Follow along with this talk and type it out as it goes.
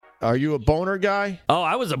Are you a boner guy? Oh,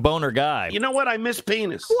 I was a boner guy. You know what? I miss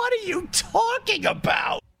penis. What are you talking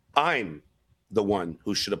about? I'm the one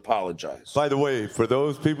who should apologize. By the way, for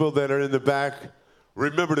those people that are in the back,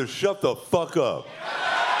 remember to shut the fuck up.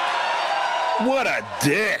 What a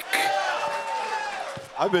dick.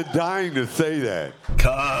 I've been dying to say that.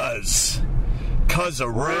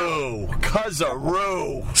 Cuzaroo.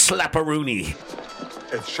 Slapperoonie.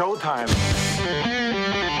 It's showtime.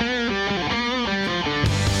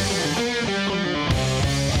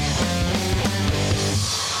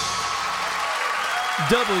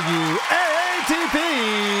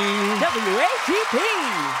 WATP.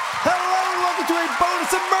 Hello and welcome to a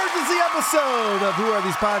bonus emergency episode of Who Are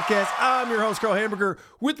These Podcasts. I'm your host, Carl Hamburger.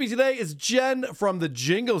 With me today is Jen from the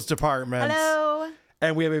Jingles Department. Hello.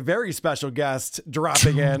 And we have a very special guest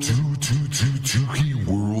dropping in. Tuki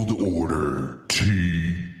World Order,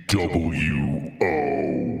 TWO.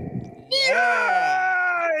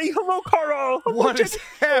 Yay! Hello, Carl. Hello, What is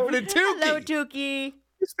happening, Tuki? Hello, Tuki.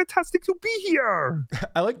 It's fantastic to be here.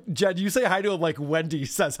 I like, Jen, you say hi to him like Wendy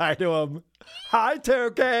says hi to him. Hi,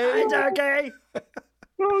 Turkey. Hi, Turkey.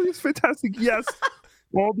 Oh, it's fantastic. Yes.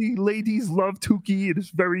 All the ladies love Tuki. It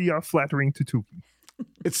is very flattering to Tuki.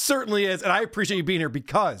 It certainly is. And I appreciate you being here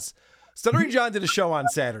because Stuttering John did a show on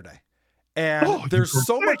Saturday. And there's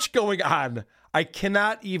so much going on. I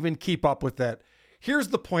cannot even keep up with it. Here's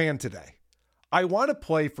the plan today. I want to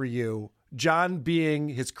play for you John being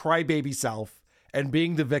his crybaby self and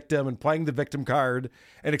being the victim and playing the victim card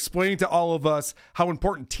and explaining to all of us how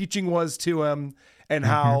important teaching was to him and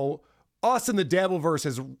how us in the Dabbleverse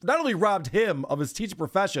has not only robbed him of his teaching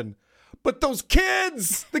profession, but those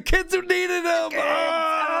kids, the kids who needed him.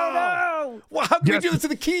 Oh, well, how can we do this to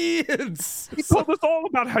the kids? He told us all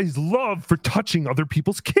about his love for touching other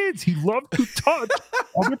people's kids. He loved to touch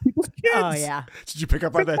other people's kids. Oh, yeah. Did you pick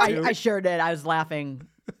up on that too? I sure did. I was laughing.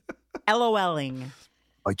 LOLing.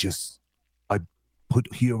 I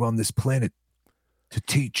put here on this planet to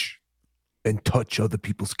teach and touch other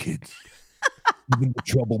people's kids, even the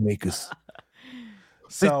troublemakers.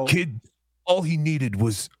 So, That kid, all he needed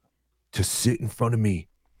was to sit in front of me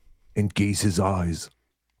and gaze his eyes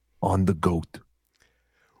on the goat.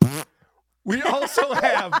 we also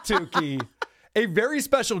have, Tuki, a very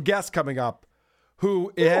special guest coming up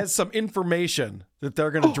who has some information that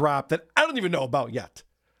they're going to drop that I don't even know about yet.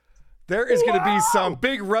 There is going to be some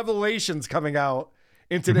big revelations coming out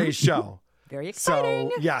in today's show. Very exciting.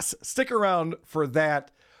 So, yes, stick around for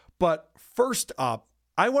that. But first up,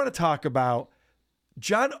 I want to talk about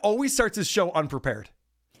John always starts his show unprepared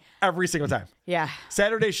every single time. Yeah.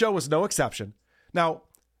 Saturday's show was no exception. Now,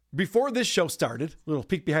 before this show started, a little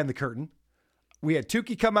peek behind the curtain, we had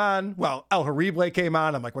Tuki come on. Well, El Harible came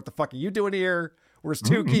on. I'm like, what the fuck are you doing here? Where's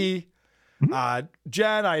Tuki?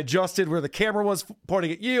 Jen, I adjusted where the camera was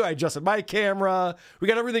pointing at you. I adjusted my camera. We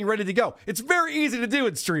got everything ready to go. It's very easy to do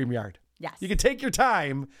in StreamYard. Yes. You can take your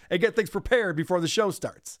time and get things prepared before the show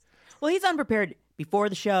starts. Well, he's unprepared before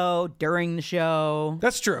the show, during the show.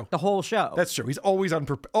 That's true. The whole show. That's true. He's always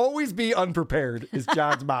unprepared. Always be unprepared is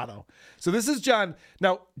John's motto. So this is John.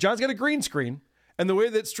 Now, John's got a green screen. And the way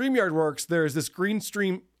that StreamYard works, there's this green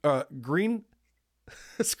screen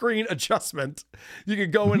adjustment you can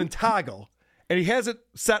go in and toggle. And he has it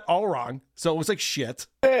set all wrong. So it was like shit.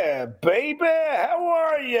 Yeah, baby. How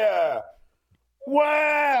are you?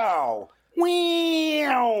 Wow.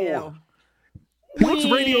 Wow. Looks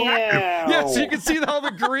radioactive. Yeah, so you can see all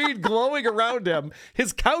the green glowing around him.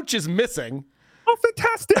 His couch is missing. Oh,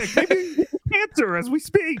 fantastic. Maybe cancer as we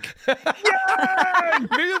speak. Yay!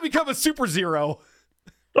 Maybe he'll become a super zero.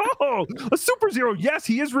 Oh, a super zero. Yes,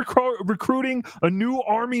 he is recruiting a new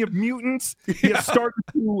army of mutants. He has started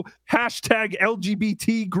to hashtag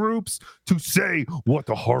LGBT groups to say what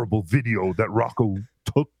a horrible video that Rocco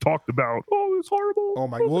talked about. Oh, it's horrible. Oh,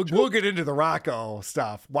 my. We'll get into the Rocco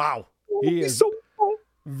stuff. Wow. He is so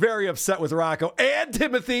very upset with Rocco and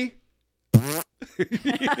Timothy.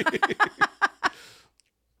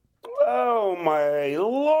 Oh, my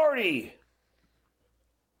lordy.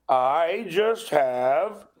 I just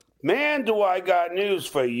have, man, do I got news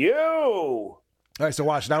for you. All right, so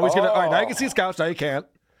watch. Now he's going to, all right, now you can see his couch. Now you can't.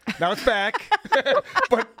 Now it's back.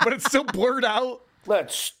 but it's still blurred out.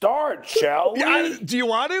 Let's start, shall we? Do you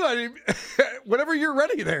want to? I mean, whenever you're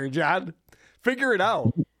ready there, John. Figure it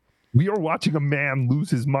out. We are watching a man lose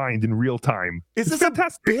his mind in real time. Is this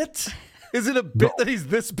fantastic. A bit? Is it a bit that he's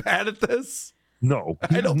this bad at this? No.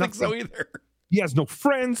 I don't think so either. He has no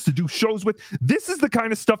friends to do shows with. This is the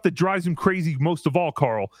kind of stuff that drives him crazy most of all,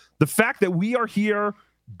 Carl. The fact that we are here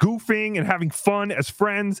goofing and having fun as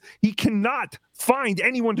friends. He cannot find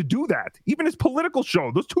anyone to do that. Even his political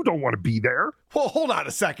show, those two don't want to be there. Well, hold on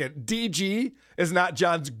a second. DG is not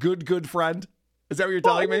John's good friend? Is that what you're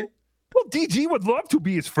telling me? Well, DG would love to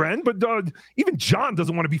be his friend, but even John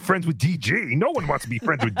doesn't want to be friends with DG. No one wants to be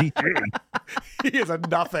friends with DG. He is a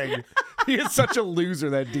nothing. He is such a loser,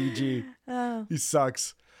 that DG. He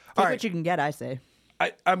sucks. Take what you can get, I say.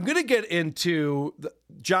 I'm going to get into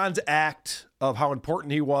John's act of how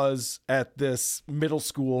important he was at this middle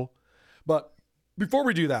school. But before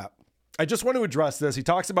we do that, I just want to address this. He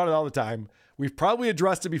talks about it all the time. We've probably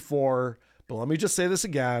addressed it before, but let me just say this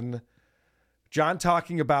again. John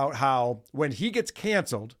talking about how when he gets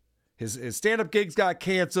canceled, his stand-up gigs got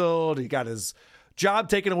canceled, he got his job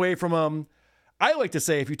taken away from him. I like to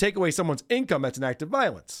say if you take away someone's income, that's an act of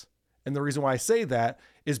violence. And the reason why I say that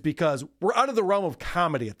is because we're out of the realm of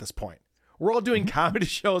comedy at this point. We're all doing comedy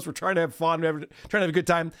shows. We're trying to have fun, trying to have a good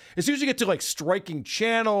time. As soon as you get to like striking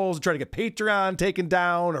channels, trying to get Patreon taken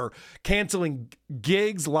down or canceling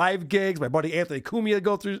gigs, live gigs. My buddy Anthony Cumia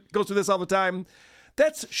goes through this all the time.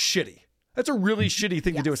 That's shitty. That's a really shitty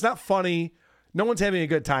thing to do. It's not funny. No one's having a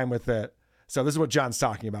good time with it. So this is what John's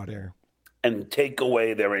talking about here. And take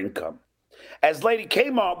away their income. As Lady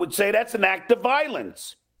Kmart would say, that's an act of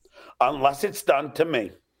violence. Unless it's done to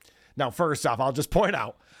me. Now, first off, I'll just point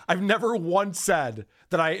out, I've never once said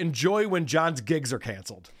that I enjoy when John's gigs are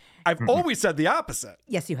canceled. I've always said the opposite.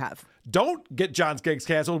 Yes, you have. Don't get John's gigs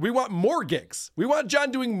canceled. We want more gigs. We want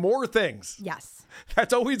John doing more things. Yes.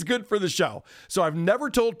 That's always good for the show. So I've never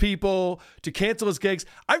told people to cancel his gigs.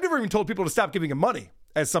 I've never even told people to stop giving him money,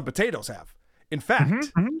 as some potatoes have. In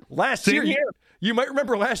fact, last year, you might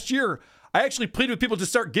remember last year, I actually pleaded with people to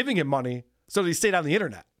start giving him money so that he stayed on the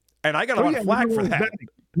internet. And I got a lot of flack for that.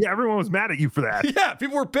 Yeah, everyone was mad at you for that. Yeah,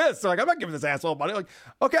 people were pissed. They're like, I'm not giving this asshole money. Like,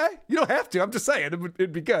 okay, you don't have to. I'm just saying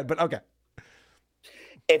it'd be good, but okay.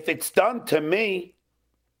 If it's done to me,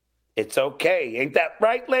 it's okay. Ain't that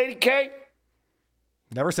right, Lady K?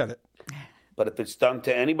 Never said it. But if it's done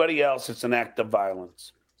to anybody else, it's an act of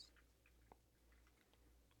violence.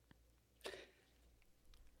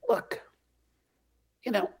 Look,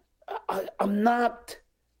 I'm not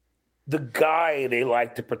the guy they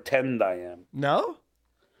like to pretend I am. No?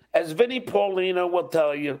 As Vinnie Paulino will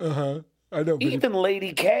tell you. I know. Even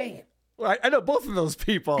Lady K. I know both of those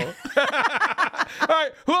people. All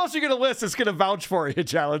right, who else are you going to list that's going to vouch for you,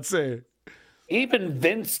 John? Let's see. Even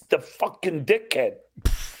Vince the fucking dickhead.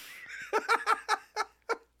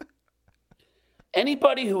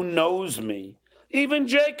 Anybody who knows me, even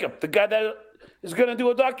Jacob, the guy that is going to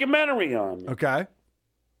do a documentary on me. Okay.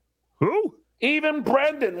 Who? Even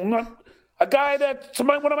Brendan, a guy that's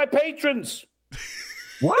one of my patrons.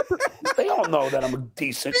 What? They all know that I'm a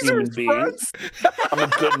decent human being. I'm a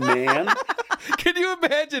good man. Can you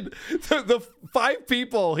imagine the 5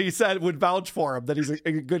 people he said would vouch for him, that he's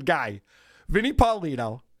a good guy? Vinnie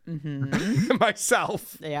Paulino,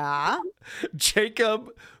 myself, Yeah.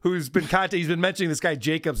 Jacob, who's been he's been mentioning this guy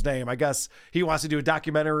Jacob's name. I guess he wants to do a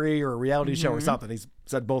documentary or a reality show or something. He's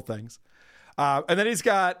said both things. And then he's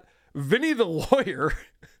got Vinny the lawyer,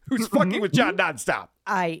 who's fucking with John nonstop.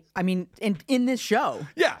 I mean, in this show.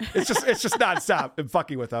 Yeah, it's just nonstop and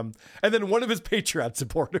fucking with him. And then one of his Patreon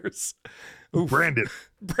supporters, Brandon.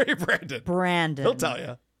 Brandon. He'll tell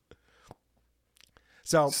you.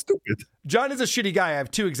 So Stupid. John is a shitty guy. I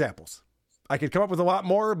have 2 examples. I could come up with a lot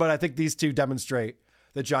more, but I think these 2 demonstrate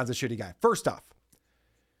that John's a shitty guy. First off,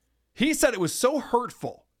 he said it was so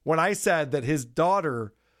hurtful when I said that his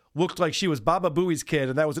daughter looked like she was Baba Booey's kid,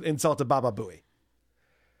 and that was an insult to Baba Booey.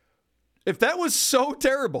 If that was so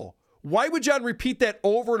terrible, why would John repeat that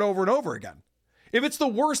over and over and over again? If it's the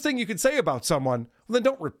worst thing you can say about someone, well, then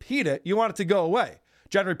don't repeat it. You want it to go away.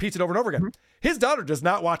 John repeats it over and over again. His daughter does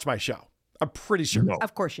not watch my show. I'm pretty sure. No.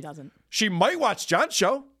 Of course she doesn't. She might watch John's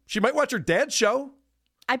show. She might watch her dad's show.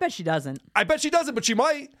 I bet she doesn't. I bet she doesn't, but she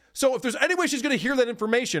might. So if there's any way she's going to hear that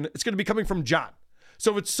information, it's going to be coming from John.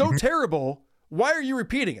 So if it's so terrible, why are you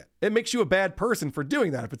repeating it? It makes you a bad person for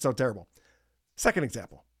doing that if it's so terrible. Second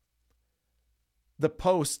example. The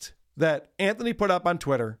post that Anthony put up on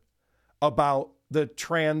Twitter about the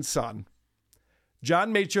trans son.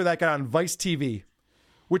 John made sure that got on Vice TV,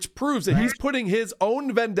 which proves that he's putting his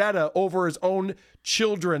own vendetta over his own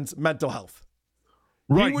children's mental health.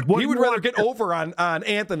 Right. He would rather get over on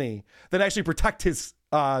Anthony than actually protect his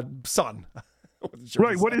son.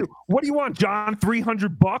 Right. What do you want, John?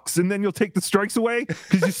 $300, and then you'll take the strikes away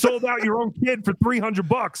because you sold out your own kid for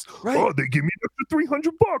 $300. Right. Oh, they give me an extra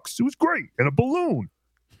 $300. It was great, and a balloon.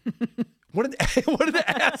 What an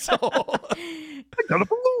asshole! I got a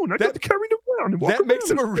balloon. I got to carry it around. And walk That makes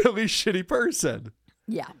him around. a really shitty person.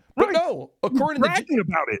 Yeah. But Right. no, according bragging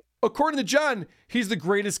about it. according to John, he's the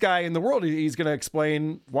greatest guy in the world. He's going to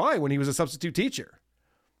explain why when he was a substitute teacher.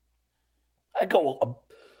 I go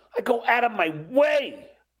out of my way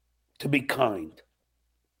to be kind.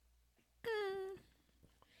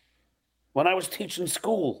 When I was teaching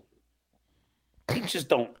school, teachers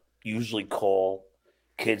don't usually call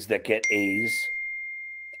kids that get A's.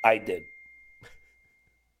 I did.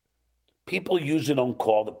 People usually don't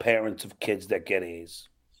call the parents of kids that get A's.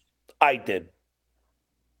 I did.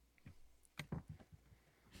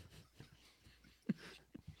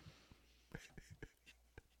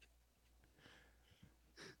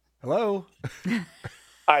 Hello?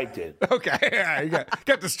 I did. Okay. Yeah, you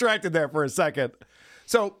got distracted there for a second.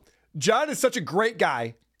 So John is such a great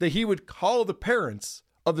guy that he would call the parents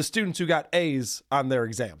of the students who got A's on their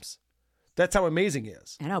exams. That's how amazing he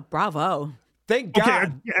is. I know. Bravo. Thank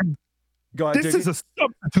God. and Go ahead, this Dickie. is a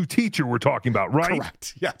substitute teacher we're talking about, right?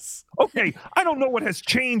 Correct. Yes. Okay, I don't know what has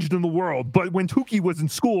changed in the world, but when Tukey was in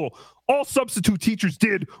school, all substitute teachers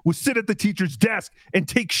did was sit at the teacher's desk and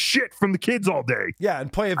take shit from the kids all day. Yeah, and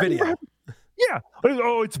play a video. Yeah.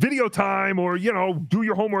 Oh, it's video time, or, do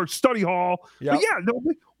your homework, study hall. Yep. But yeah, no,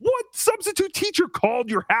 what substitute teacher called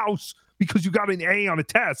your house because you got an A on a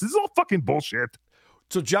test? This is all fucking bullshit.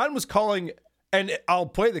 So John was calling, and I'll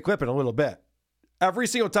play the clip in a little bit. Every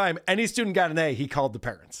single time any student got an A, he called the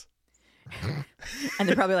parents. And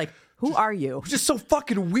they're probably like, who are you? It's just so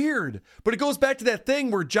fucking weird. But it goes back to that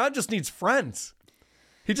thing where John just needs friends.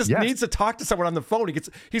 He just needs to talk to someone on the phone.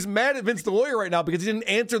 He's mad at Vince the lawyer right now because he didn't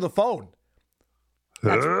answer the phone.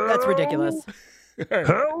 That's ridiculous.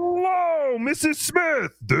 Hello, Mrs.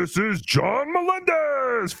 Smith. This is John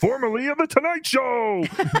Melendez, formerly of The Tonight Show.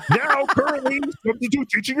 Now currently substitute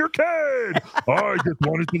teaching your kid. I just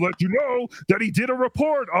wanted to let you know that he did a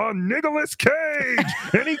report on Nicolas Cage,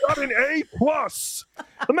 and he got an A+.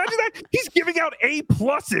 Imagine that. He's giving out A+.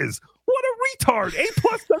 What a retard.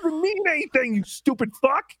 A+ doesn't mean anything, you stupid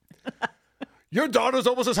fuck. Your daughter's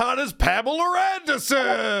almost as hot as Pamela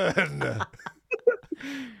Anderson.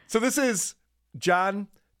 So this is John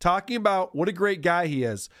talking about what a great guy he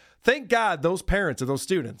is. Thank God those parents of those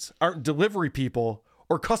students aren't delivery people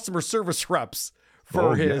or customer service reps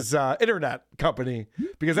for his internet company,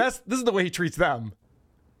 because this is the way he treats them.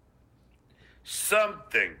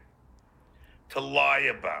 Something to lie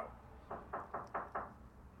about.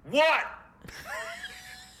 What?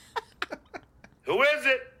 Who is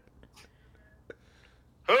it?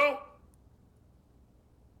 Who?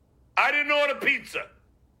 I didn't order pizza.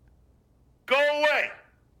 Go away.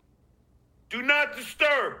 Do not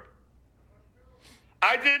disturb.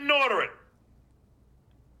 I didn't order it.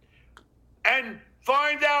 And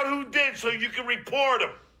find out who did so you can report them.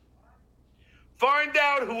 Find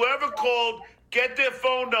out whoever called, get their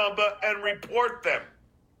phone number, and report them.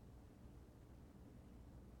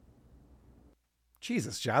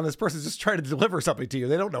 Jesus, John, this person's just trying to deliver something to you.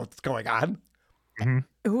 They don't know what's going on.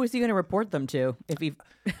 Who is he going to report them to? If he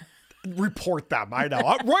Report them. I know.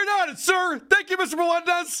 Right on it, sir. Thank you, Mr.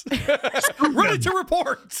 Melendez. Ready to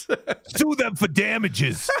report. Sue them for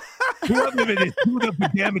damages. Whoever it is, sue them for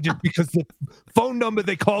damages because the phone number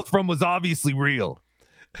they called from was obviously real.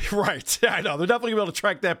 Right. Yeah, I know. They're definitely going to be able to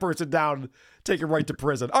track that person down, take him right to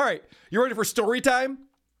prison. All right. You ready for story time?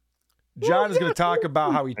 John is going to talk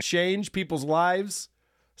about how he changed people's lives,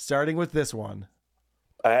 starting with this one.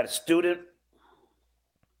 I had a student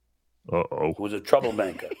Uh-oh. who was a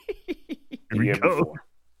troublemaker the we year go. before.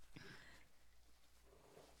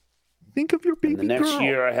 Think of your baby And the next girl.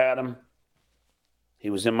 year I had him, he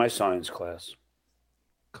was in my science class.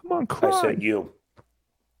 Come on, cry. I said, you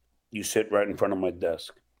sit right in front of my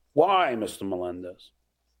desk. Why, Mr. Melendez?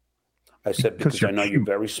 I said, because I know you're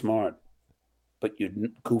very smart, but you're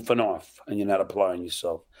goofing off and you're not applying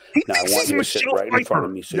yourself. He Now I thinks want he's you to sit Michelle right in front of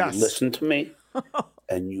Pfeiffer. me so Yes. you listen to me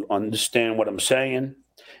and you understand what I'm saying.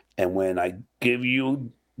 And when I give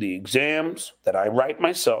you the exams that I write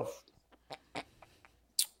myself,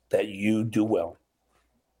 that you do well.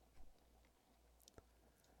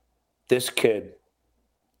 This kid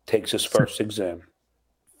takes his first exam,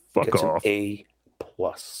 Fuck gets off. an A+.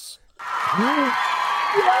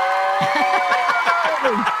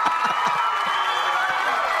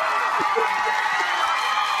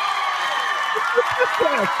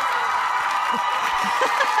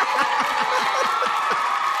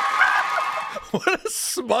 What a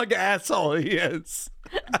smug asshole he is.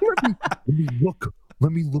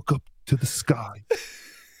 Let me look up to the sky.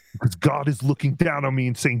 Because God is looking down on me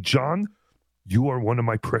and saying, John, you are one of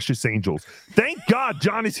my precious angels. Thank God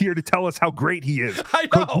John is here to tell us how great he is. I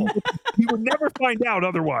know. He would never find out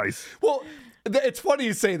otherwise. Well, It's funny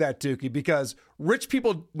you say that, Tukey, because rich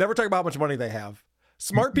people never talk about how much money they have.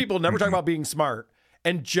 Smart people never talk about being smart.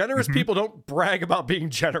 And generous people don't brag about being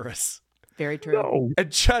generous. Very true. No. And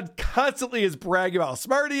Chud constantly is bragging about how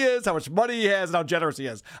smart he is, how much money he has, and how generous he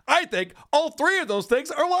is. I think all three of those things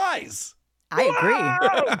are lies. I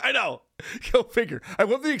agree. I know. Go figure. I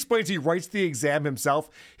love that he explains he writes the exam himself.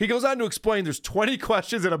 He goes on to explain there's 20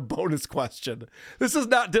 questions and a bonus question. This is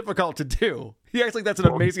not difficult to do. He acts like that's an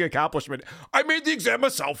amazing accomplishment. I made the exam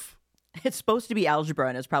myself. It's supposed to be algebra,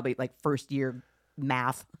 and it's probably like first year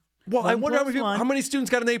math. Well, I wonder how many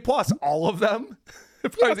students got an A+. All of them?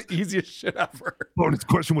 Probably the easiest shit ever. Bonus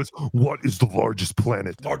question was, what is the largest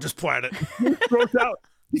planet? Largest planet.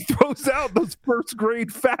 He throws out those first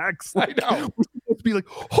grade facts. I know. We're supposed to be like,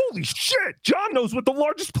 holy shit, John knows what the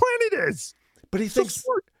largest planet is. But he thinks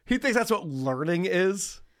that's what learning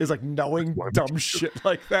is like knowing dumb shit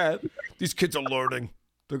like that. These kids are learning.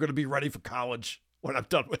 They're going to be ready for college when I'm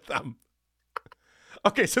done with them.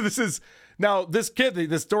 Okay, so this kid,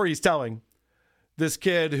 this story he's telling, this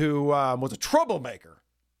kid who was a troublemaker.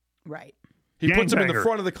 Right. He puts him in the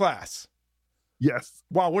front of the class. Yes.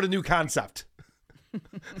 Wow, what a new concept.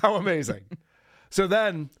 How amazing. So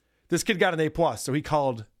then this kid got an A+, so he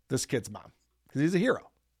called this kid's mom because he's a hero.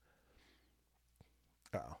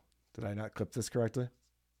 Oh, did I not clip this correctly?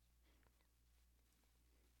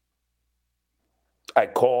 I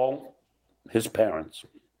call his parents.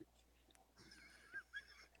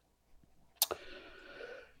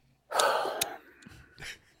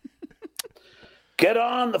 Get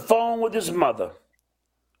on the phone with his mother.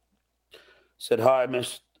 Said, hi,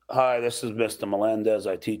 this is Mr. Melendez.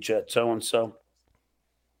 I teach at so-and-so.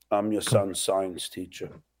 I'm your son's science teacher.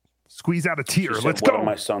 Squeeze out a tear. Said, Let's what go. What does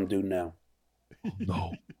my son do now?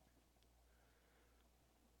 No.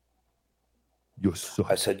 Your son.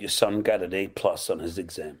 I said, your son got an A+ on his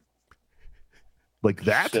exam. Like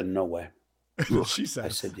that? She said, no way. She said. I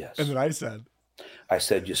said, yes. And then I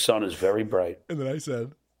said, your son is very bright. And then I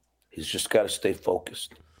said, he's just got to stay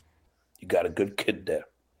focused. You got a good kid there.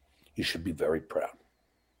 You should be very proud.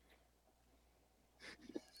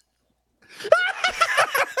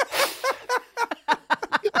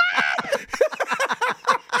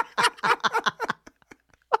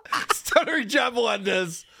 Stuttering John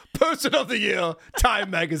Melendez, Person of the Year, Time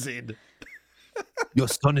Magazine. Your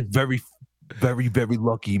son is very, very, very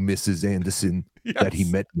lucky, Mrs. Anderson, that he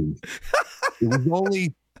met me. It was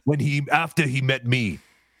only after he met me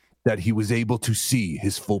that he was able to see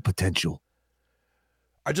his full potential.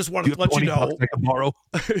 I just wanted to let you know. I can borrow?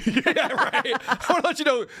 Yeah, right. I want to let you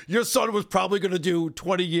know your son was probably going to do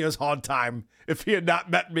 20 years hard time if he had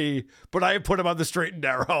not met me, but I put him on the straight and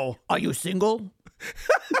narrow. Are you single?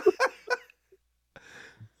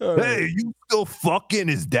 Hey, you still fucking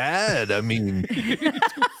his dad? I mean,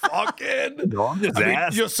 fucking. No, I'm just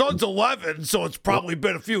asking. Your son's 11, so it's probably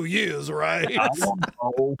been a few years, right? I don't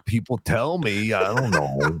know. People tell me. I don't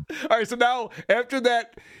know. All right, so now after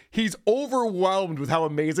that, he's overwhelmed with how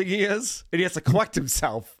amazing he is, and he has to collect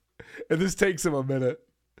himself. And this takes him a minute.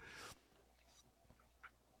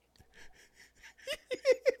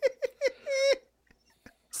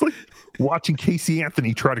 It's like watching Casey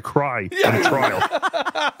Anthony try to cry on a trial.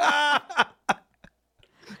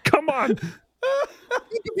 Come on.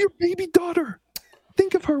 Think of your baby daughter.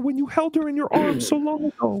 Think of her when you held her in your arms so long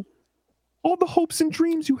ago. All the hopes and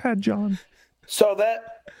dreams you had, John. So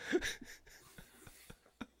that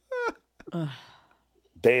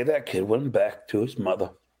day, that kid went back to his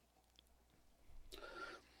mother.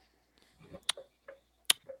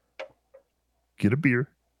 Get a beer.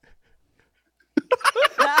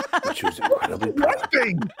 She was incredibly proud. What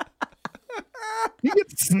thing? He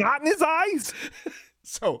gets snot in his eyes.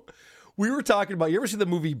 So we were talking about, you ever see the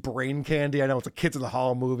movie Brain Candy? I know it's a Kids in the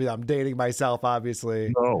Hall movie. I'm dating myself,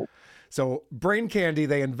 obviously. No. So Brain Candy,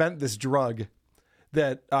 they invent this drug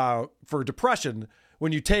that for depression,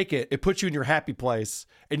 when you take it, it puts you in your happy place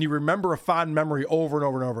and you remember a fond memory over and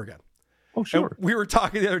over and over again. Oh, sure. And we were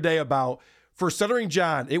talking the other day about, for Stuttering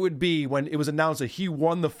John, it would be when it was announced that he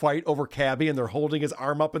won the fight over Cabby and they're holding his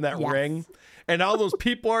arm up in that ring. And all those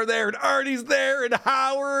people are there, and Artie's there, and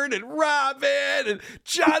Howard, and Robin, and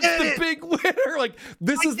John's the big winner. Like,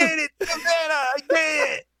 this is I did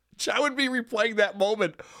it. John would be replaying that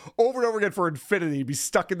moment over and over again for infinity. He'd be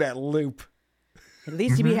stuck in that loop. At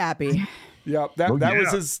least you'd be happy. Yep,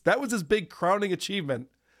 that was his big crowning achievement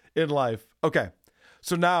in life. Okay,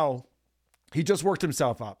 so now he just worked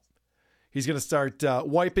himself up. He's going to start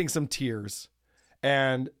wiping some tears.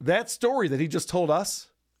 And that story that he just told us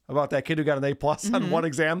about that kid who got an A+ on one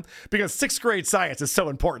exam, because 6th grade science is so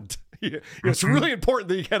important. It's really important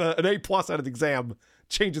that you get an A+ out of the exam.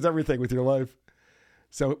 Changes everything with your life.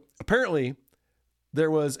 So apparently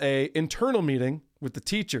there was a internal meeting with the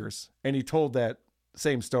teachers, and he told that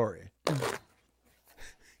same story.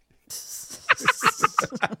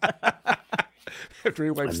 After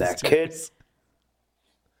he wipes And that his kid tears.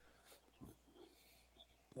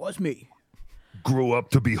 Was me. Grew up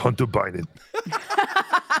to be Hunter Biden.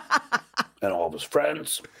 and all of his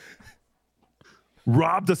friends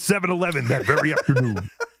Robbed a 7-Eleven that very afternoon.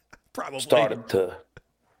 Probably. started to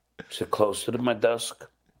sit closer to my desk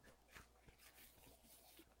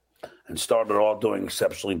and started all doing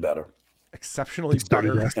exceptionally better. Exceptionally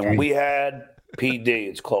better. And when we had PD,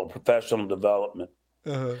 it's called professional development.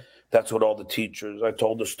 That's what all the teachers. I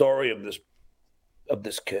told the story of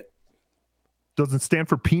this kid, Doesn't stand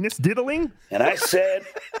for penis diddling? and I said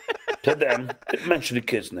to them, didn't mention the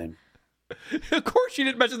kid's name. Of course you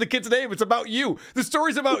didn't mention the kid's name. It's about you. The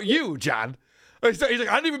story's about you, John. He's like,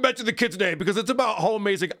 I didn't even mention the kid's name because it's about how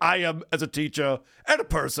amazing I am as a teacher and a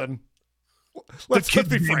person. Let's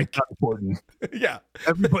be frank. Not important. Yeah.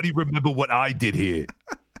 Everybody remember what I did here.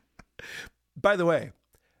 By the way,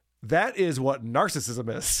 that is what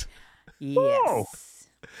narcissism is. Yes.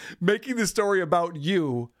 Making the story about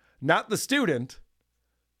you, not the student.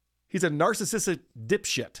 He's a narcissistic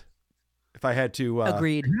dipshit, if I had to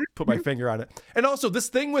Agreed. put my finger on it. And also, this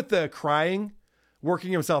thing with the crying,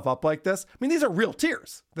 working himself up like this, I mean, these are real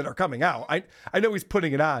tears that are coming out. I know he's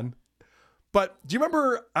putting it on. But do you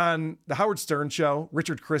remember on the Howard Stern show,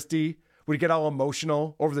 Richard Christie would get all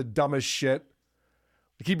emotional over the dumbest shit?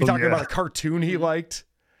 Like he'd be talking about a cartoon he liked,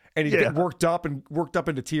 and he'd get worked up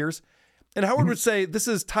into tears. And Howard would say this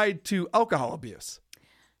is tied to alcohol abuse.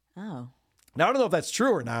 Oh. Now, I don't know if that's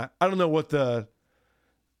true or not. I don't know what the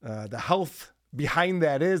health behind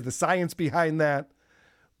that is, the science behind that.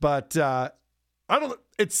 But I don't.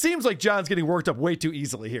 It seems like John's getting worked up way too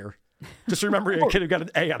easily here. Just remembering a kid who got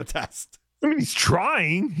an A on a test. I mean, he's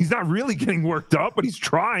trying. He's not really getting worked up, but he's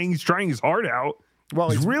trying. He's trying his heart out. Well,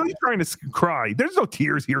 he's really trying to cry. There's no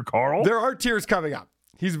tears here, Carl. There are tears coming up.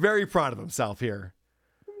 He's very proud of himself here.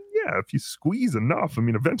 Yeah, if you squeeze enough, I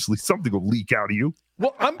mean, eventually something will leak out of you.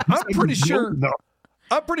 Well, I'm pretty sure.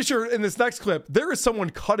 I'm pretty sure in this next clip there is someone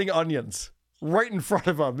cutting onions right in front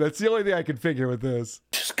of him. That's the only thing I can figure with this.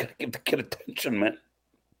 Just gotta give the kid attention, man.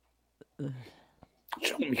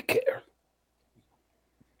 Show me care.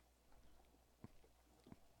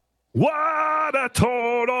 What a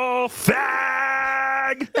total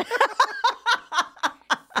fag!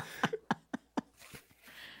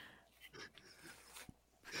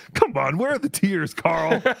 Come on, where are the tears,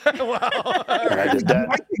 Carl? And I did that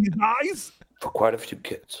Wiping his eyes? for quite a few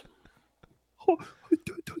kids.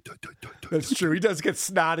 That's true. He does get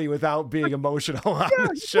snotty without being emotional on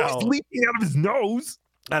the show. He's leaking out of his nose.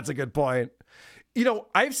 That's a good point. You know,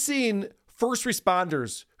 I've seen first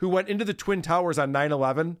responders who went into the Twin Towers on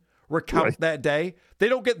 9/11 recount that day. They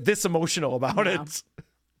don't get this emotional about it.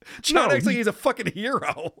 John acts like he's a fucking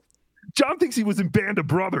hero. John thinks he was in Band of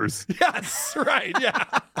Brothers. Yes, right. Yeah.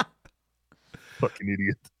 Fucking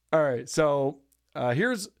idiot. All right. So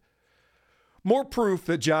here's more proof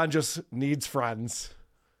that John just needs friends.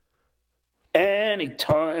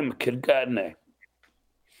 Anytime a kid got an A,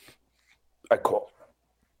 I call.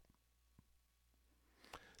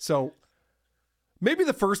 So maybe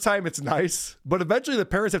the first time it's nice, but eventually the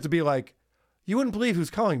parents have to be like, you wouldn't believe who's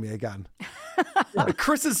calling me again. Like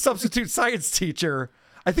Chris's substitute science teacher,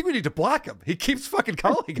 I think we need to block him. He keeps fucking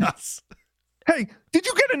calling us. Hey, did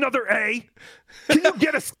you get another A? Can you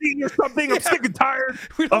get a C or something? I'm sick and tired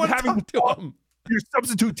of having to talk to your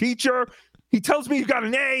substitute teacher. He tells me you got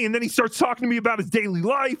an A, and then he starts talking to me about his daily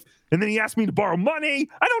life, and then he asks me to borrow money.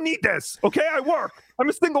 I don't need this, okay? I work. I'm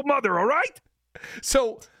a single mother, all right?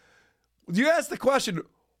 So you ask the question,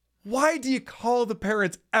 why do you call the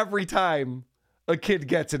parents every time a kid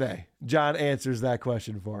gets an A? John answers that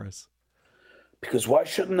question for us. Because why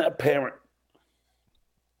shouldn't that parent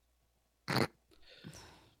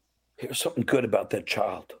hear something good about that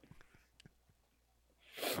child?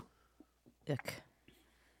 Ick.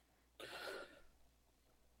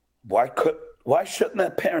 Why shouldn't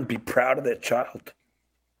that parent be proud of that child?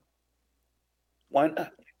 Why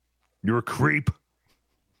not? You're a creep.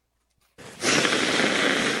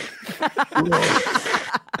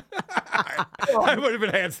 I would have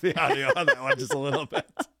enhanced the audio on that one just a little bit.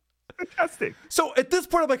 Fantastic. So at this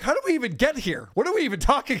point, I'm like, how do we even get here? What are we even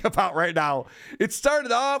talking about right now? It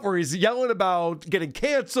started off where he's yelling about getting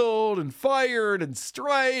canceled and fired and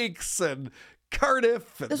strikes and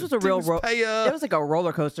Cardiff. And This was a real it was like a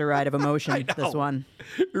roller coaster ride of emotion, this one.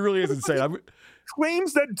 It really is insane.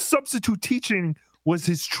 Claims that substitute teaching was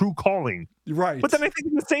his true calling. Right. But then I think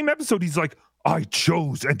in the same episode, he's like, I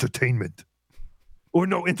chose entertainment. Or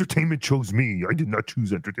no, entertainment chose me. I did not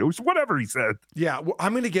choose entertainment. Whatever he said. Yeah, well,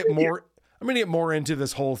 I'm going to get more into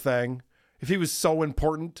this whole thing. If he was so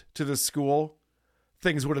important to the school,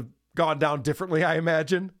 things would have gone down differently, I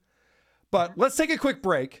imagine. But let's take a quick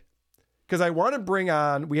break because I want to bring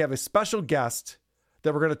on, we have a special guest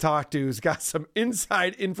that we're going to talk to who's got some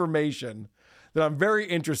inside information that I'm very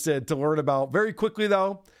interested to learn about. Very quickly,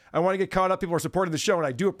 though, I want to get caught up. People are supporting the show, and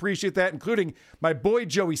I do appreciate that, including my boy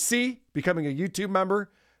Joey C. becoming a YouTube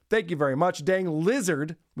member. Thank you very much. Dang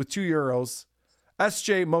Lizard with €2.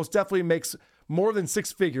 SJ most definitely makes more than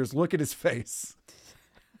 6 figures. Look at his face.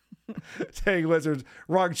 Dang Lizard.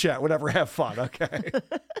 Wrong chat. Whatever. Have fun. Okay.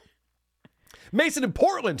 Mason in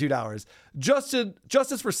Portland, $2.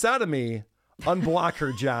 Justice for sodomy. Unblock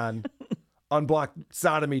her, John. Unblock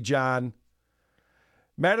sodomy, John.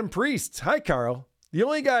 Madam Priest. Hi, Carl. The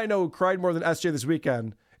only guy I know who cried more than SJ this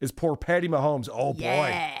weekend is poor Patty Mahomes. Oh,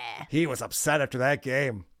 boy. He was upset after that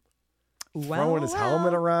game. Throwing his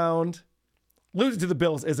helmet around. Losing to the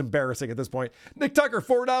Bills is embarrassing at this point. Nick Tucker,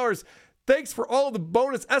 $4. Thanks for all the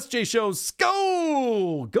bonus SJ shows.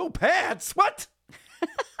 Go Pats. What?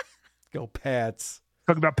 Go Pats.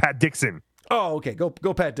 Talk about Pat Dixon. Oh, okay. Go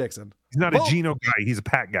Pat Dixon. He's not a Geno guy. He's a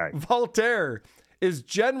Pat guy. Voltaire. Is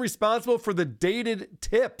Jen responsible for the dated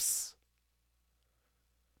tips?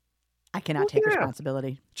 I cannot take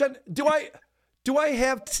responsibility. Jen, do I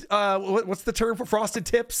have, what's the term for frosted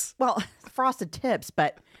tips? Well, frosted tips,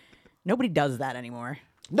 but nobody does that anymore.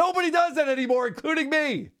 Nobody does that anymore, including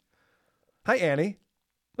me. Hi, Annie.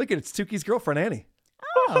 Look at it's Tuki's girlfriend, Annie.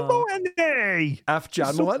 Oh, hello, Annie. F.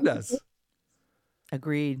 John Melendez.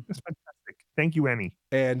 Agreed. That's fantastic. Thank you, Annie.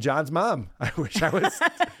 And John's mom. I wish I was.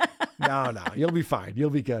 No, you'll be fine. You'll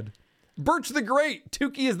be good. Birch the Great.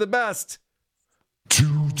 Tuki is the best.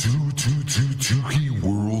 Tuki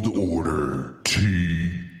World Order. TWO.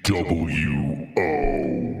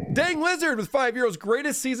 Dang Lizard with €5.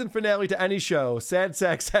 Greatest season finale to any show. Sad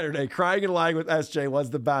Sack Saturday. Crying and lying with SJ was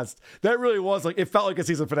the best. That really was it felt like a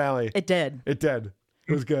season finale. It did. It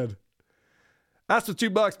was good. Ask for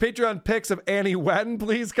 $2. Patreon pics of Annie Wen,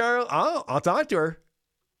 please, Carl. I'll talk to her.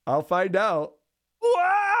 I'll find out.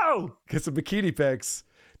 Wow! Get some bikini pics.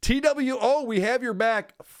 TWO, we have your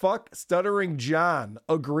back. Fuck Stuttering John.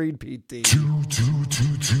 Agreed, PT.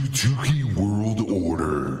 Tuki World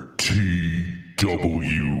Order.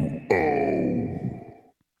 TWO.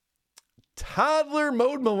 Toddler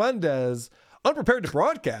Mode Melendez. Unprepared to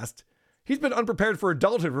broadcast. He's been unprepared for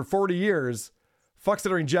adulthood for 40 years. Fuck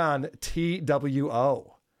Stuttering John.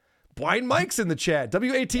 TWO. Blind Mike's in the chat.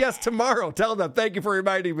 WATS tomorrow. Tell them. Thank you for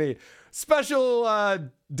reminding me. Special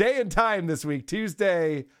day and time this week.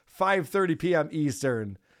 Tuesday, 5:30 p.m.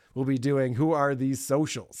 Eastern. We'll be doing Who Are These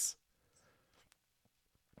Socials?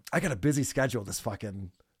 I got a busy schedule this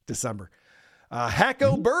fucking December.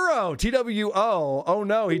 Hacko Burrow. TWO. Oh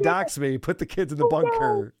no, he doxed me. Put the kids in the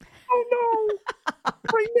bunker. Oh no.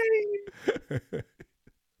 My name.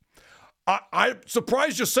 I'm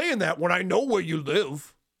surprised you're saying that when I know where you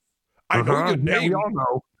live. I know your name. Yeah, we all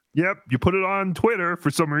know. Yep, you put it on Twitter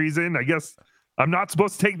for some reason. I guess I'm not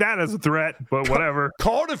supposed to take that as a threat, but whatever.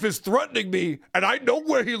 Cardiff is threatening me, and I know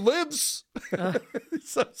where he lives. He's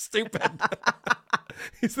so stupid.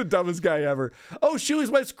 He's the dumbest guy ever. Oh,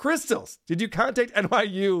 Shuey's wife's crystals. Did you contact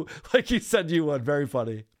NYU like you said you would? Very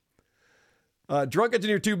funny. Drunk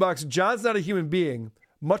Engineer $2. John's not a human being,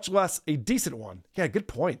 much less a decent one. Yeah, good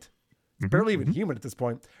point. It's barely even human at this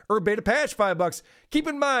point. Beta Patch, $5. Keep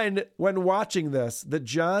in mind when watching this that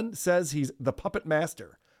John says he's the puppet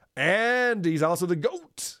master. And he's also the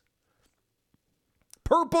GOAT.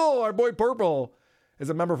 Purple, our boy Purple,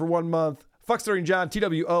 is a member for 1 month. Fuck Stuttering John,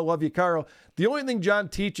 TWO, love you, Carl. The only thing John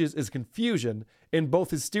teaches is confusion in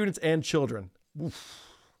both his students and children. Oof.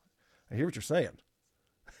 I hear what you're saying.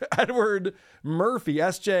 Edward Murphy,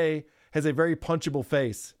 SJ, has a very punchable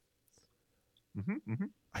face.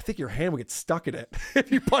 I think your hand would get stuck in it if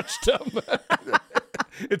you punched him.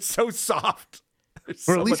 It's so soft.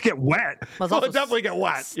 Or at least get wet. Well, definitely get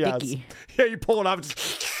wet. Sticky. Yes. Yeah, you pull it off. And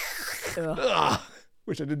just,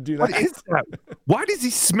 wish I didn't do that. What is that? Why does he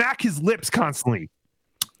smack his lips constantly?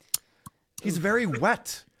 He's very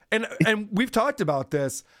wet. And we've talked about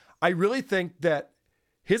this. I really think that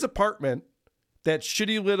his apartment, that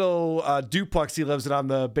shitty little duplex he lives in on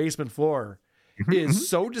the basement floor, is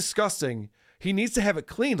so disgusting. He needs to have it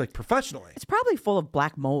cleaned, like professionally. It's probably full of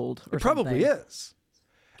black mold. Or it probably something. is.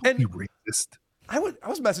 Don't be racist. I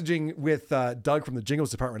was messaging with Doug from the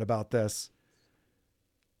Jingles department about this.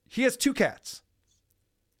 He has 2 cats.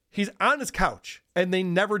 He's on his couch, and they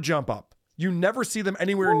never jump up. You never see them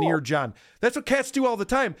anywhere near John. That's what cats do all the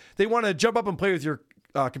time. They want to jump up and play with your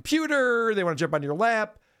computer. They want to jump on your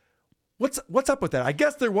lap. What's up with that? I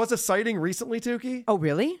guess there was a sighting recently, Tukey. Oh,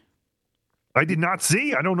 really? I did not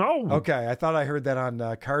see. I don't know. Okay, I thought I heard that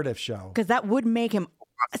on Cardiff show. Because that would make him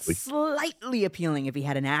slightly appealing if he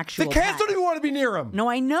had an actual The cats pet. don't even want to be near him. No,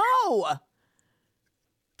 I know.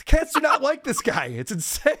 The cats do not like this guy. It's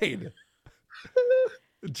insane.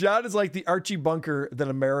 John is like the Archie Bunker that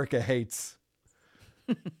America hates.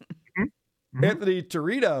 Anthony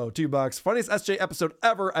Torito, $2. Funniest SJ episode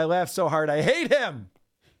ever. I laughed so hard. I hate him.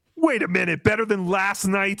 Wait a minute. Better than last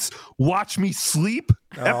night's Watch Me Sleep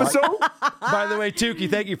episode? By the way, Tukey,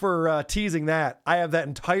 thank you for teasing that. I have that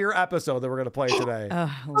entire episode that we're going to play today.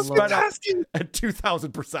 Sped up at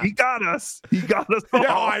 2,000%. He got us. He got us all.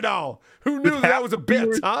 Yeah, I know. Who knew that was a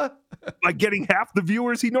bit, huh? By getting half the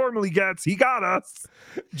viewers he normally gets, he got us.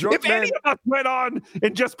 If any of us went on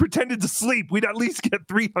and just pretended to sleep, we'd at least get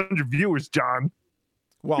 300 viewers, John.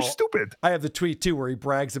 Well, you're stupid. I have the tweet, too, where he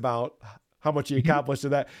brags about how much he accomplished in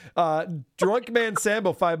that. Drunk Man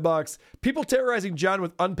Sambo, $5. People terrorizing John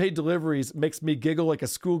with unpaid deliveries makes me giggle like a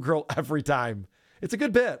schoolgirl every time. It's a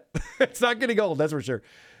good bit. It's not getting old, that's for sure.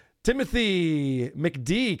 Timothy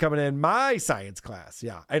McD coming in. My science class.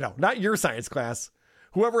 Yeah, I know. Not your science class.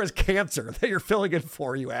 Whoever has cancer that you're filling in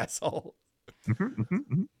for, you asshole.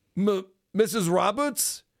 Mrs.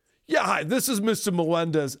 Roberts? Yeah, hi, this is Mr.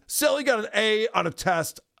 Melendez. Sally got an A on a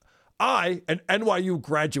test. I, an NYU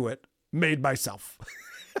graduate, made myself.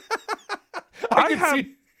 I can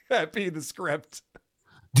see that being the script.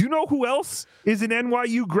 Do you know who else is an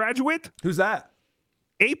NYU graduate? Who's that?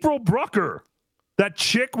 April Brucker. That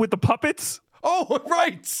chick with the puppets. Oh,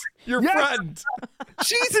 right. Your friend.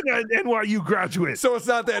 She's an NYU graduate. So it's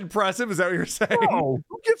not that impressive? Is that what you're saying? No.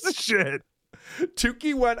 Who gives a shit?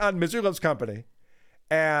 Tukey went on Misery Loves Company,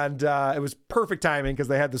 and it was perfect timing because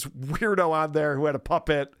they had this weirdo on there who had a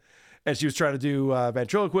puppet, and she was trying to do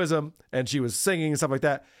ventriloquism, and she was singing and stuff like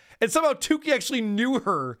that. And somehow Tukey actually knew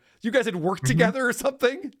her. You guys had worked together or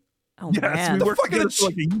something? Oh, yes, man. we worked together for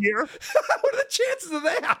like a year. What are the chances of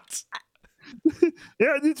that?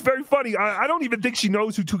 Yeah, it's very funny. I don't even think she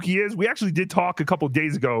knows who Tukey is. We actually did talk a couple of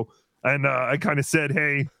days ago, and I kind of said,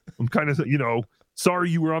 hey, I'm kind of, sorry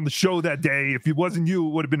you were on the show that day. If it wasn't you, it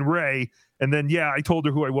would have been Ray. And then, yeah, I told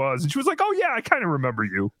her who I was, and she was like, oh, yeah, I kind of remember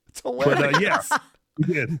you. It's hilarious. But, yeah,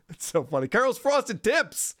 we did. It's so funny. Carl's Frosted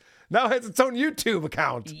Tips now has its own YouTube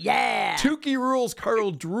account. Yeah. Tukey rules,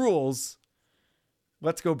 Carl drools.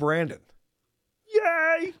 Let's go, Brandon.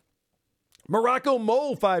 Yay. Morocco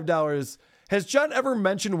Mole, $5. Has John ever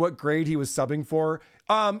mentioned what grade he was subbing for?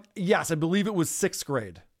 Yes, I believe it was 6th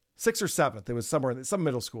grade. 6th or 7th. It was somewhere in some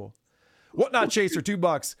middle school. Whatnot Chaser,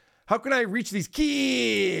 $2. How can I reach these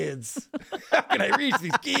kids? How can I reach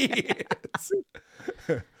these kids?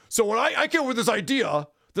 So when I came up with this idea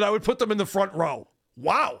that I would put them in the front row.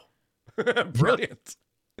 Wow. Brilliant.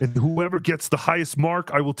 And whoever gets the highest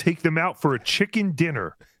mark, I will take them out for a chicken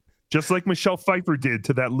dinner. Just like Michelle Pfeiffer did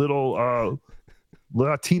to that little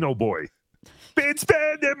Latino boy. Been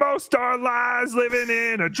spending most our lives living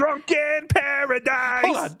in a drunken paradise.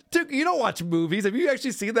 Hold on. Duke, you don't watch movies. Have you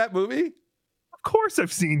actually seen that movie? Of course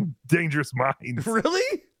I've seen Dangerous Minds.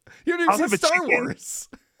 Really? You haven't even seen Star Wars.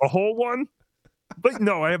 A whole one? But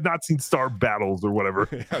no, I have not seen Star Battles or whatever.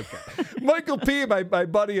 Okay. Michael P., my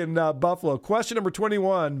buddy in Buffalo. Question number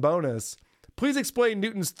 21, bonus. Please explain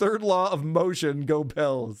Newton's third law of motion. Go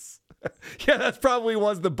Bills. Yeah, that probably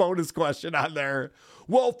was the bonus question on there.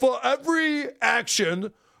 Well, for every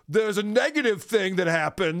action, there's a negative thing that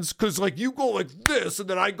happens because, like, you go like this and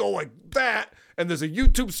then I go like that, and there's a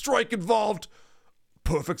YouTube strike involved.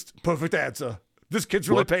 Perfect answer. This kid's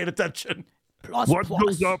really paying attention. What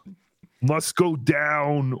goes up must go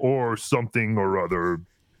down or something or other,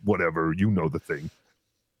 whatever. You know the thing.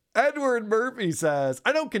 Edward Murphy says,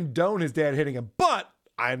 I don't condone his dad hitting him, but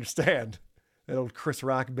I understand. That old Chris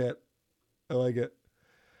Rock bit. I like it.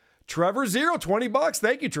 Trevor Zero, $20.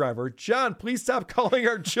 Thank you, Trevor. John, please stop calling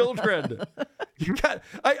our children.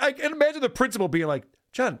 I can imagine the principal being like,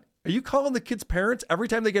 John, are you calling the kids' parents every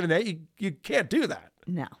time they get an A? You can't do that.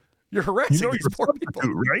 No. You're harassing these poor people.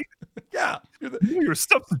 Right? Yeah. You're a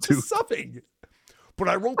substitute. Subbing. But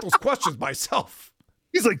I wrote those questions myself.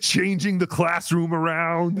 He's like changing the classroom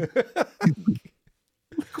around. What the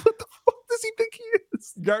fuck does he think he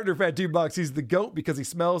is? Gardner Fat, $2. He's the goat because he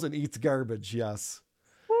smells and eats garbage. Yes.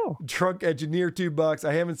 Oh. Drunk Engineer, $2.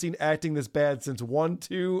 I haven't seen acting this bad since One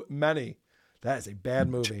Too Many. That is a bad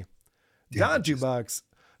movie. Don, $2.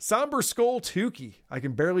 Somber Skull Tukey. I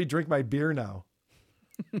can barely drink my beer now.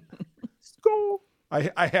 Skull.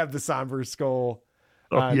 I have the Somber Skull.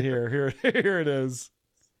 on here. Here it is.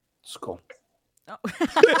 Skull. Oh.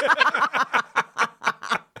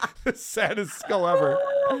 The saddest skull ever.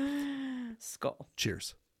 Skull.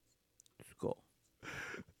 Cheers. Skull.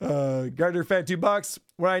 Gardner Fan $2.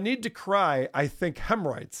 When I need to cry, I think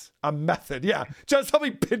hemorrhoids. A method. Yeah. Just help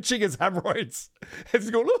me pinching his hemorrhoids. And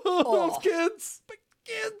he's going, those kids. My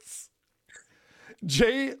kids.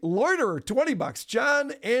 Jay Loiterer, $20.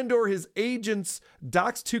 John and or his agents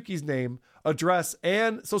dox Tukey's name, address,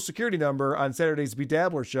 and social security number on Saturday's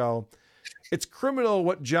Bedabbler show. It's criminal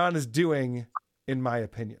what John is doing, in my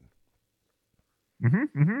opinion.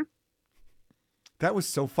 That was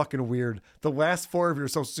so fucking weird. The last four of your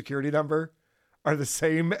social security number are the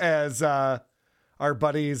same as our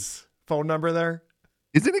buddy's phone number there.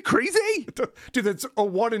 Isn't it crazy? Dude, that's a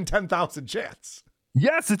 1 in 10,000 chance.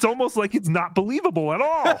 Yes, it's almost like it's not believable at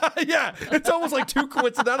all. Yeah, it's almost like too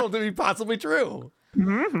coincidental to be possibly true.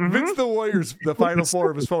 Vince the Warrior's the final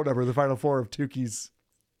four of his phone number, the final four of Tukey's.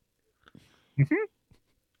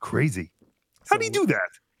 Crazy. How do you do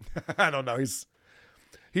that? I don't know. He's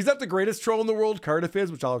not the greatest troll in the world. Cardiff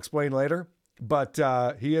is, which I'll explain later. But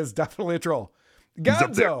he is definitely a troll.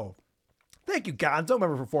 Gonzo. Thank you, Gonzo.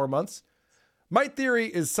 Member for 4 months. My theory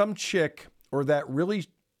is some chick or that reality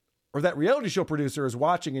show producer is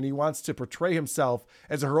watching and he wants to portray himself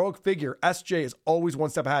as a heroic figure. SJ is always one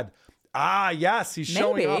step ahead. Ah, yes. He's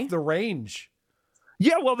showing off the range.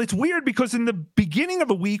 Yeah, well, it's weird because in the beginning of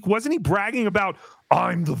the week, wasn't he bragging about,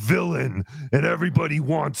 I'm the villain and everybody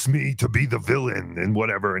wants me to be the villain and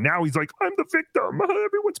whatever. And now he's like, I'm the victim.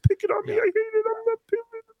 Everyone's picking on me. I hate it. I'm the villain.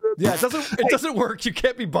 Yeah, it doesn't work. You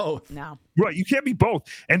can't be both. No. Right, you can't be both.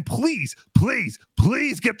 And please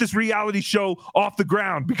get this reality show off the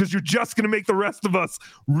ground because you're just going to make the rest of us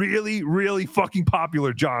really, really fucking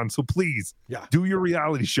popular, John. So please, do your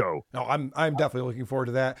reality show. No, I'm definitely looking forward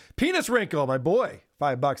to that. Penis Wrinkle, my boy,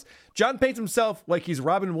 $5. John paints himself like he's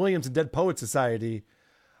Robin Williams in Dead Poets Society.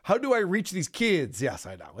 How do I reach these kids? Yes,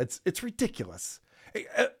 I know. It's ridiculous. Hey,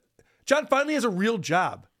 John finally has a real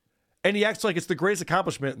job. And he acts like it's the greatest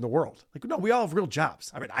accomplishment in the world. Like, no, we all have real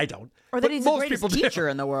jobs. I mean, I don't. Or that he's the greatest teacher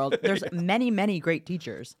in the world. There's many, many great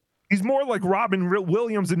teachers. He's more like Robin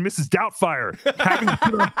Williams and Mrs. Doubtfire, having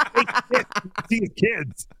to see his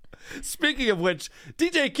kids. Speaking of which,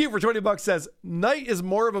 DJ Q for $20 says, Knight is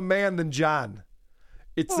more of a man than John.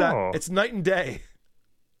 It's night and day.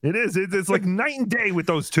 It is. It's like night and day with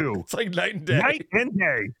those two. It's like night and day. Night and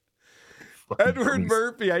day. Edward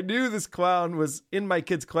Murphy, I knew this clown was in my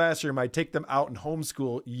kid's classroom. I'd take them out and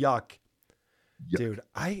homeschool. Yuck. Dude,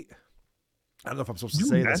 I don't know if I'm supposed to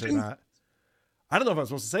say this or not. I don't know if I'm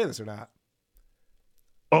supposed to say this or not.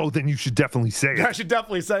 Oh, then you should definitely say it. I should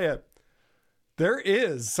definitely say it. There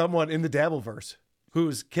is someone in the Dabbleverse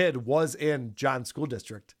whose kid was in John's school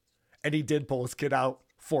district, and he did pull his kid out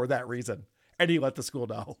for that reason, and he let the school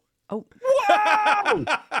know. Oh. Wow!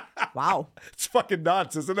 Wow. It's fucking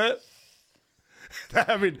nuts, isn't it?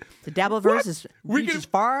 I mean, the Dabbleverse reaches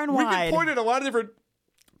far and wide. We can point at a lot of different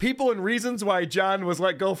people and reasons why John was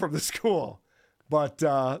let go from the school, but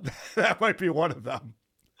that might be one of them.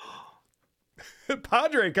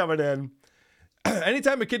 Padre coming in.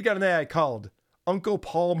 Anytime a kid got an A, I called Uncle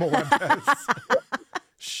Paul Melendez.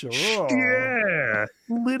 Sure. Yeah.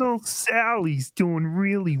 Little Sally's doing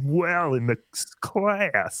really well in the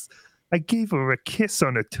class. I gave her a kiss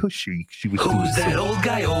on a tushy. She was Who's that old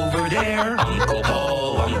guy over there? Uncle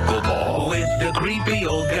Paul, with the creepy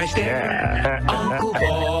old guy stare. Uncle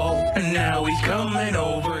Paul, now he's coming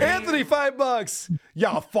over. Anthony, $5.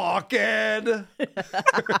 Ya fucking.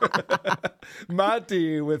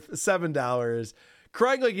 Monty with $7.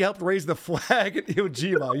 Crying like he helped raise the flag at Iwo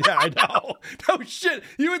Jima. Yeah, I know. No shit.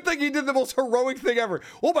 You would think he did the most heroic thing ever.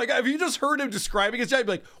 Oh my God. If you just heard him describing his job, you'd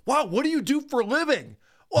be like, wow, what do you do for a living?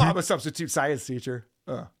 Well, I'm a substitute science teacher.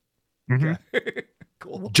 Okay.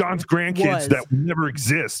 Cool. John's grandkids that never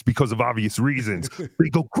exist because of obvious reasons. They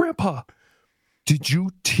go, Grandpa, did you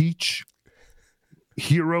teach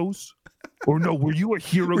heroes? Or no, were you a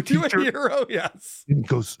hero teacher? You a hero? Yes. And he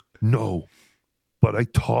goes, no, but I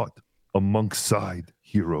taught alongside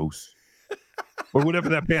heroes. Or whatever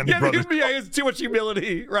that band yeah, brothers. The has too much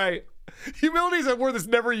humility, right? Humility is a word that's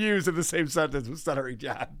never used in the same sentence with Stuttering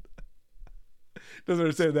John. Doesn't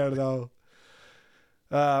understand that at all.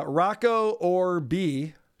 Rocco or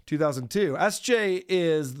B, 2002. SJ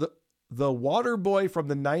is the water boy from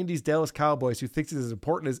the 90s Dallas Cowboys who thinks he's as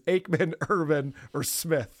important as Aikman, Irvin, or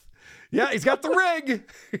Smith. Yeah, he's got the ring.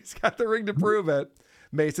 He's got the ring to prove it.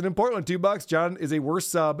 Mason in Portland, $2. John is a worse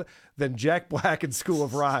sub than Jack Black in School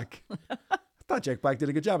of Rock. I thought Jack Black did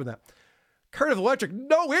a good job in that. Cardiff Electric,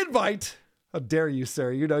 no invite. How dare you,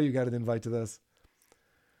 sir? You know you got an invite to this.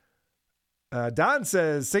 Don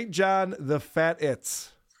says St. John the Fat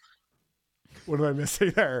Its. What am I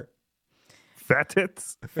missing there? Fat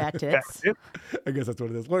tits. Fat tits. I guess that's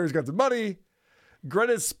what it is. Lawyer's got some money.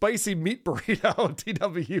 Greta's spicy meat burrito.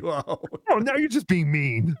 TWO. Oh, now you're just being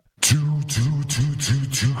mean. Tukey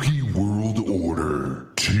World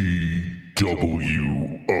Order. TWO.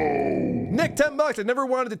 Nick, $10. I never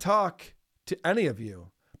wanted to talk to any of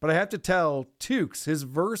you, but I have to tell Tukes, his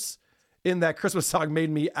verse in that Christmas song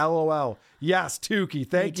made me LOL. Yes, Tukey,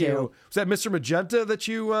 thank you. Was that Mr. Magenta that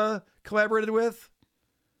you collaborated with?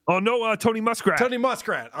 Oh, no, Tony Muskrat. Tony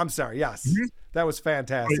Muskrat. I'm sorry. Yes. Mm-hmm. That was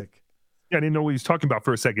fantastic. Yeah, I didn't know what he was talking about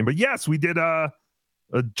for a second. But yes, we did a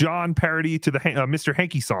John parody to the Mr.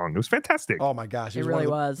 Hanky song. It was fantastic. Oh, my gosh. It really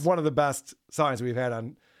was. One of the best songs we've had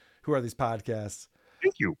on Who Are These Podcasts.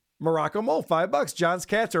 Thank you. Morocco Mole, $5. John's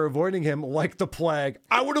cats are avoiding him like the plague.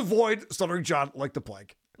 I would avoid Stuttering John like the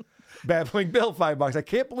plague. Babbling Bill, $5. I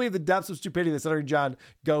can't believe the depths of stupidity that Stuttering John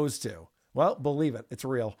goes to. Well, believe it. It's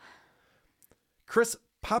real. Chris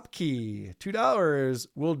Popkey, $2.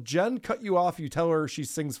 Will Jen cut you off if you tell her she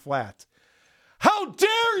sings flat? How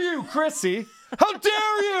dare you, Chrissy? How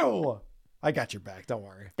dare you? I got your back. Don't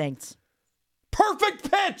worry. Thanks.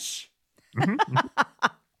 Perfect pitch.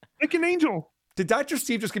 Like an angel. Did Dr.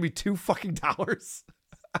 Steve just give me $2 fucking dollars?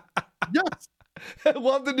 Yes. I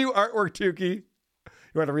love the new artwork, Tukey.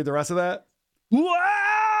 You want to read the rest of that?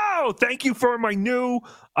 Wow. Thank you for my new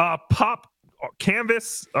pop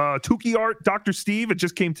canvas Tukey art, Dr. Steve. It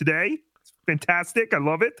just came today. It's fantastic. I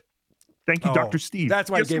love it. Thank you, Dr. Steve. That's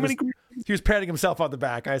why he was patting himself on the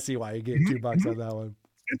back. I see why he gave $2 on that one.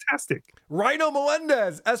 Fantastic. Rhino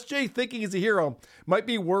Melendez. SJ thinking he's a hero might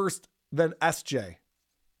be worse than SJ.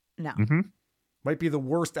 No. Might be the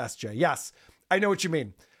worst SJ. Yes, I know what you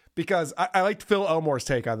mean. Because I liked Phil Elmore's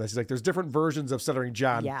take on this. He's like, there's different versions of Stuttering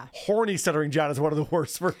John. Yeah. Horny Stuttering John is one of the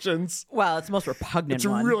worst versions. Well, it's the most repugnant It's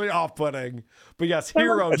one. really off-putting. But yes,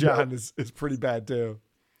 Hero John is pretty bad too.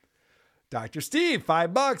 Dr. Steve,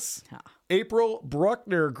 $5. Huh. April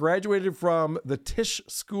Bruckner graduated from the Tisch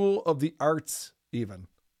School of the Arts even.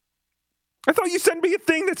 I thought you sent me a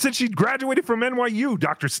thing that said she graduated from NYU,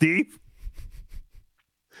 Dr. Steve.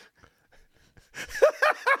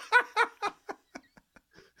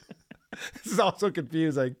 This is also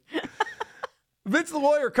confusing. Vince the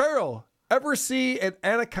Lawyer, Carl. Ever see an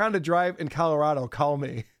anaconda drive in Colorado? Call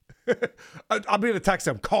me. I'm going to text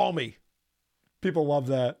him. Call me. People love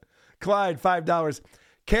that. Clyde, $5.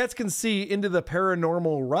 Cats can see into the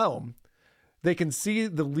paranormal realm. They can see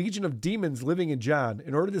the legion of demons living in John.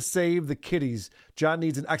 In order to save the kitties, John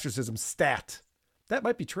needs an exorcism stat. That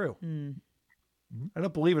might be true. I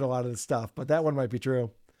don't believe in a lot of this stuff, but that one might be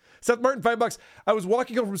true. Seth Martin, $5. I was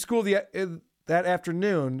walking home from school that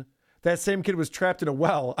afternoon. That same kid was trapped in a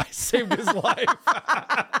well. I saved his life.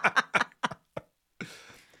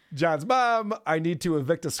 John's mom, I need to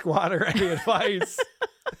evict a squatter. Any advice?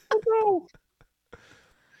 No.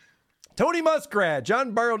 Tony Muskrat.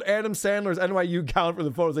 John borrowed Adam Sandler's NYU gown for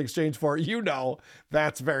the photos they exchanged for. You know,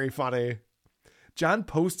 that's very funny. John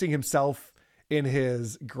posting himself in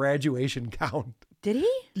his graduation gown. Did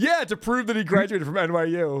he? Yeah, to prove that he graduated from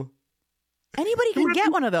NYU. Anybody can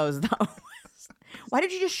get one of those, though. Why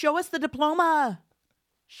did you just show us the diploma?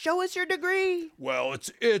 Show us your degree. Well,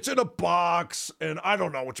 it's in a box, and I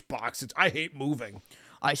don't know which box it's. I hate moving.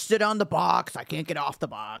 I sit on the box. I can't get off the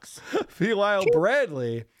box. Felial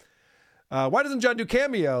Bradley. Why doesn't John do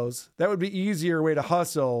cameos? That would be easier way to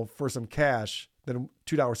hustle for some cash than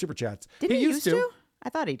 $2 super chats. Did he used to? I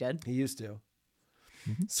thought he did. He used to.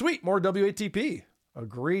 Sweet. More WATP.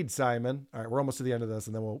 Agreed, Simon. All right, we're almost to the end of this,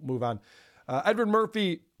 and then we'll move on. Edward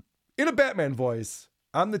Murphy, in a Batman voice,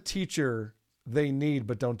 I'm the teacher they need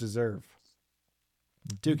but don't deserve.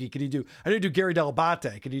 Dookie, can you do... I need to do Gary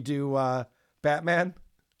Delabate. Can you do Batman?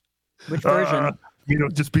 Which version?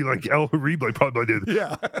 Just be like El Horrible, probably did.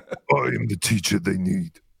 Yeah. I am the teacher they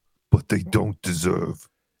need, but they don't deserve.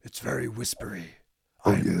 It's very whispery.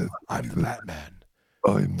 I'm the Batman.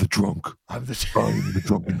 I'm the drunk. I'm the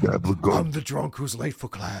drunken babbler god. I'm the drunk who's late for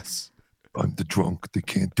class. I'm the drunk. They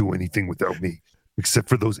can't do anything without me, except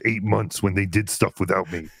for those 8 months when they did stuff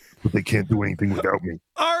without me. But they can't do anything without me.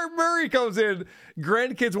 R. Murray comes in.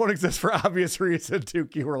 Grandkids won't exist for obvious reason.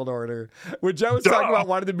 Tukey World Order. When Joe was talking about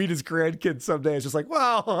wanting to meet his grandkids someday, it's just like,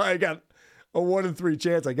 well, I got a 1 in 3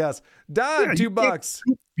 chance, I guess. Don, $2.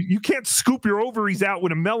 You can't scoop your ovaries out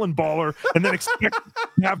with a melon baller and then expect to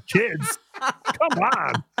have kids. Come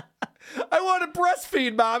on. I want to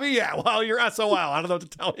breastfeed, Mommy. Yeah, well, you're SOL. I don't know what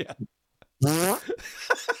to tell you.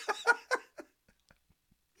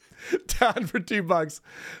 Don for $2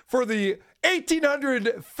 for the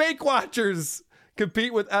 1,800 fake watchers.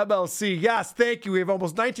 compete with MLC. Yes, thank you. We have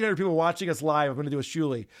almost 1,900 people watching us live. I'm going to do a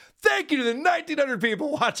Shuli. Thank you to the 1,900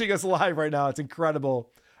 people watching us live right now. It's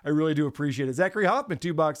incredible. I really do appreciate it. Zachary Hoffman,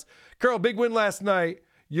 $2. Carl, big win last night.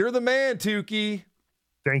 You're the man, Tukey.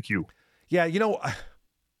 Thank you. Yeah,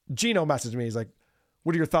 Gino messaged me. He's like,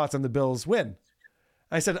 what are your thoughts on the Bills win?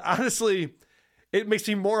 I said, honestly, it makes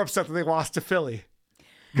me more upset that they lost to Philly.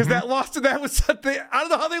 Because that loss to that was something, I don't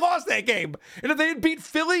know how they lost that game. And if they had beat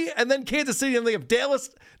Philly and then Kansas City and they have Dallas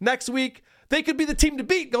next week, they could be the team to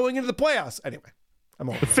beat going into the playoffs. Anyway, I'm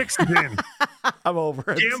over it. The fix is in. I'm over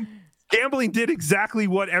it. Gambling did exactly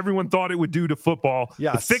what everyone thought it would do to football.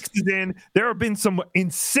 Yes. The fix is in. There have been some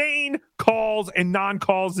insane calls and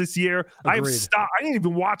non-calls this year. Agreed. I didn't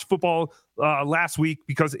even watch football last week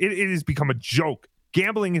because it has become a joke.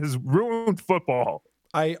 Gambling has ruined football.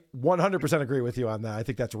 I 100% agree with you on that. I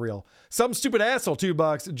think that's real. Some stupid asshole,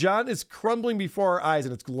 $2. John is crumbling before our eyes,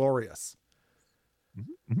 and it's glorious.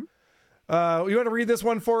 You want to read this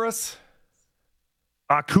one for us?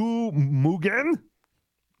 Aku Mugen,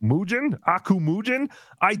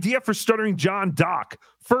 idea for Stuttering John Doc.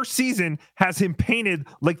 First season has him painted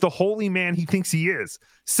like the holy man he thinks he is.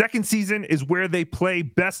 Second season is where they play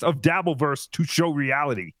best of Dabbleverse to show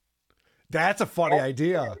reality. That's a funny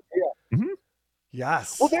idea. Mm-hmm.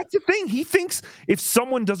 Yes. Well, that's the thing. He thinks if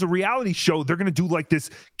someone does a reality show, they're going to do like this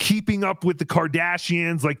keeping up with the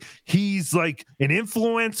Kardashians, like he's like an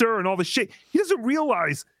influencer and all this shit. He doesn't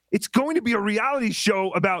realize it's going to be a reality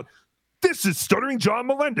show about this is Stuttering John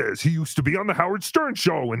Melendez. He used to be on the Howard Stern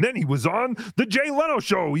show, and then he was on the Jay Leno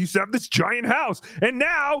show. He used to have this giant house, and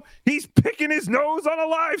now he's picking his nose on a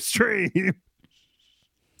live stream.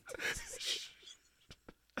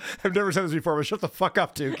 I've never said this before, but shut the fuck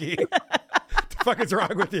up, Tukey. The fuck is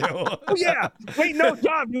wrong with you? Oh, yeah. Wait, no,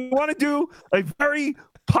 John, you want to do a very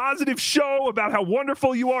positive show about how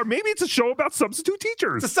wonderful you are? Maybe it's a show about substitute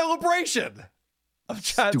teachers. It's a celebration of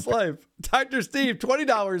John's life. Dr. Steve,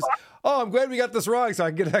 $20. Oh, I'm glad we got this wrong so I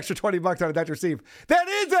can get an extra $20 out of Dr. Steve. That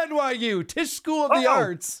is NYU. Tisch School of the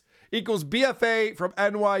Arts equals BFA from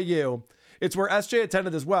NYU. It's where SJ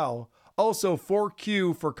attended as well. Also,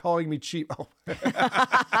 4Q for calling me cheap. Oh. I've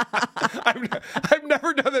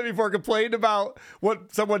never done that before. Complained about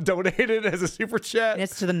what someone donated as a super chat. And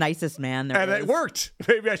it's to the nicest man there And is. it worked.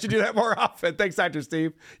 Maybe I should do that more often. Thanks, Dr.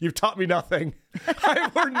 Steve. You've taught me nothing.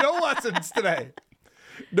 I've learned no lessons today.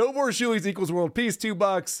 No more Shulies equals world peace.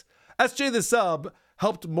 $2. SJ the sub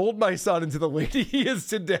helped mold my son into the lady he is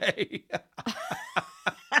today.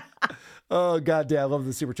 Oh, goddamn. I love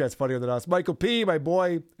the super chat's funnier than us. Michael P., my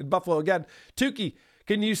boy in Buffalo again. Tukey,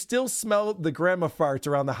 can you still smell the grandma farts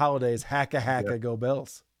around the holidays? Hacka, go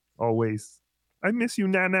Bills. Always. I miss you,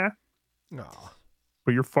 Nana. Oh.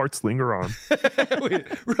 But your farts linger on. We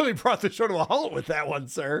really brought the show to a halt with that one,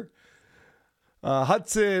 sir.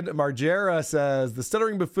 Hudson Margera says, the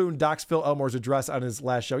stuttering buffoon docks Phil Elmore's address on his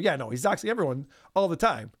last show. Yeah, no, he's doxing everyone all the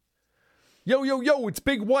time. Yo, it's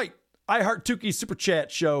Big White. I Heart Tukey Super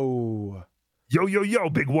Chat Show. Yo,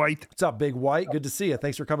 Big White. What's up, Big White? Good to see you.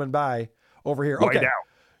 Thanks for coming by over here. White Okay. out.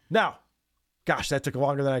 Now, gosh, that took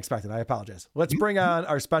longer than I expected. I apologize. Let's bring on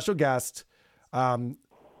our special guest.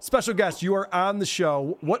 Special guest, you are on the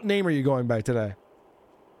show. What name are you going by today?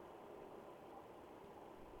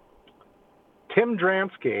 Tim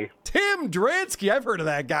Dransky. Tim Dransky. I've heard of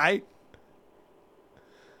that guy.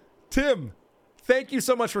 Tim, thank you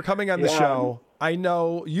so much for coming on the show. I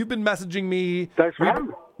know you've been messaging me. Thanks for having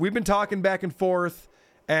me. We've been talking back and forth,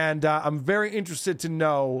 and I'm very interested to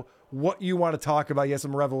know what you want to talk about. You have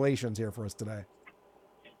some revelations here for us today.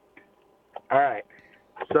 All right.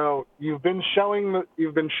 So you've been showing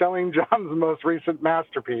John's most recent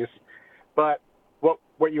masterpiece, but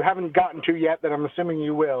what you haven't gotten to yet, that I'm assuming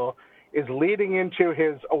you will, is leading into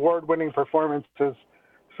his award-winning performance as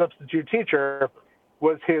substitute teacher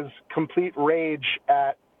was his complete rage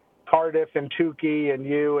at Cardiff and Tukey and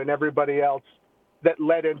you and everybody else that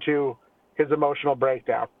led into his emotional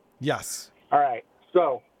breakdown. Yes. All right.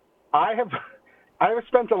 So I have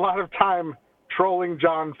spent a lot of time trolling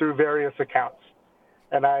John through various accounts,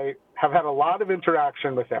 and I have had a lot of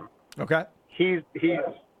interaction with him. Okay. He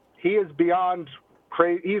is beyond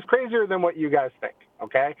crazy. He's crazier than what you guys think.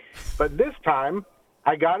 Okay. But this time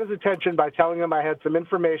I got his attention by telling him I had some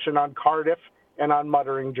information on Cardiff and on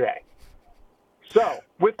Muttering Jay. So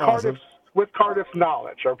with Cardiff's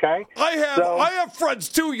knowledge, okay? I have friends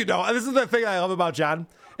too, you know. And this is the thing I love about John.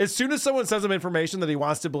 As soon as someone says him information that he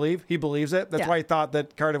wants to believe, he believes it. That's why I thought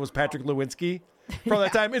that Cardiff was Patrick Lewinsky from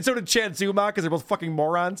that time. And so did Chad Zuma, because they're both fucking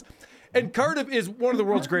morons. And Cardiff is one of the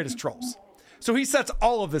world's greatest trolls. So he sets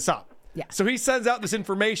all of this up. Yeah. So he sends out this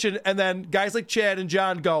information, and then guys like Chad and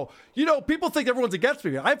John go, people think everyone's against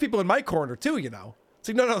me. I have people in my corner too, It's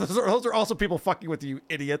like, no, those are also people fucking with you,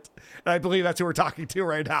 idiot. And I believe that's who we're talking to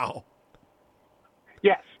right now.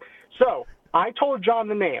 Yes. So I told John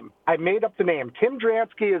the name. I made up the name. Tim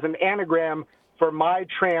Dransky is an anagram for my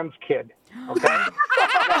trans kid. Okay?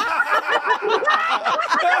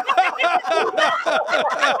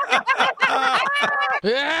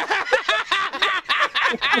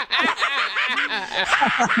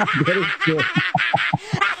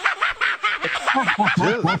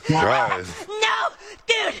 Jesus Christ. No,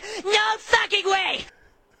 dude, no fucking way.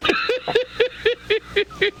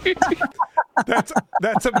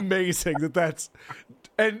 That's amazing.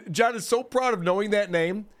 And John is so proud of knowing that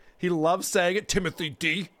name. He loves saying it. Timothy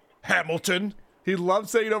D. Hamilton. He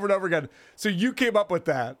loves saying it over and over again. So you came up with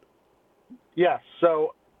that. Yes.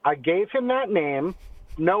 So I gave him that name,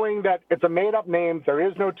 knowing that it's a made-up name. There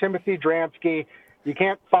is no Timothy Dransky. You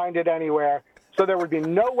can't find it anywhere. So there would be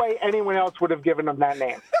no way anyone else would have given him that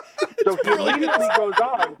name. So he immediately goes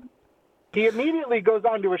on. He immediately goes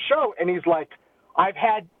on to a show, and he's like, I've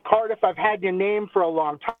had your name for a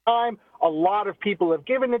long time. A lot of people have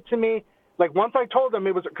given it to me. Like, once I told him,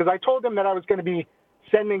 it was because I told him that I was going to be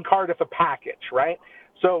sending Cardiff a package, right?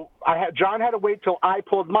 So John had to wait till I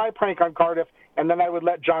pulled my prank on Cardiff, and then I would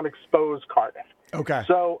let John expose Cardiff. Okay.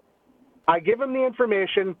 So I give him the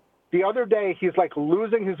information. The other day, he's like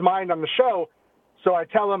losing his mind on the show. So I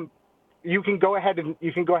tell him, you can go ahead and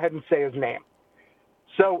say his name.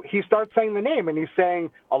 So he starts saying the name, and he's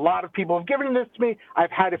saying, a lot of people have given this to me.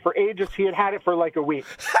 I've had it for ages. He had it for like a week.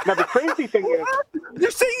 Now, the crazy thing is...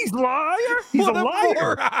 You're saying he's a liar? He's a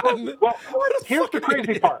liar. Well, here's the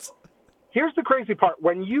crazy part. Here's the crazy part.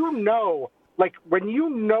 When you know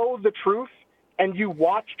the truth and you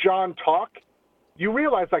watch John talk, you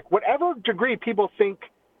realize, like, to whatever degree people think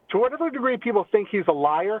he's a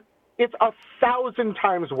liar, it's 1,000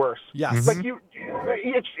 times worse. Yes. Like,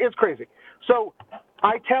 it's crazy. So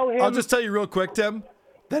I tell him... I'll just tell you real quick, Tim.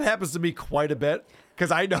 That happens to me quite a bit because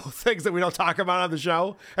I know things that we don't talk about on the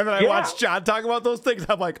show. And then I watch John talk about those things.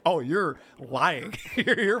 I'm like, oh, you're lying.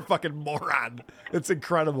 You're a fucking moron. It's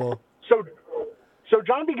incredible. So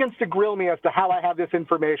John begins to grill me as to how I have this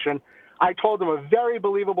information. I told him a very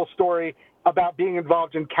believable story about being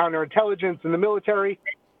involved in counterintelligence in the military.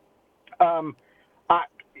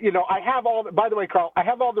 I have by the way, Carl, I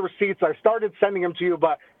have all the receipts. I started sending them to you,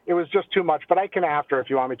 but it was just too much. But I can after if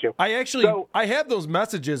you want me to. I have those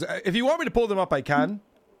messages. If you want me to pull them up, I can.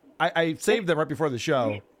 I saved them right before the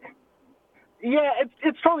show. Yeah,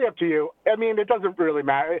 it's totally up to you. I mean, it doesn't really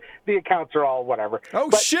matter. The accounts are all whatever.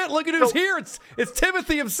 Oh, shit, look at who's here. It's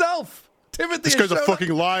Timothy himself. Timothy. This guy's a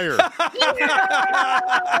fucking liar.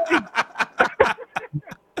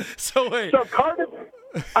 So wait. So Cardiff,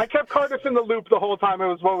 I kept Cardiff in the loop the whole time. It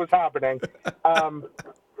was what was happening.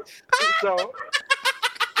 So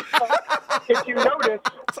if you notice,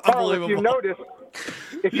 Carl, if you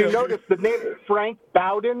notice, the name Frank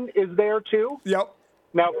Bowden is there too. Yep.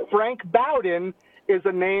 Now, Frank Bowden is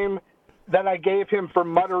a name that I gave him for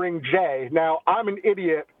Muttering J. Now, I'm an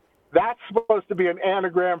idiot. That's supposed to be an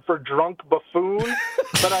anagram for drunk buffoon,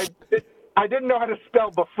 but I didn't know how to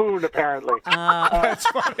spell buffoon, apparently. That's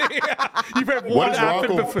funny. You've had one app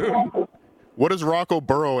in buffoon. What is Rocco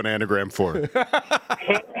Burrow an anagram for?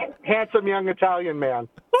 Handsome young Italian man.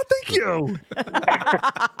 Oh, thank you.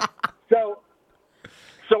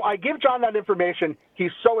 So I give John that information.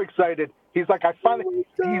 He's so excited. He's like,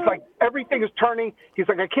 he's like, everything is turning. He's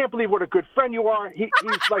like, I can't believe what a good friend you are. He's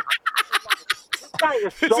like, this guy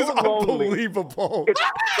is so this is lonely. Unbelievable. It's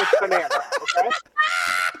bananas, okay?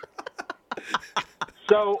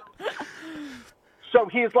 So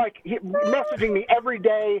he's like messaging me every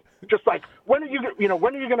day, just like, when are you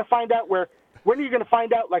going to find out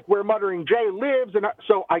where Muttering Jay lives? And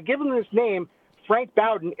so I give him this name, Frank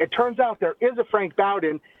Bowden. It turns out there is a Frank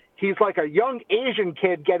Bowden. He's like a young Asian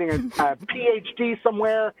kid getting a PhD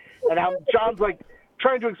somewhere, and John's like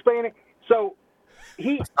trying to explain it. So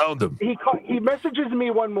he messages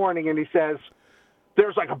me one morning and he says,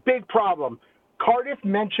 "There's like a big problem. Cardiff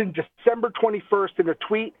mentioned December 21st in a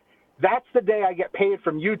tweet. That's the day I get paid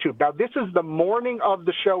from YouTube." Now, this is the morning of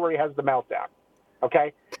the show where he has the meltdown.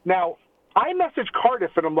 Okay? Now, I message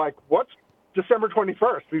Cardiff and I'm like, "What's December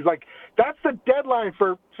 21st?" He's like, "That's the deadline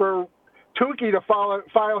for Tukey to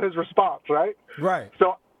file his response," right? Right.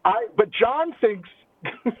 But John thinks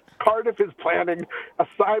Cardiff is planning a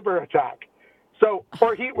cyber attack. So,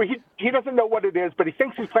 or he doesn't know what it is, but he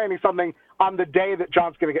thinks he's planning something on the day that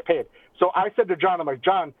John's going to get paid. So I said to John, I'm like,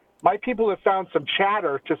 "John, my people have found some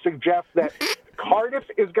chatter to suggest that Cardiff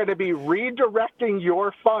is going to be redirecting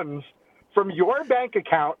your funds from your bank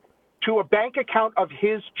account to a bank account of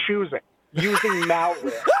his choosing using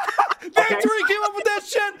malware. That's where he came up with that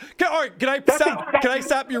shit. All right, can I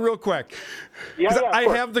stop you real quick? Yeah, I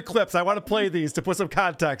have the clips. I want to play these to put some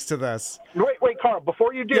context to this. Wait, Carl.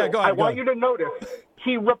 Before you do, Yeah, go ahead, I want you to notice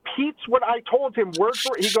he repeats what I told him word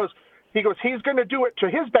for word. He goes, he's going to do it to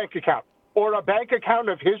his bank account or a bank account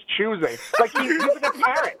of his choosing. Like he's a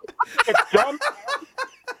parent. It's dumb.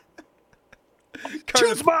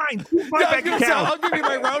 Choose mine. Choose my bank account. I'll give you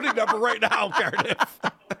my routing number right now, Cardiff.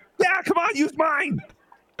 Yeah, come on, use mine.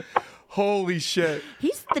 Holy shit.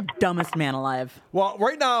 He's the dumbest man alive. Well,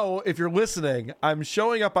 right now, if you're listening, I'm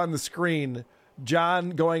showing up on the screen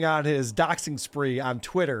John going on his doxing spree on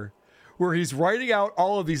Twitter, where he's writing out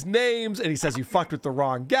all of these names, and he says you fucked with the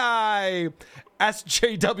wrong guy,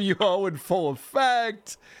 SJWO in full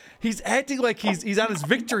effect. He's acting like he's on his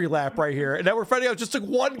victory lap right here. And now we're finding out it just took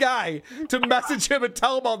one guy to message him and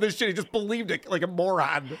tell him all this shit. He just believed it like a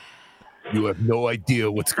moron. You have no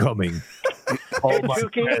idea what's coming. Oh my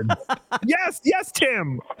God. Yes,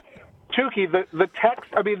 Tim. Tukey,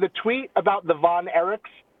 the tweet about the Von Erichs,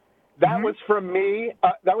 that was from me.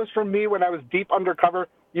 That was from me when I was deep undercover.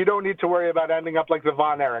 You don't need to worry about ending up like the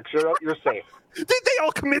Von Erichs. You're safe. Did they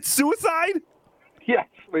all commit suicide? Yes,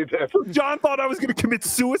 we did. John thought I was going to commit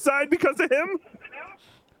suicide because of him?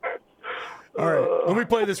 All right, let me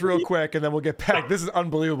play this real quick, and then we'll get back. This is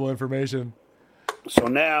unbelievable information. So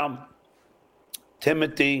now,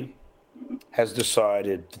 Timothy has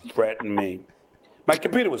decided to threaten me. My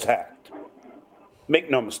computer was hacked.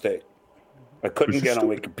 Make no mistake. I couldn't get on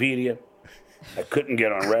Wikipedia. I couldn't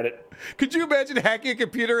get on Reddit. Could you imagine hacking a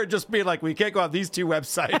computer and just being like, we can't go on these two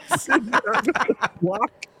websites?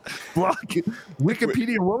 Block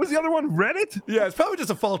Wikipedia. What was the other one? Reddit? Yeah, it's probably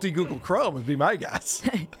just a faulty Google Chrome would be my guess.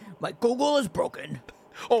 My Google is broken.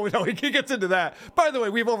 Oh, no, he gets into that. By the way,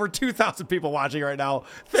 we have over 2,000 people watching right now.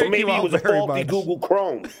 Thank So maybe you all it was a very faulty much. Google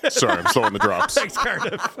Chrome. Sorry, I'm still on the drops. Thanks,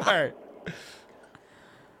 Cardiff. All right.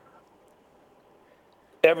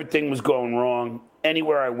 Everything was going wrong.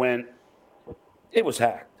 Anywhere I went, it was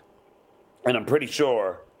hacked. And I'm pretty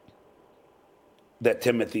sure that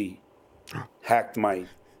Timothy hacked my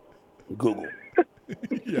Google.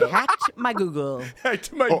 Hacked my Google.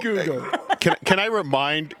 Hacked my Google. Can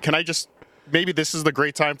I just maybe this is the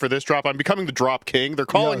great time for this drop. I'm becoming the drop king. They're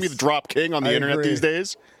calling me the drop king on the internet agree. these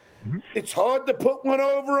days. It's hard to put one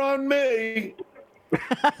over on me.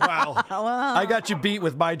 Wow. I got you beat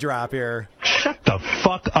with my drop here. Shut the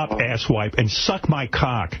fuck up, asswipe, and suck my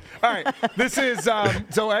cock. All right. This is,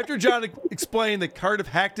 so after John explained that Cardiff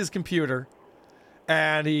hacked his computer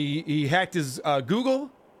and he hacked his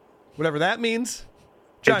Google, whatever that means.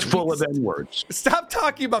 John, it's full of N-words. Stop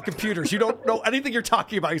talking about computers. You don't know anything you're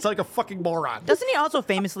talking about. He's like a fucking moron. Doesn't he also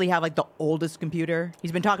famously have like the oldest computer?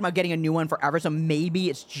 He's been talking about getting a new one forever, so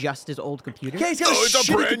maybe it's just his old computer. Yeah, he's got It's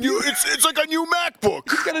a brand new. It's like a new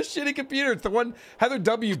MacBook. He's got a shitty computer. It's the one Heather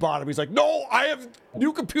W. bought him. He's like, no, I have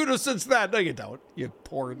new computers since then. No, you don't. You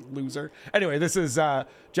poor loser. Anyway, this is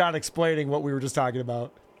John explaining what we were just talking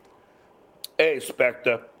about. Hey,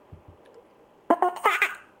 Spectre.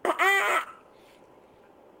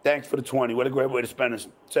 Thanks for the 20. What a great way to spend a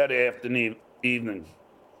Saturday afternoon, evening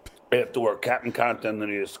after work. Captain Content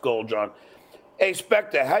under your skull, John. Hey,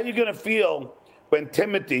 Spectre, how you going to feel when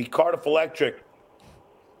Timothy, Cardiff Electric,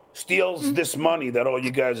 steals this money that all you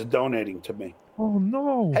guys are donating to me? Oh,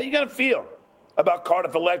 no. How you going to feel about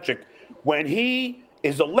Cardiff Electric when he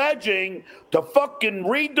is alleging to fucking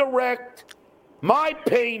redirect my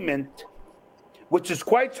payment, which is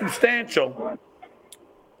quite substantial,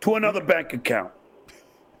 to another bank account?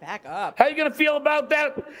 Back up. How you gonna feel about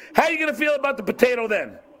that? How you gonna feel about the potato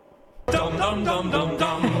then? Dum dum dum dum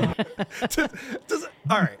dum.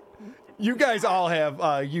 All right. You guys all have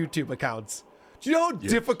YouTube accounts. Do you know how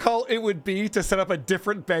difficult it would be to set up a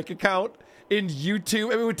different bank account in YouTube?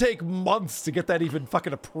 I mean, it would take months to get that even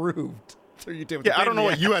fucking approved through YouTube. Yeah, I don't know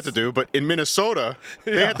what you had to do, but in Minnesota,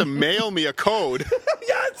 they had to mail me a code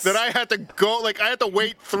that I had to go, like, I had to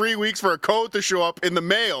wait 3 weeks for a code to show up in the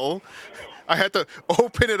mail. I had to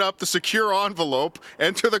open it up, the secure envelope,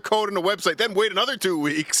 enter the code in the website, then wait another 2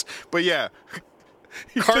 weeks. But yeah,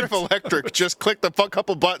 Cardiff Electric just clicked a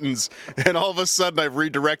couple buttons, and all of a sudden I've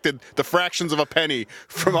redirected the fractions of a penny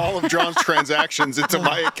from all of John's transactions into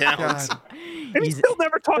my account. And he still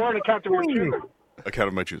never talked Or an account of your choosing. Account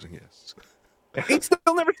of my choosing, yes. He still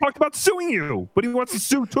never talked about suing you, but he wants to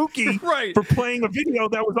sue Tukey Right. for playing a video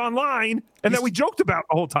that was online and that we joked about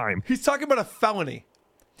the whole time. He's talking about a felony.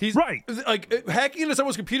 He's right. Like hacking into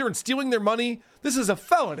someone's computer and stealing their money. This is a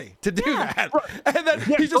felony to do that. Right. And then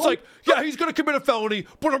he's just like, yeah, he's going to commit a felony,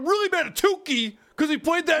 but I'm really mad at Tukey Because he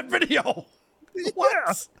played that video. What?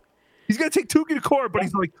 Yeah. He's going to take Tukey to court, but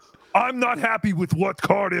he's like, I'm not happy with what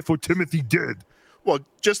Cardiff or Timothy did. Well,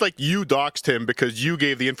 just like you doxed him because you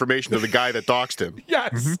gave the information to the guy that doxed him.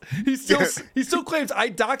 Yes. He still claims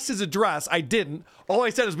I doxed his address. I didn't. All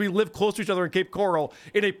I said is we live close to each other in Cape Coral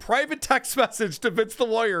in a private text message to Vince the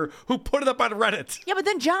lawyer who put it up on Reddit. Yeah, but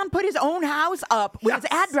then John put his own house up with his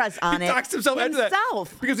address on he it. He doxed himself into that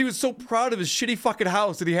because he was so proud of his shitty fucking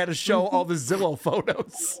house that he had to show all the Zillow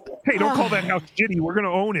photos. Hey, don't call that house shitty. We're going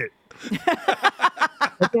to own it.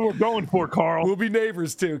 That's what we're going for, Carl. We'll be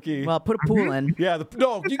neighbors, Tukey. Well, put a pool in. Yeah,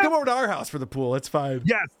 no, you come over to our house for the pool. It's fine.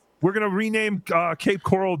 Yes, we're going to rename Cape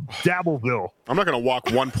Coral Dabbleville. I'm not going to walk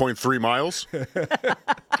 1.3 miles.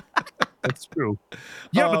 That's true.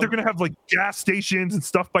 Yeah, but they're going to have like gas stations and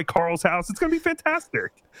stuff by Carl's house. It's going to be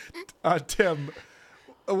fantastic. Tim,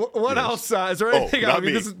 what else? Is there anything? I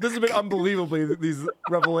mean, this has been unbelievably, these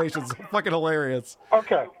revelations. Fucking hilarious.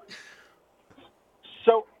 Okay.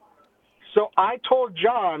 So I told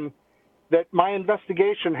John that my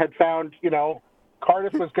investigation had found,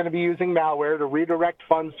 Cardiff was going to be using malware to redirect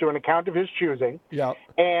funds to an account of his choosing. Yeah.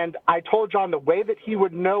 And I told John the way that he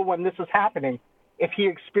would know when this is happening, if he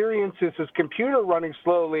experiences his computer running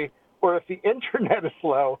slowly or if the internet is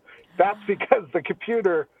slow, that's because the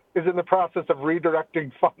computer is in the process of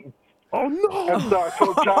redirecting funds. Oh, no. And so I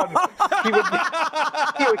told John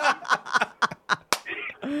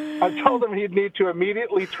I told him he'd need to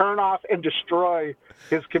immediately turn off and destroy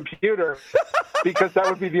his computer because that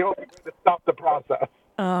would be the only way to stop the process.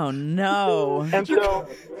 Oh, no. And so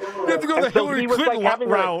you have to go the Hillary Clinton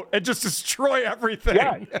route and just destroy everything.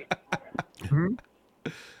 Yeah.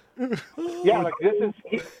 Yeah, like this is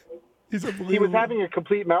he was having a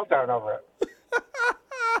complete meltdown over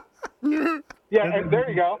it. Yeah, and there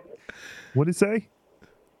you go. What did it say?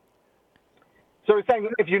 So he's saying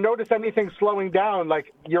if you notice anything slowing down,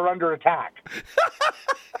 like you're under attack.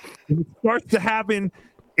 When it starts to happen,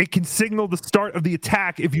 it can signal the start of the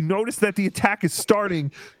attack. If you notice that the attack is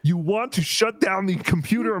starting, you want to shut down the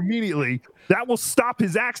computer immediately. That will stop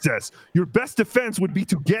his access. Your best defense would be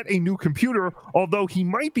to get a new computer, although he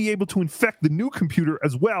might be able to infect the new computer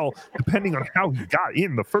as well, depending on how he got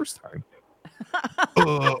in the first time.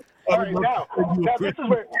 All right, now this is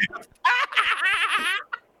where...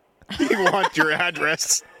 You want your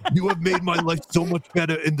address. You have made my life so much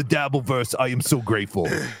better in the Dabbleverse. I am so grateful.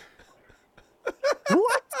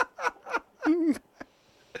 What?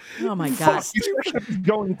 Oh, my God. You should have kept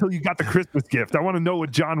going until you got the Christmas gift. I want to know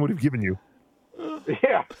what John would have given you.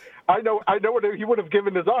 Yeah, I know what he would have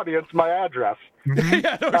given his audience, my address.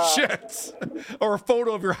 Yeah, no shit. Or a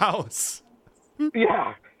photo of your house.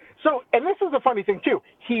 Yeah. So, and this is the funny thing, too.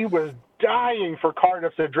 He was dying for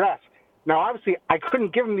Cardiff's address. Now, obviously, I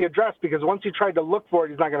couldn't give him the address because once he tried to look for it,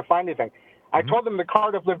 he's not going to find anything. I told him that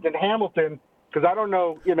Cardiff lived in Hamilton because I don't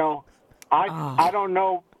know, I don't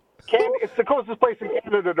know. It's the closest place in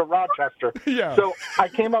Canada to Rochester. Yeah. So I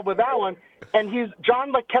came up with that one, and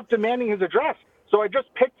John kept demanding his address. So I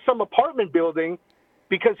just picked some apartment building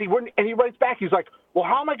because he wouldn't, and he writes back. He's like, well,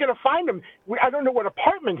 how am I going to find him? I don't know what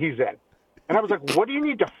apartment he's in. And I was like, what do you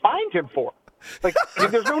need to find him for? Like,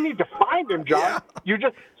 there's no need to find him, John. Yeah. You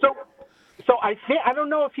just, so I don't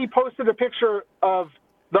know if he posted a picture of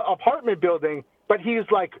the apartment building, but he's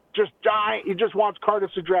like just dying. He just wants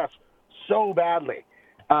Cardiff's address so badly.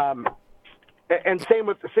 And same.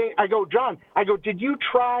 I go, John. Did you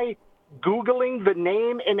try Googling the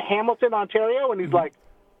name in Hamilton, Ontario? And he's like,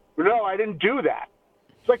 no, I didn't do that.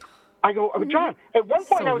 It's like, I go, John. At one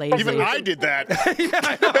point, even I did that. Yeah,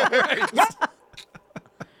 I know, right?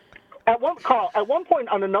 At one point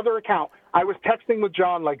on another account, I was texting with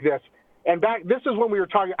John like this. And this is when we were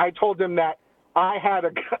talking. I told him that I had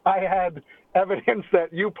evidence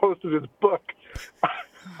that you posted his book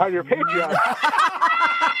on your Patreon.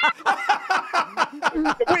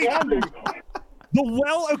 Wait, the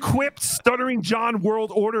well-equipped Stuttering John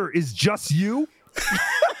World Order is just you?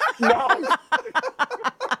 No.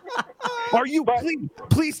 Are you?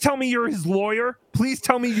 Please tell me you're his lawyer. Please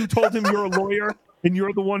tell me you told him you're a lawyer and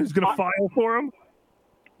you're the one who's going to file for him.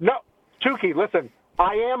 No, Tukey, listen.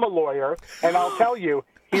 I am a lawyer, and I'll tell you,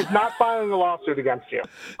 he's not filing a lawsuit against you.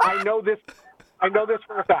 I know this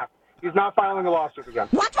for a fact. He's not filing a lawsuit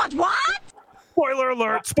against you. What? Spoiler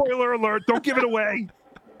alert! Spoiler alert! Don't give it away.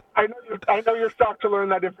 I know you're shocked to learn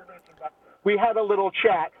that information. But we had a little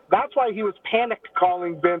chat. That's why he was panicked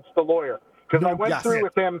calling Vince the lawyer. Because I went through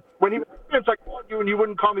with him when he was like, called you and you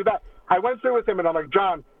wouldn't call me back. I went through with him, and I'm like,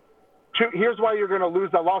 John, here's why you're going to lose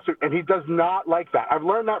that lawsuit. And he does not like that. I've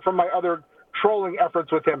learned that from my other trolling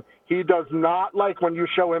efforts with him. He does not like when you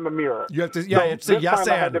show him a mirror. You have to, yeah, it's a yes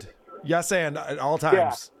and. Yes, and at all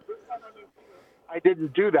times. I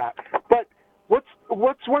didn't do that. But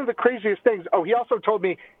what's one of the craziest things? Oh, he also told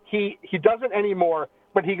me he doesn't anymore,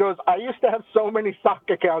 but he goes, I used to have so many sock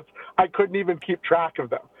accounts, I couldn't even keep track of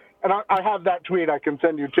them. And I have that tweet I can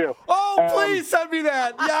send you too. Oh, please send me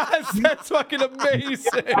that. Yes, that's fucking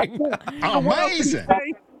amazing. Amazing.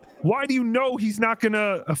 Why do you know he's not going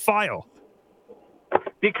to file?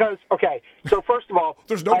 Because, okay, so first of all,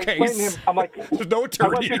 there's no I explained to case. him, I'm like, there's no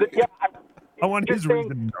attorney. I want his reason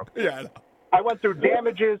to know. Yeah. I went through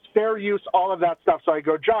damages, fair use, all of that stuff. So I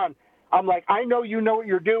go, John, I'm like, I know you know what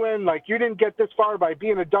you're doing. Like, you didn't get this far by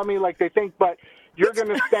being a dummy like they think, but you're going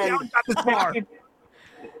to spend.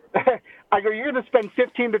 I go, you're going to spend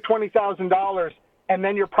 $15,000 to $20,000, and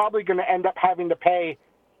then you're probably going to end up having to pay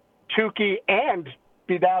Tukey and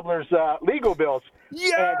Bedabbler's legal bills.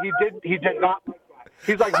 Yeah. And he did not.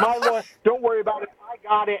 He's like, my lawyer, don't worry about it. I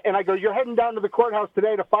got it. And I go, you're heading down to the courthouse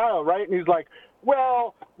today to file, right? And he's like,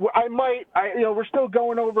 well, I might. We're still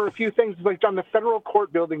going over a few things. He's like, John, the federal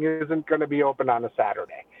court building isn't going to be open on a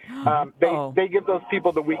Saturday. They give those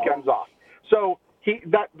people the weekends off. So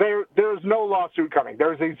there's no lawsuit coming.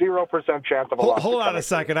 There's a 0% chance of a lawsuit. Hold on a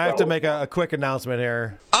second. I have to make a quick announcement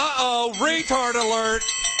here. Uh-oh, retard alert.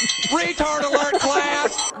 Retard alert,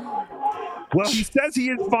 class. Well, he says he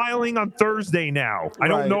is filing on Thursday now. I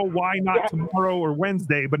don't know why not tomorrow or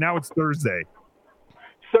Wednesday, but now it's Thursday.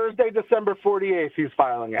 Thursday, December 48th, he's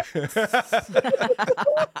filing it.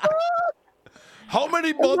 How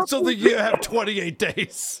many months of the year have 28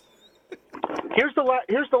 days? Here's the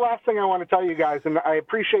last thing I want to tell you guys, and I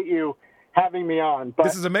appreciate you having me on. But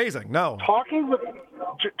this is amazing. No. Talking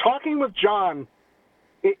with John,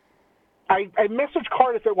 I messaged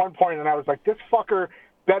Cardiff at one point, and I was like, this fucker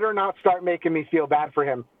better not start making me feel bad for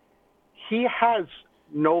him. He has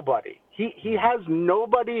nobody. He has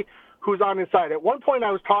nobody who's on his side. At one point,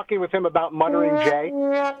 I was talking with him about Muttering Jay,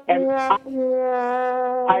 and I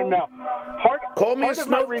know. Call me a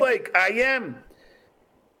snowflake. I am.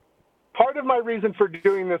 Part of my reason for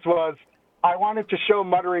doing this was I wanted to show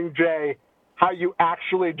Muttering Jay how you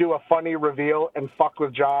actually do a funny reveal and fuck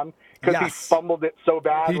with John, because he fumbled it so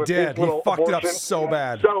bad. He with did. His little He fucked abortion. it up so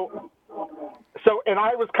bad. So, and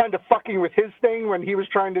I was kind of fucking with his thing when he was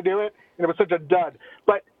trying to do it, and it was such a dud.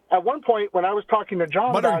 But at one point, when I was talking to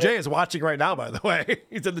John Muttering about Jay is watching right now, by the way.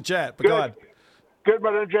 He's in the chat. But Good. go on. Good,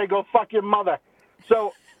 Muttering Jay, go fuck your mother.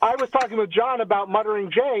 So I was talking with John about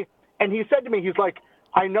Muttering Jay, and he said to me, he's like,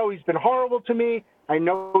 I know he's been horrible to me. I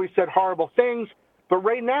know he said horrible things. But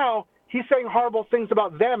right now, he's saying horrible things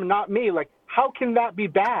about them, not me. Like, how can that be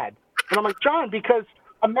bad? And I'm like, John, because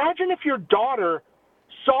imagine if your daughter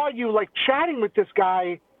saw you, like, chatting with this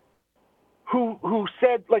guy who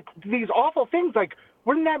said, like, these awful things. Like,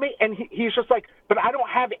 wouldn't that make... And he's just like, but I don't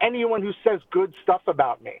have anyone who says good stuff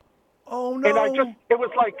about me. Oh, no. And it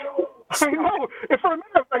was like, I know. And for a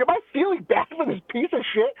minute, I was like, am I feeling bad for this piece of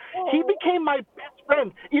shit? He became my best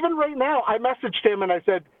friend. Even right now, I messaged him and I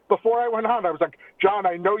said, before I went on, I was like, John,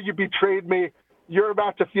 I know you betrayed me. You're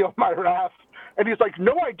about to feel my wrath. And he's like,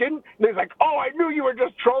 no, I didn't. And he's like, oh, I knew you were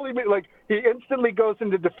just trolling me. Like, he instantly goes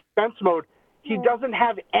into defense mode. He doesn't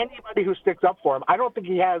have anybody who sticks up for him. I don't think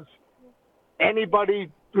he has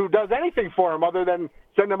anybody who does anything for him other than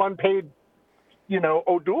send him unpaid,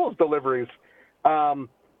 O'Doul's deliveries.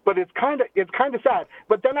 But it's kind of sad.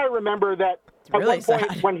 But then I remember that at one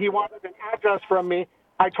point when he wanted an address from me,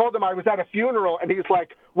 I told him I was at a funeral, and he's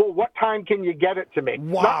like, well, what time can you get it to me?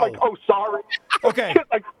 Wow. Not like, oh, sorry. Okay.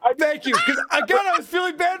 Thank you. Because, again, I was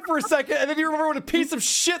feeling bad for a second, and then you remember what a piece of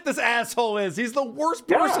shit this asshole is. He's the worst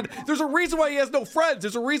person. Yeah. There's a reason why he has no friends.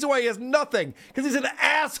 There's a reason why he has nothing. Because he's an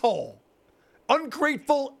asshole.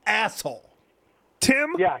 Ungrateful asshole.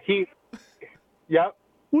 Tim? Yeah, Yep.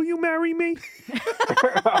 Will you marry me?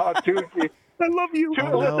 Oh, Tukey. I love you.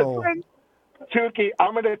 Listen, Tukey,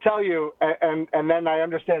 I'm going to tell you, and then I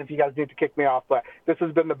understand if you guys need to kick me off, but this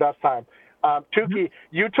has been the best time. Tukey,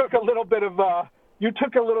 you took a little bit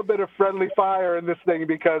of friendly fire in this thing,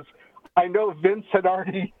 because I know Vince had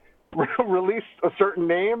already released a certain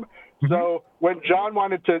name. Mm-hmm. So when John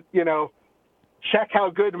wanted to, check how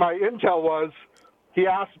good my intel was, he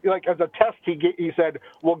asked, like, as a test, he said,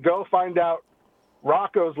 well, go find out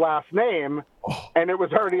Rocco's last name, and it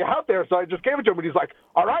was already out there, so I just gave it to him, and he's like,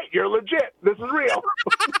 all right, you're legit. This is real.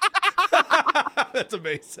 That's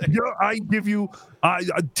amazing. I give you,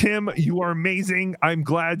 Tim, you are amazing. I'm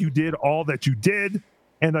glad you did all that you did,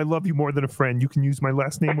 and I love you more than a friend. You can use my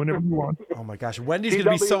last name whenever you want. Oh, my gosh. Wendy's going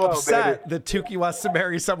to be so upset that Tukey wants to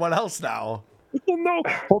marry someone else now. Oh, no.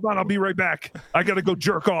 Hold on, I'll be right back. I got to go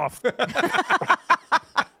jerk off.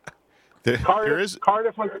 Cardiff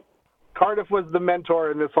Cardiff was the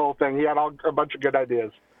mentor in this whole thing. He had a bunch of good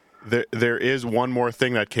ideas. There is one more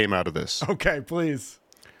thing that came out of this. Okay, please.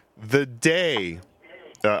 The day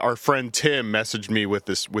our friend Tim messaged me with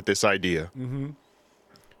this idea,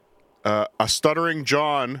 a stuttering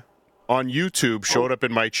John on YouTube showed up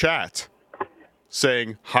in my chat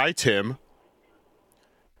saying, "Hi, Tim."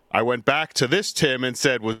 I went back to this Tim and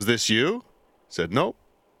said, "Was this you?" Said, "Nope."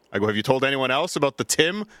 I go, "Have you told anyone else about the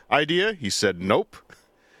Tim idea?" He said, "Nope."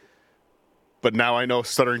 But now I know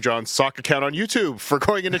Stuttering John's sock account on YouTube for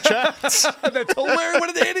going into chats. That's hilarious.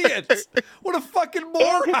 What an idiot. What a fucking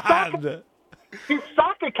moron. His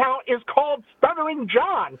sock account is called Stuttering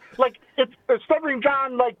John. Like, it's Stuttering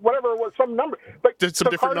John, like, whatever, some number. But did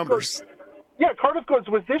some different numbers. Cardiff goes,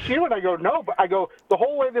 "Was this you?" And I go, "No." But I go, the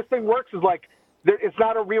whole way this thing works is like, it's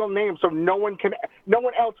not a real name, so no one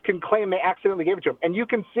else can claim they accidentally gave it to him. And you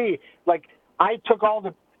can see, like, I took all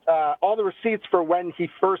the receipts for when he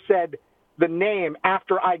first said the name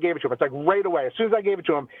after I gave it to him. It's like right away. As soon as I gave it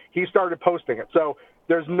to him, he started posting it. So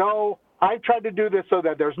I tried to do this so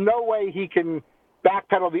that there's no way he can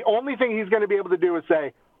backpedal. The only thing he's going to be able to do is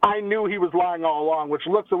say, "I knew he was lying all along," which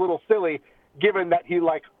looks a little silly given that he,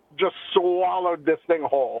 like, just swallowed this thing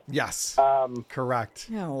whole. Yes. Correct.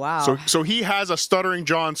 Oh, wow. So he has a Stuttering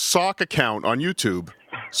John sock account on YouTube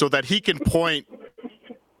so that he can point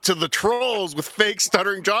to the trolls with fake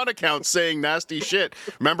Stuttering John accounts saying nasty shit.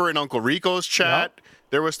 Remember in Uncle Rico's chat,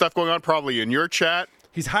 there was stuff going on, probably in your chat.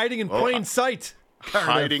 He's hiding in plain sight.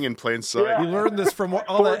 Hiding in plain sight. Yeah. You learned this from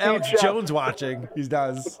all the Alex Jones watching. He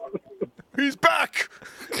does. He's back.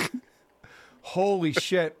 Holy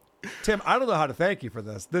shit. Tim, I don't know how to thank you for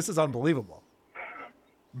this. This is unbelievable.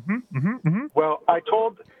 Well, I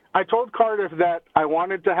told Cardiff that I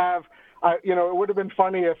wanted to have, it would have been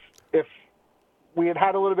funny if we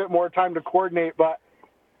had a little bit more time to coordinate, but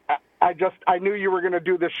I knew you were going to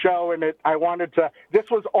do this show, and this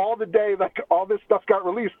was all the day, like, all this stuff got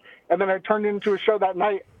released, and then I turned it into a show that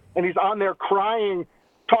night, and he's on there crying,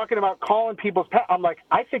 talking about calling people's pet. I'm like,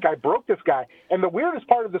 I think I broke this guy. And the weirdest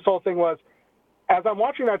part of this whole thing was, as I'm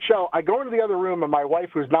watching that show, I go into the other room, and my wife,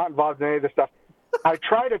 who's not involved in any of this stuff, I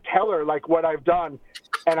try to tell her, like, what I've done,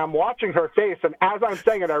 and I'm watching her face, and as I'm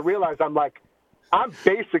saying it, I realize I'm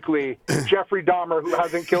basically Jeffrey Dahmer who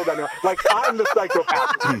hasn't killed anyone. Like, I'm the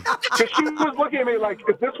psychopath. Because she was looking at me like,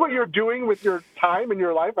 "Is this what you're doing with your time in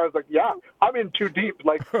your life?" I was like, "Yeah, I'm in too deep."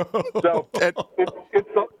 Like, so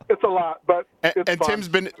it's a lot, but it's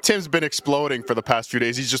fun. Tim's been exploding for the past few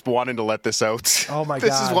days. He's just wanting to let this out. Oh my This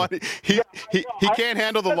God. is what he can't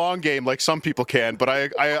handle the long game like some people can. But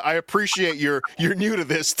I appreciate you're new to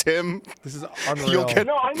this, Tim. This is unreal.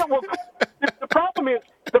 No, I know. Well,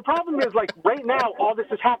 the problem is, like, right now, all this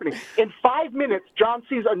is happening. In 5 minutes, John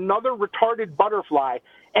sees another retarded butterfly,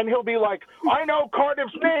 and he'll be like, "I know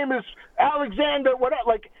Cardiff's name is Alexander," whatever.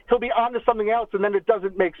 Like, he'll be on to something else, and then it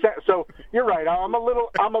doesn't make sense. So you're right. I'm a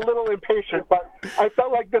little impatient, but I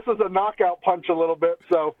felt like this was a knockout punch a little bit.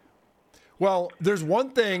 So, well, there's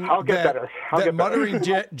one thing I'll get better. that Muttering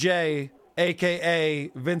Jay,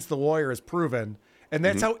 a.k.a. Vince the Lawyer, has proven, and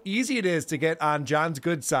that's how easy it is to get on John's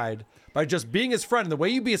good side by just being his friend. And the way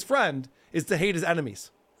you be his friend is to hate his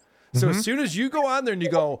enemies. So as soon as you go on there and you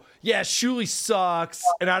go, "Yeah, Shuley sucks,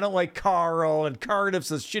 and I don't like Carl, and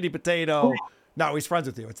Cardiff's a shitty potato," now he's friends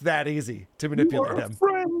with you. It's that easy to manipulate him.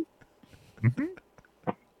 Friend.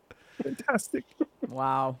 Fantastic.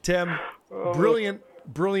 Wow. Tim,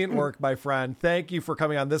 brilliant work, my friend. Thank you for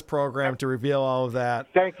coming on this program to reveal all of that.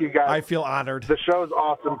 Thank you, guys. I feel honored. The show's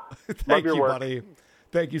awesome. Thank Love your you, work. buddy.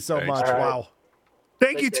 Thank you so Thanks. much. All right. Wow.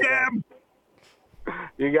 Thank you, Tim.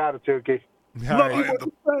 You got it, Tukey. All Love right. you, my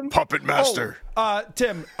friend. Puppet master.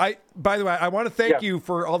 Tim, by the way, I want to thank Yeah. you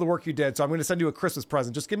for all the work you did. So I'm going to send you a Christmas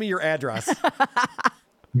present. Just give me your address.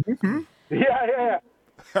 Yeah.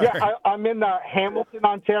 I'm in Hamilton,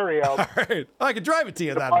 Ontario. All right. I can drive it to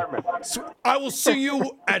you then. Apartment. So I will see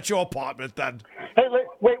you at your apartment then. Hey,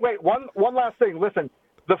 wait. One last thing. Listen,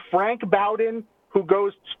 the Frank Bowden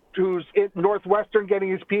who's at Northwestern getting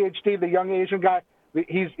his PhD, the young Asian guy,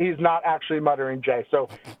 he's not actually Muttering Jay. So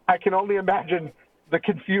I can only imagine the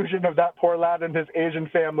confusion of that poor lad and his Asian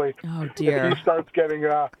family. Oh, dear. If he starts getting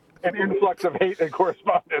an influx of hate and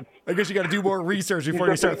correspondence. I guess you got to do more research before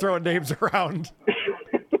you start throwing names around.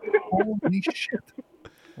 Holy shit.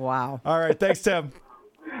 Wow. All right. Thanks, Tim.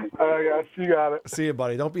 Yes, you got it. See you,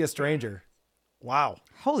 buddy. Don't be a stranger. Wow.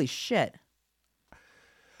 Holy shit.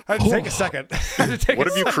 I had to take a second. What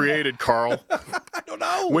have you created, Carl? I don't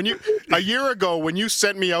know. A year ago, when you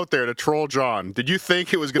sent me out there to troll John, did you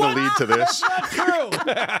think it was going to lead to this? That's not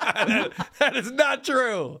true. That is not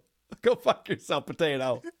true. Go fuck yourself,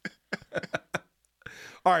 potato.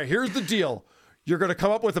 All right, here's the deal. You're going to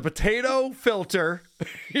come up with a potato filter.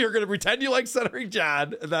 You're going to pretend you like Stuttering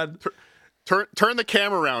John, and then turn the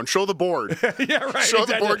camera around. Show the board. Yeah, right. Show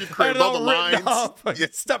the board you've created, all the lines. Yeah.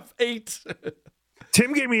 Step 8.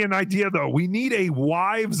 Tim gave me an idea, though. We need a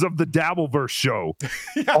Wives of the Dabbleverse show.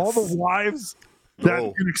 Yes. All the wives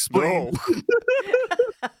that can explain.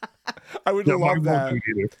 No. I would love that.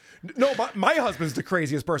 No, my husband's the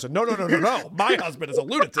craziest person. No. My husband is a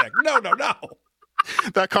lunatic. No.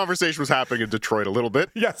 That conversation was happening in Detroit a little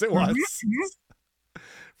bit. Yes, it was.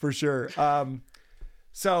 For sure.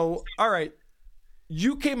 So, all right.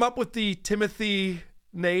 You came up with the Timothy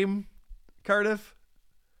name, Cardiff?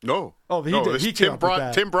 No. Oh, he did.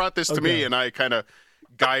 Tim brought this to me, and I kind of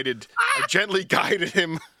gently guided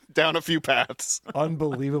him down a few paths.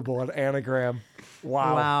 Unbelievable. An anagram.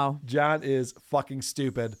 Wow. John is fucking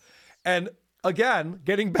stupid. And again,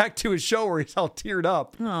 getting back to his show where he's all teared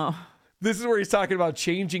up. Oh. This is where he's talking about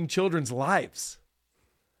changing children's lives.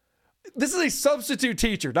 This is a substitute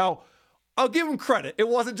teacher. Now, I'll give him credit. It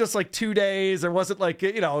wasn't just like 2 days. It wasn't like,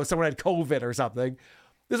 someone had COVID or something.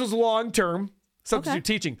 This was long-term substitute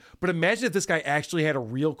teaching. But imagine if this guy actually had a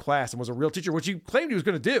real class and was a real teacher, which he claimed he was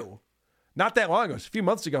going to do. Not that long ago. A few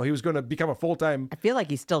months ago, he was going to become a full-time I feel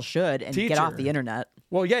like he still should and teacher. get off the internet.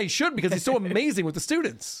 Well, yeah, he should because he's so amazing with the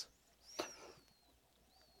students.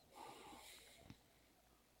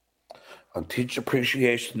 On Teacher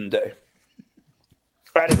Appreciation Day.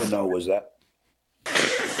 I didn't even know it was that.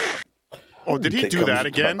 Oh, did he do that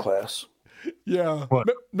again? Class. Yeah. What?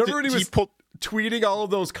 Remember when he was tweeting all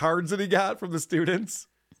of those cards that he got from the students?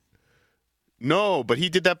 No, but he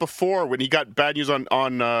did that before when he got bad news on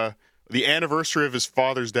the anniversary of his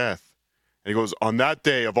father's death. And he goes, on that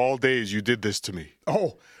day of all days, you did this to me.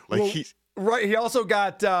 Oh. Right. He also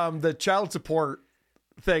got the child support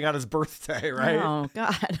thing on his birthday, right? Oh,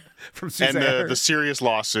 God. From Suzanne. And the serious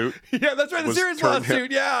lawsuit. Yeah, that's right. The serious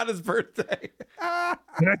lawsuit. Yeah, on his birthday.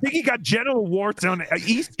 And I think he got genital warts on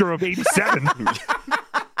Easter of 87. I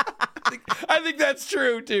think that's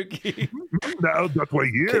true, Dookie. No, that's why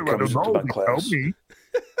I don't know. Tell me.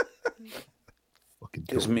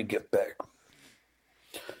 Gives me a gift bag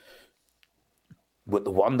with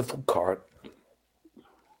the wonderful card.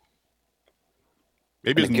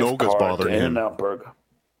 Maybe his noga's bothering him. In-N-Out Burger.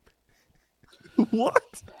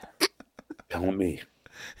 What? Telling me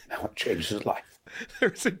how it changed his life.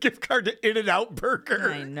 There's a gift card to In-N-Out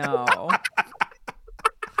Burger. I know.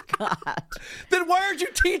 God. Then why aren't you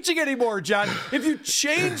teaching anymore, John? If you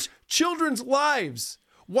change children's lives,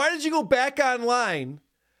 why did you go back online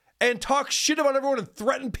and talk shit about everyone and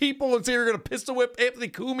threaten people and say you're going to pistol whip Anthony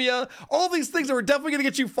Cumia? All these things that were definitely going to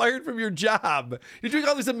get you fired from your job. You're doing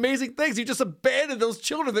all these amazing things. You just abandoned those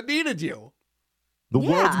children that needed you. The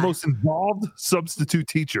world's most involved substitute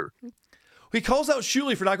teacher. He calls out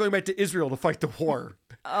Shuley for not going back to Israel to fight the war.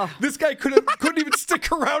 This guy couldn't even stick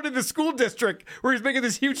around in the school district where he's making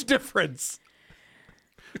this huge difference.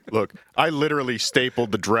 Look, I literally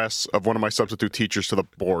stapled the dress of one of my substitute teachers to the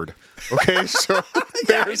board. Okay, so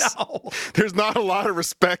there's not a lot of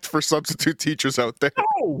respect for substitute teachers out there.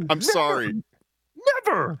 No, I'm sorry.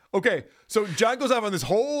 Never. Okay, so John goes off on this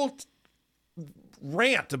whole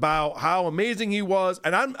rant about how amazing he was,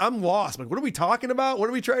 and I'm lost. Like, what are we talking about? What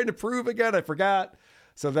are we trying to prove again? I forgot.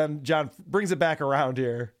 So then John brings it back around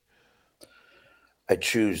here. I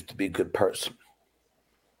choose to be a good person.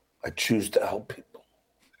 I choose to help people.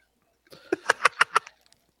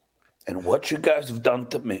 And what you guys have done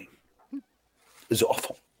to me is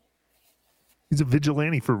awful. He's a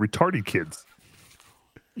vigilante for retarded kids.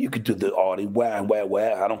 You could do the Audi wah.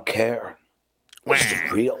 I don't care. This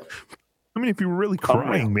is real. I mean, if you were really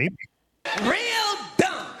crying, maybe. Real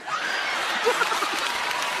dumb.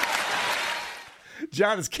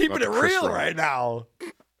 John is keeping it real right now.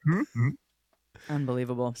 Mm-hmm.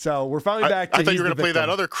 Unbelievable. So we're finally back to I thought you were going to play that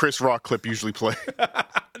other Chris Rock clip you usually play.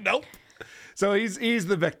 Nope. So he's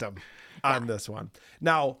the victim on this one.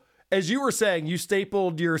 Now, as you were saying, you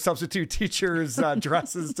stapled your substitute teacher's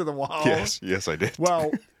dresses to the wall. Yes, I did.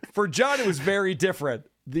 Well, for John, it was very different.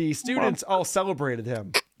 The students all celebrated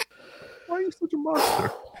him. Why are you such a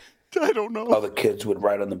monster? I don't know. Other kids would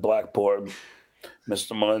write on the blackboard,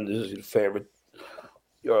 Mr. Melendez is your favorite.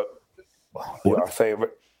 You're our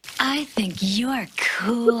favorite. I think you're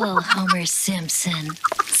cool, Homer Simpson.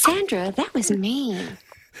 Sandra, that was mean.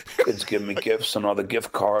 Kids give me gifts and all the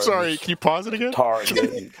gift cards. Sorry, can you pause it again?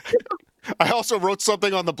 Target. I also wrote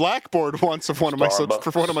something on the blackboard once of one of my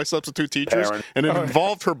for one of my substitute teachers, and it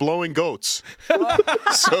involved her blowing goats.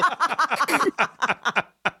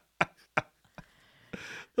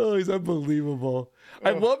 Oh, he's unbelievable.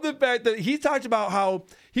 I love the fact that he talked about how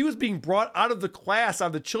he was being brought out of the class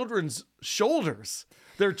on the children's shoulders.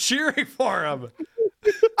 They're cheering for him.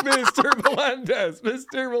 Mr. Melendez,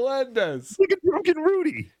 Mr. Melendez. Look at drunken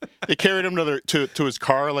Rudy. They carried him to his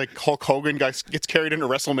car like Hulk Hogan gets carried into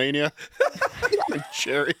WrestleMania. Like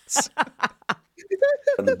cherries.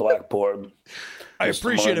 And the blackboard. I Mr.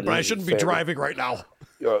 appreciate it, but I Melendez's shouldn't be favorite. driving right now.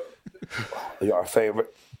 Your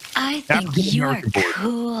favorite. I think you're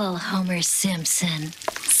cool, Homer Simpson.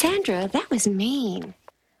 Sandra, that was mean.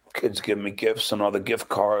 Kids give me gifts and other gift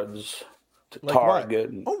cards to Like what?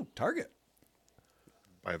 Target. Oh, Target.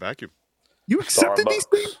 Buy a vacuum. You accepted these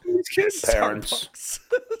things from these kids? Parents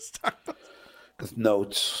Starbucks. with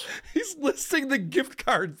notes. He's listing the gift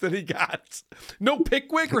cards that he got. No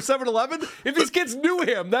Pickwick or 7-Eleven? If these kids knew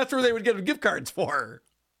him, that's where they would get him gift cards for.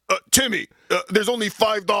 Timmy, there's only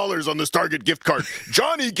 $5 on this Target gift card.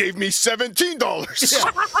 Johnny gave me $17.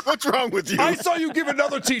 Yeah. What's wrong with you? I saw you give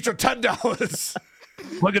another teacher $10.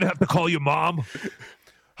 Am I going to have to call your mom?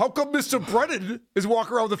 How come Mr. Brennan is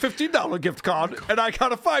walking around with a $15 gift card and I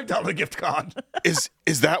got a $5 gift card? Is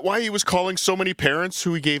that why he was calling so many parents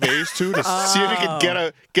who he gave A's to see if he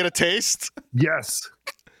could get a taste? Yes.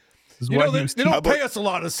 You know, they don't pay us a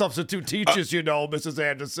lot as substitute teachers, Mrs.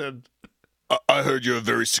 Anderson. I heard you're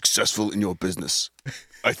very successful in your business.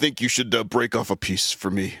 I think you should break off a piece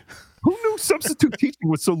for me. Who knew substitute teaching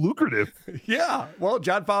was so lucrative? Yeah. Well,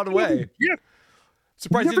 John found a way. Yeah.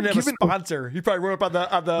 Surprised he didn't have a sponsor. He probably wrote up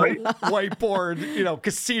on the whiteboard,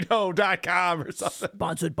 casino.com or something.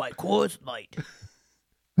 Sponsored by Coors Light.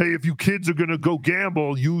 Hey, if you kids are going to go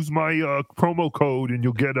gamble, use my promo code and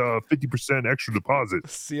you'll get a 50% extra deposit.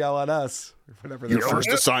 CLNS. Whatever Your first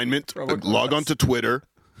assignment, log on to Twitter,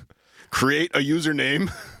 create a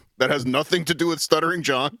username that has nothing to do with Stuttering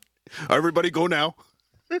John. Everybody go now.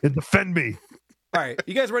 And defend me. All right.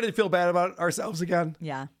 You guys ready to feel bad about ourselves again?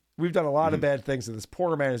 Yeah. We've done a lot of bad things, and this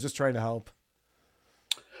poor man is just trying to help.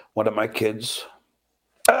 One of my kids.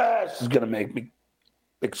 This is going to make me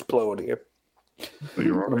explode here.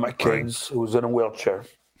 One of my kids who was in a wheelchair.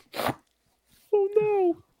 Oh,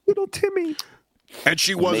 no. Little Timmy. And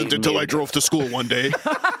she wasn't until I drove to school one day.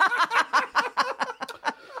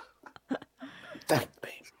 Thank me.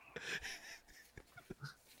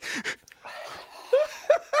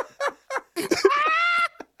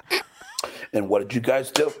 And what did you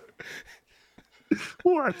guys do?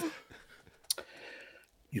 What?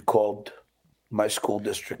 You called my school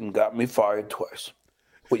district and got me fired twice.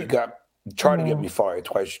 Well, you tried to get me fired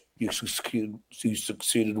twice. You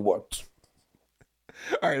succeeded once.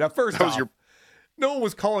 All right, now first off, no one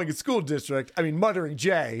was calling a school district. I mean, Muttering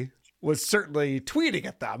Jay was certainly tweeting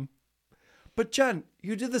at them. But Jen,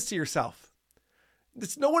 you did this to yourself.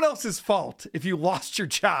 It's no one else's fault if you lost your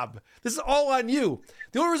job. This is all on you.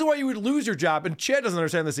 The only reason why you would lose your job, and Chad doesn't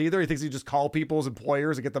understand this either. He thinks you just call people's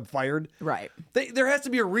employers and get them fired. Right. There has to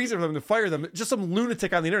be a reason for them to fire them. Just some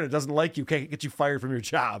lunatic on the internet doesn't like you, can't get you fired from your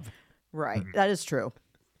job. Right. That is true.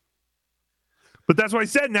 But that's what I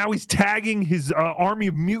said. Now he's tagging his army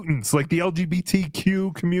of mutants, like the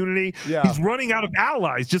LGBTQ community. Yeah. He's running out of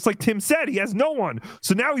allies, just like Tim said. He has no one.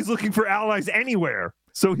 So now he's looking for allies anywhere.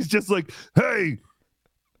 So he's just like, hey,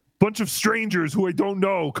 bunch of strangers who I don't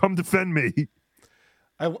know, come defend me.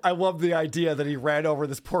 I love the idea that he ran over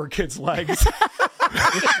this poor kid's legs.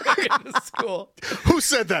 In school. Who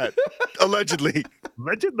said that? Allegedly.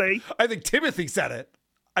 Allegedly. I think Timothy said it.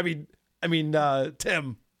 Tim.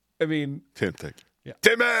 Tim, thank you. Yeah.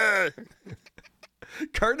 Timmy!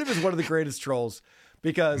 Cardiff is one of the greatest trolls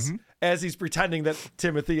because as he's pretending that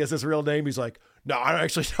Timothy is his real name, he's like, no, I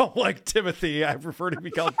actually don't like Timothy. I prefer to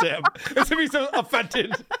be called Tim. As if he's so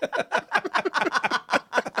offended.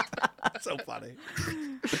 So funny.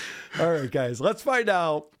 All right, guys, let's find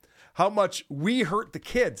out how much we hurt the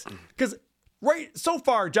kids. Because so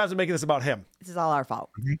far, John's been making this about him. This is all our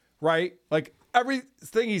fault. Right? Like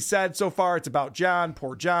everything he said so far, it's about John,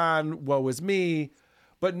 poor John, woe is me.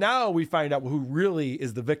 But now we find out who really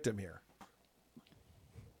is the victim here.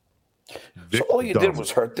 So all you did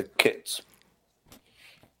was hurt the kids.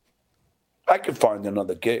 I could find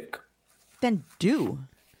another gig. Then do.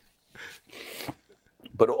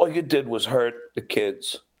 But all you did was hurt the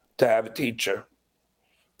kids to have a teacher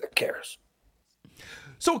that cares.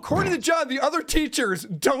 So according to John, the other teachers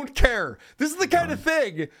don't care. This is the kind of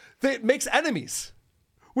thing that makes enemies.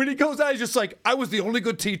 When he goes out, he's just like, I was the only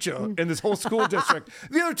good teacher in this whole school district.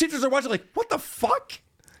 The other teachers are watching like, what the fuck?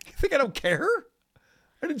 You think I don't care?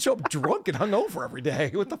 I didn't show up drunk and hungover every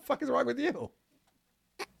day. What the fuck is wrong with you?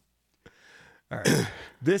 All right.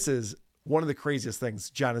 This is one of the craziest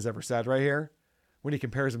things John has ever said right here when he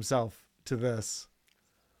compares himself to this.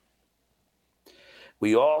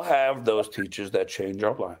 We all have those teachers that change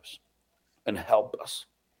our lives and help us.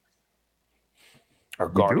 Our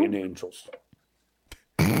guardian angels.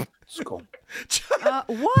 School.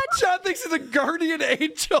 What? John thinks he's a guardian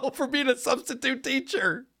angel for being a substitute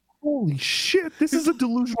teacher. Holy shit, this is a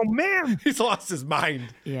delusional man. He's lost his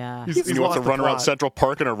mind. Yeah. He wants to run around Central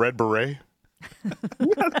Park in a red beret.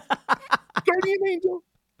 Guardian angel.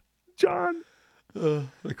 John.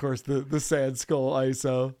 Of course, the sad skull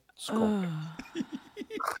ISO. Skull.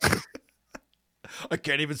 I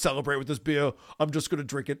can't even celebrate with this beer. I'm just going to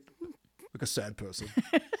drink it like a sad person.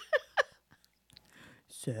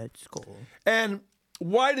 Sad skull. And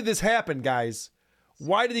why did this happen, guys?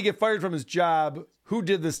 Why did he get fired from his job? Who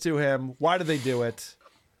did this to him? Why did they do it?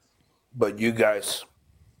 But you guys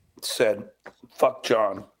said, fuck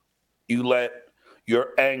John. You let your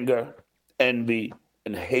anger, envy,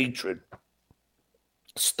 and hatred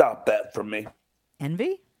stop that from me.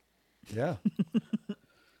 Envy? Yeah.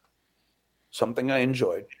 Something I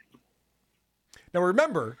enjoyed. Now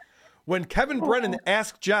remember, when Kevin Brennan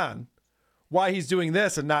asked John why he's doing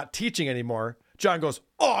this and not teaching anymore, John goes,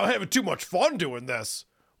 "Oh, I'm having too much fun doing this.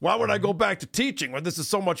 Why would I go back to teaching when this is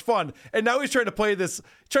so much fun?" And now he's trying to play this,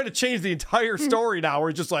 trying to change the entire story now, where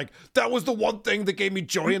he's just like, that was the one thing that gave me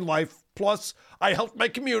joy in life. Plus, I helped my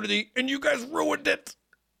community, and you guys ruined it.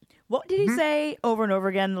 What did he say over and over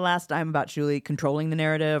again the last time about Julie controlling the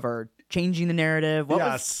narrative or changing the narrative? What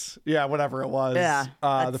was... Yeah, whatever it was. Yeah.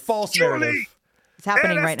 The false narrative. It's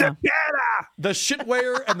happening right now. The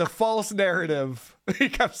shitware and the false narrative. He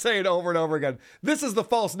kept saying over and over again, this is the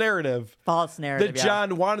false narrative. False narrative, that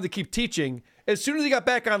John wanted to keep teaching. As soon as he got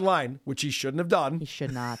back online, which he shouldn't have done. He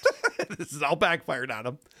should not. This is all backfired on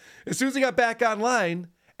him. As soon as he got back online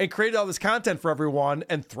and created all this content for everyone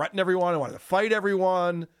and threatened everyone and wanted to fight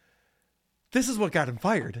everyone, this is what got him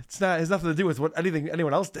fired. It has nothing to do with what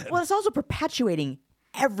anyone else did. Well, it's also perpetuating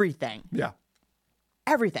everything. Yeah.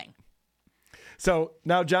 Everything. So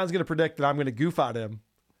now John's going to predict that I'm going to goof on him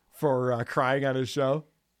for crying on his show.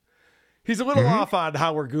 He's a little off on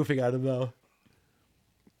how we're goofing on him, though.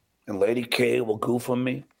 And Lady K will goof on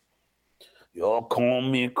me. Y'all call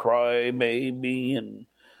me a crybaby and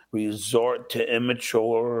resort to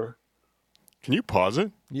immature. Can you pause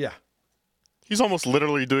it? Yeah. He's almost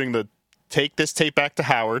literally doing the take this tape back to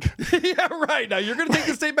Howard. Yeah, right. Now you're going to take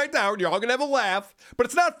this tape back to Howard. You're all going to have a laugh, but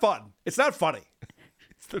it's not fun. It's not funny.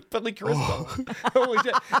 It's the Billy Crystal. Holy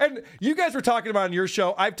shit. And you guys were talking about on your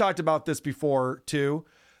show, I've talked about this before too.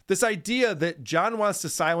 This idea that John wants to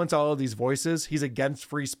silence all of these voices. He's against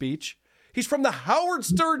free speech. He's from the Howard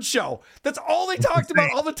Stern show. That's all they talked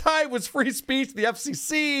about all the time was free speech, the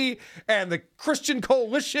FCC and the Christian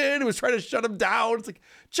Coalition who was trying to shut him down. It's like,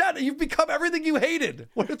 John, you've become everything you hated.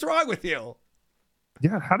 What's wrong with you?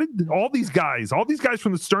 Yeah, how did all these guys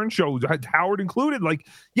from the Stern show, Howard included,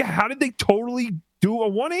 how did they totally do a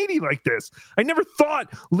 180 like this? I never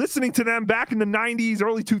thought listening to them back in the 90s,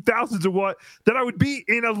 early 2000s that I would be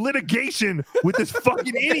in a litigation with this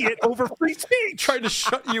fucking idiot over free speech. Trying to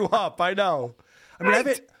shut you up, I know. I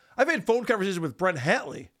mean, I've had phone conversations with Brent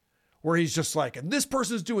Hatley where he's just like, and this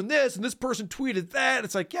person's doing this, and this person tweeted that.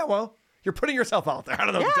 It's like, yeah, well, you're putting yourself out there. I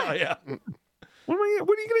don't know what to tell you. What are you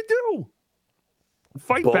going to do?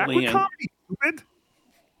 Fight back with comedy, stupid.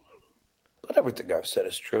 But everything I've said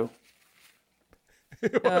is true.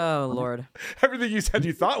 Oh, Lord. Everything you said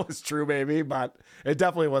you thought was true, maybe, but it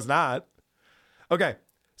definitely was not. Okay,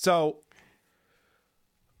 so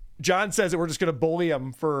John says that we're just going to bully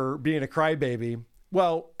him for being a crybaby.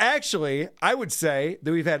 Well, actually, I would say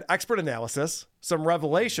that we've had expert analysis, some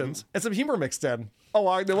revelations, and some humor mixed in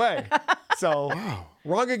along the way. So,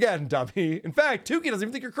 wrong again, dummy. In fact, Tukey doesn't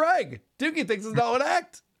even think you're crying. Tukey thinks it's all an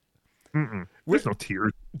act. There's no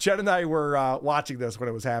tears. Jen and I were watching this when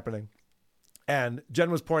it was happening. And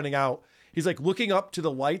Jen was pointing out, he's like looking up to the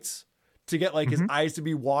lights to get like his eyes to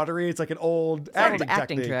be watery. It's like an old acting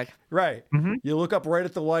technique. trick. Right. You look up right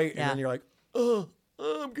at the light and then you're like, oh,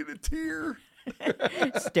 I'm going to tear.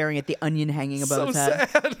 Staring at the onion hanging above his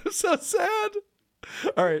head. So sad.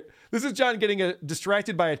 All right. This is John getting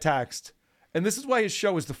distracted by a text. And this is why his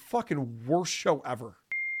show is the fucking worst show ever.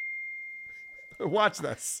 Watch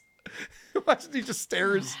this. Watch, he just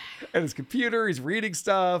stares at his computer. He's reading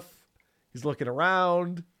stuff. He's looking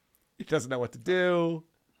around. He doesn't know what to do.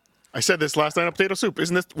 I said this last night on Potato Soup.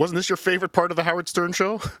 Wasn't this your favorite part of the Howard Stern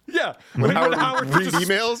show? Yeah. When Howard would read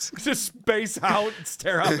emails? Just space out and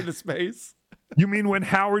stare out into space. You mean when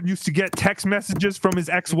Howard used to get text messages from his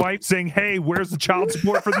ex-wife saying, hey, where's the child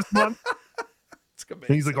support for this month? And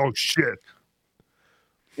he's like, oh, shit.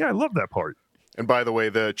 Yeah, I love that part. And by the way,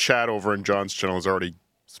 the chat over in John's channel has already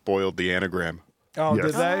spoiled the anagram. Oh, Yes.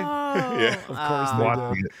 did they? Yeah. Of course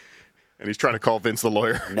they did. And he's trying to call Vince the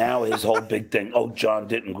lawyer. Now his whole big thing, oh, John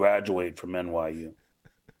didn't graduate from NYU.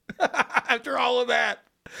 After all of that.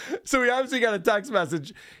 So he obviously got a text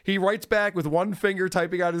message. He writes back with one finger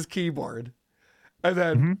typing on his keyboard. And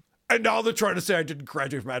then, and now they're trying to say I didn't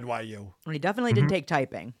graduate from NYU. And he definitely didn't take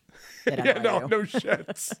typing. Yeah, no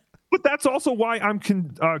shits. But that's also why I'm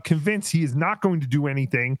convinced he is not going to do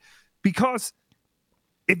anything, because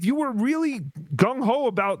if you were really gung-ho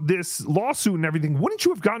about this lawsuit and everything, wouldn't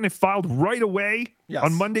you have gotten it filed right away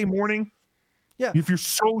on Monday morning? Yeah. If you're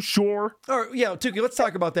so sure. All right, yeah, Tukey, let's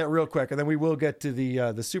talk about that real quick, and then we will get to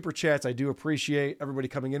the super chats. I do appreciate everybody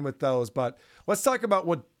coming in with those, but let's talk about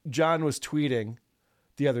what John was tweeting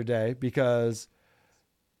the other day, because...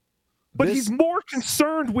 But he's more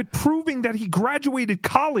concerned with proving that he graduated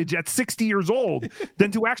college at 60 years old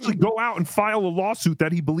than to actually go out and file a lawsuit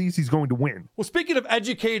that he believes he's going to win. Well, speaking of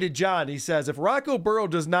educated John, he says, if Rocco Burrow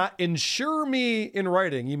does not insure me in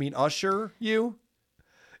writing, you mean usher you?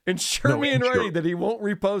 Ensure me in writing that he won't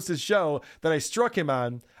repost his show that I struck him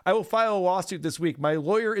on, I will file a lawsuit this week. My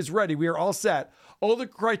lawyer is ready. We are all set. All the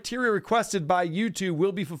criteria requested by you two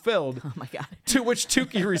will be fulfilled. Oh, my God. To which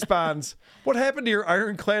Tukey responds, what happened to your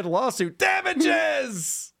ironclad lawsuit?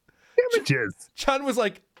 Damages! Damages! John was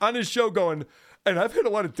like on his show going, and I've had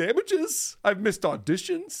a lot of damages. I've missed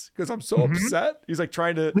auditions because I'm so upset. He's like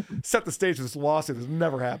trying to set the stage for this lawsuit. This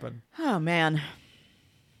never happened. Oh, man.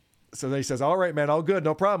 So then he says, all right, man, all good.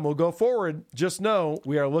 No problem. We'll go forward. Just know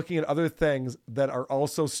we are looking at other things that are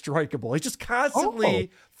also strikeable. He's just constantly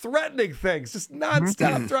threatening things, just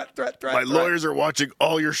nonstop threat. My lawyers are watching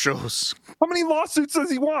all your shows. How many lawsuits does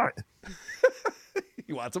he want?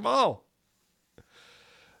 He wants them all.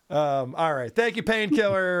 All right. Thank you,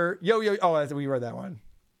 Painkiller. Yo. Oh, we read that one.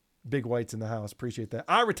 Big White's in the house. Appreciate that.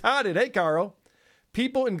 I retarded. Hey, Carl.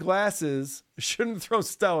 People in glasses shouldn't throw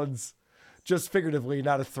stones. Just figuratively,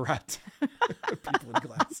 not a threat. People in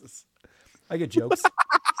glasses. I get jokes.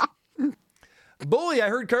 Bully, I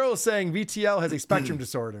heard Carl saying VTL has a spectrum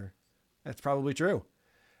disorder. That's probably true.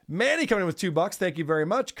 Manny coming in with $2. Thank you very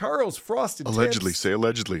much. Carl's frosted Allegedly. tips. Say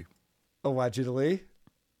allegedly. Allegedly.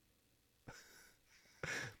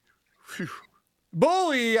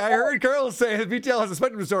 Bully, I heard Carl say that VTL has a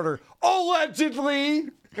spectrum disorder. Allegedly.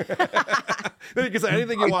 Then you can say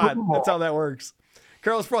anything you want. That's how that works.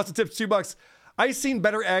 Carlos Frosted tips $2. I seen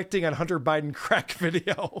better acting on Hunter Biden crack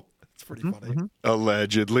video. That's pretty funny.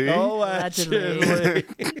 Allegedly.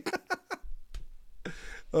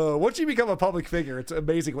 Once you become a public figure, it's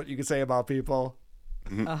amazing what you can say about people.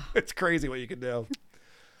 It's crazy what you can do.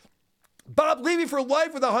 Bob Levy for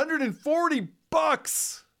life with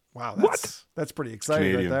 $140. Wow, that's pretty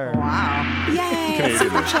exciting Canadian. right there. Wow. Yay, Canadian.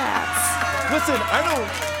 super chats. Listen,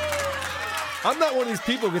 I'm not one of these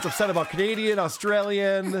people who gets upset about Canadian,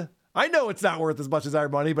 Australian. I know it's not worth as much as our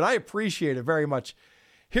money, but I appreciate it very much.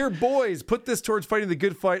 Here, boys, put this towards fighting the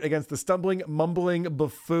good fight against the stumbling, mumbling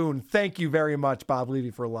buffoon. Thank you very much, Bob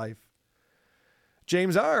Levy for life.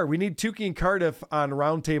 James R., we need Tukey and Cardiff on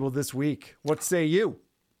roundtable this week. What say you?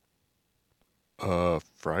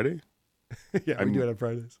 Friday? Yeah, we do it on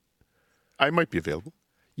Fridays. I might be available.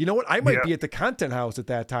 You know what? I might be at the Content House at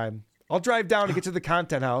that time. I'll drive down and get to the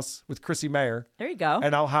Content House with Chrissy Mayer. There you go.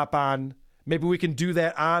 And I'll hop on. Maybe we can do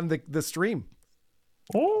that on the stream.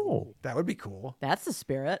 Oh. That would be cool. That's the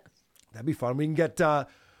spirit. That'd be fun. We can get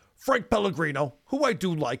Frank Pellegrino, who I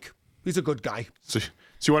do like. He's a good guy. So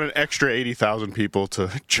you want an extra 80,000 people to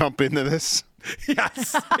jump into this?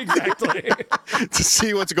 Yes, exactly. To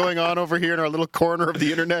see what's going on over here in our little corner of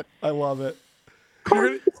the internet? I love it.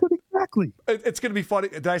 Exactly. It's going to be funny.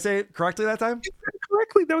 Did I say it correctly that time? You said it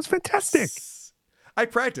correctly. That was fantastic. I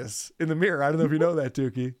practice in the mirror. I don't know if you know that,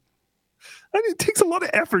 Tukey. It takes a lot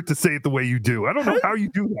of effort to say it the way you do. I don't know how you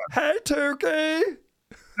do that. Hey, Tukey.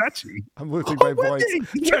 Actually, I'm losing my voice.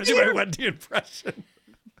 Wendy, Trying to do my Wendy impression.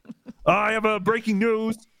 I have a breaking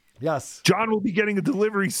news. Yes. John will be getting a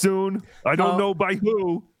delivery soon. I don't know by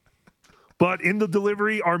who. But in the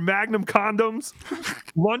delivery are Magnum condoms,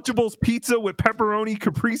 Lunchables pizza with pepperoni,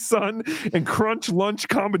 Capri Sun, and Crunch lunch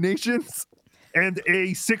combinations, and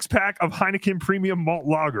a 6-pack of Heineken Premium Malt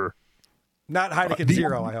Lager. Not Heineken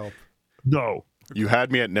Zero, I hope. No. You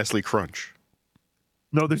had me at Nestle Crunch.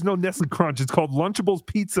 No, there's no Nestle Crunch. It's called Lunchables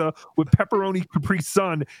pizza with pepperoni, Capri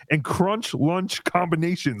Sun, and Crunch lunch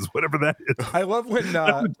combinations, whatever that is. I love when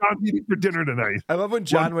That's what John's eating for dinner tonight. I love when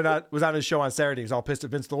John was on his show on Saturday. He's all pissed at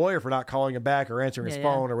Vince the lawyer for not calling him back or answering his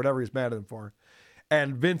phone or whatever he's mad at him for.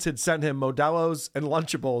 And Vince had sent him Modelo's and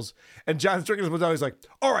Lunchables. And John's drinking his Modelo. He's like,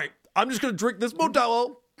 all right, I'm just going to drink this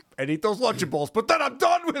Modelo and eat those Lunchables. But then I'm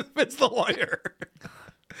done with Vince the lawyer.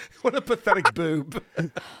 What a pathetic boob.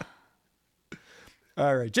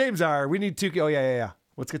 All right, James R. We need 2K. Oh, yeah.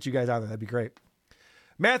 Let's get you guys on there. That'd be great.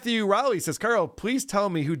 Matthew Rowley says, Carl, please tell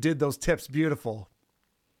me who did those tips beautiful.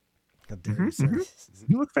 How dare you, sir?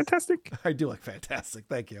 You look fantastic. I do look fantastic.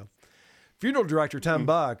 Thank you. Funeral director, $10.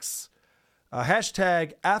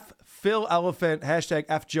 Hashtag FPhilElephant, hashtag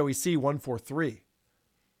FJoeyC143.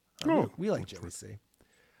 We like Joey C.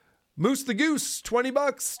 Moose the Goose,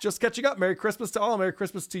 $20. Just catching up. Merry Christmas to all. Merry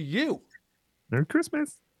Christmas to you. Merry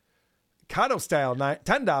Christmas. Kato Style,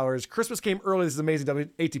 $10. Christmas came early. This is amazing.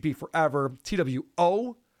 ATP forever.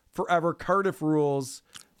 TWO forever. Cardiff rules.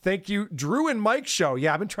 Thank you, Drew and Mike show.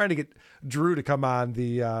 Yeah, I've been trying to get Drew to come on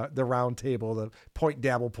the round table, the point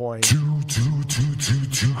dabble point.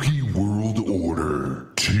 Tukey World Order.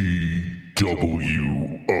 TWO.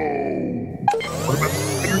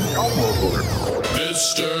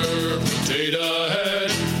 Mr. Potato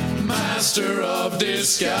Head, master of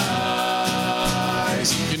disguise.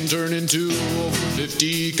 He can turn into over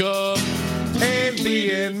 50 cup and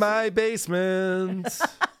be in my basement.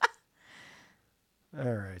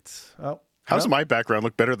 All right. Oh, how does my background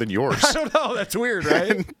look better than yours? I don't know. That's weird,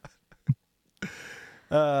 right?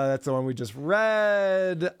 That's the one we just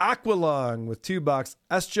read. Aqualung with $2.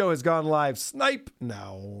 S-Joe has gone live. Snipe.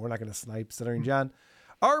 No, we're not going to snipe. Stuttering John.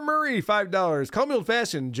 R. Murray, $5. Call me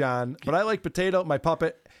old-fashioned, John, but I like Potato, my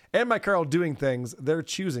puppet, and my Carl doing things. They're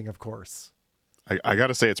choosing, of course. I got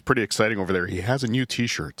to say, it's pretty exciting over there. He has a new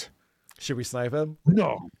T-shirt. Should we snipe him?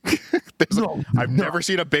 No. I've never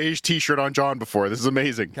seen a beige T-shirt on John before. This is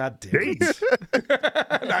amazing. God damn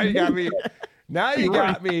it. Now you got me. Now you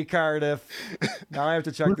got me, Cardiff. Now I have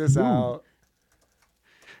to check this out.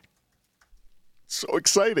 So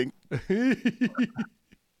exciting.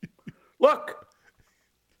 Look,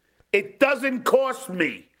 it doesn't cost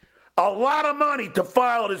me a lot of money to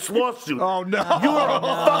file this lawsuit. Oh, no. You're a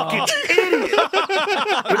fucking idiot.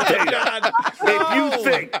 Potato. If you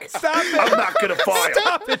think I'm not going to file.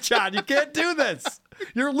 Stop it, John. You can't do this.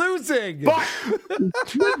 You're losing. But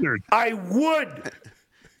I would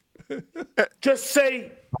just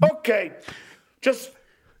say, okay, just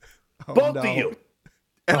both of you.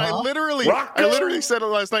 And I literally said it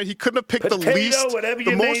last night. He couldn't have picked the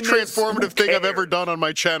most transformative thing I've ever done on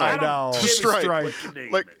my channel. I know. To strike.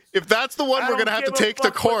 Like, if that's the one we're going to have to take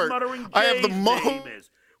to court, I have the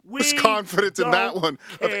most confidence in that one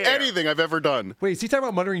of anything I've ever done. Wait, is he talking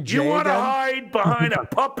about Muttering J You want to again? hide behind a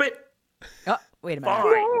puppet? Wait a minute.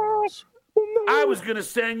 Fine. I was going to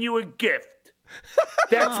send you a gift.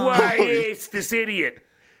 That's why I asked this idiot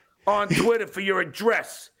on Twitter for your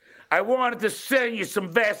address. I wanted to send you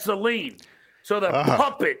some Vaseline so the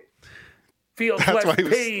puppet feels less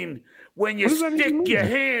pain when you stick your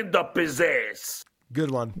hand up his ass. Good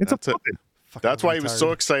one. That's why he was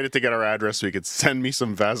so excited to get our address so he could send me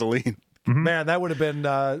some Vaseline. Man, that would have been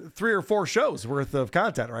 3 or 4 shows worth of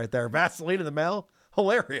content right there. Vaseline in the mail.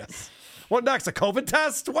 Hilarious. What next? A COVID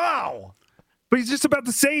test? Wow. But he's just about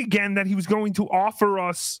to say again that he was going to offer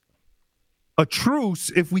us a truce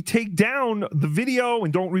if we take down the video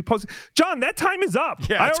and don't repost it. John, that time is up.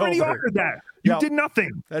 Yeah, I already offered that. You did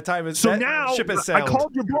nothing. That time is so now ship has I sailed.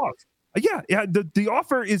 called your bluff. Yeah, the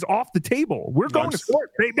offer is off the table. We're going to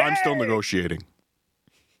court, baby. I'm still negotiating.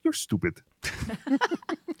 You're stupid.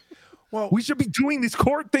 Well, we should be doing these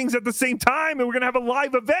court things at the same time, and we're going to have a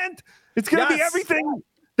live event. It's going to be everything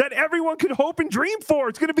that everyone could hope and dream for.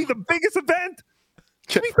 It's going to be the biggest event.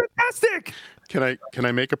 It's going to be fantastic. Can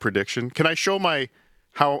I make a prediction? Can I show my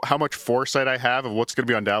how much foresight I have of what's going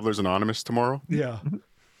to be on Dabblers Anonymous tomorrow? Yeah.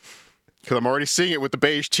 Because I'm already seeing it with the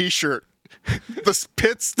beige T-shirt. The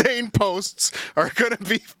pit stain posts are going to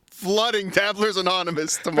be flooding Dabblers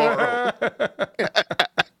Anonymous tomorrow.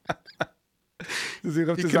 Does he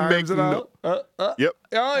lift his arms out? Yep. Oh, yeah.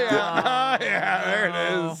 Yeah, there it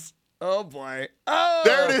is. Oh, boy. Oh,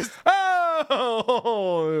 there it is.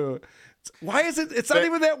 Oh. Why is it? It's not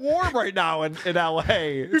even that warm right now in LA.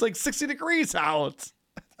 It's like 60 degrees out.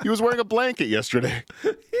 He was wearing a blanket yesterday.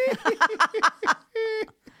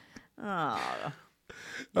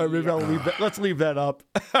 Maybe I'll leave that. Let's leave that up.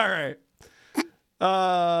 All right.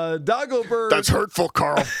 Dagglebird. That's hurtful,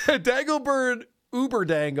 Carl. Dagglebird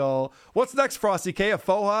Uberdangle. What's next, Frosty K? A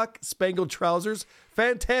faux hawk, spangled trousers.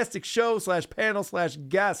 Fantastic show /panel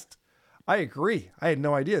 /guest. I agree. I had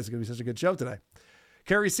no idea it's going to be such a good show today.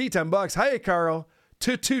 Carrie C, $10. Hiya, Carl.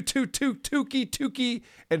 Tukey,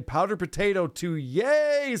 and Powder Potato to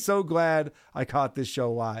yay. So glad I caught this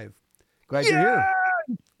show live. Glad you're here.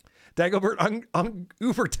 Dagglebert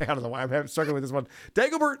Uberdangle. I don't know why I'm struggling with this one.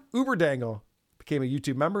 Dagglebert Uberdangle became a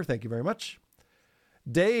YouTube member. Thank you very much.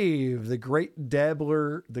 Dave, the great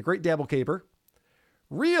dabble caper.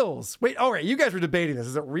 Reels. Wait, all right. You guys were debating this.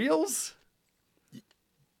 Is it Reels?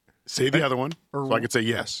 Say the other one so I could say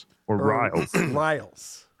yes. Or Riles.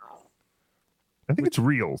 Riles. I think it's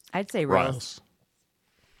Reels. I'd say Reels.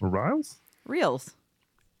 Or Riles? Reels.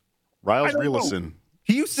 Riles Reelison.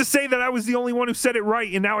 He used to say that I was the only one who said it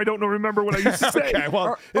right, and now I don't remember what I used to say. Okay,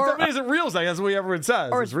 well, it isn't Reels, I guess what everyone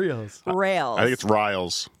says. Or it's Reels. Rails. I think it's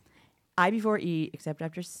Riles. I before E, except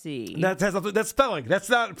after C. That's spelling. That's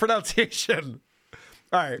not pronunciation.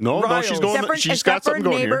 All right. No, Riles. she's going. She's got something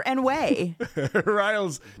going neighbor here. and way.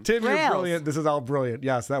 Riles. Tim, you're brilliant. This is all brilliant.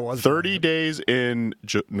 Yes, that was 30 days in.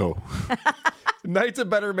 No. Knight's a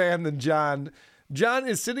better man than John. John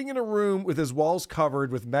is sitting in a room with his walls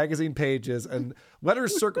covered with magazine pages and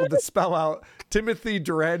letters circled that spell out Timothy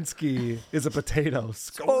Duransky is a potato.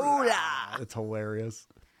 Skoda. It's hilarious.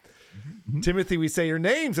 Timothy, we say your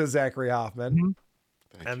name, says Zachary Hoffman.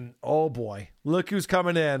 And oh boy, look who's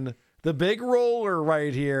coming in. The big roller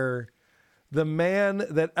right here. The man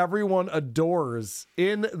that everyone adores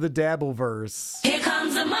in the Dabbleverse. Here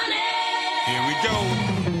comes the money. Here we go.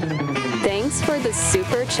 Thanks for the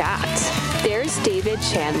super chat. There's David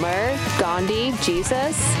Chandler, Gandhi,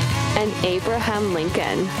 Jesus, and Abraham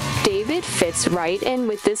Lincoln. David fits right in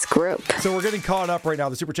with this group. So we're getting caught up right now.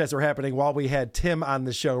 The super chats are happening while we had Tim on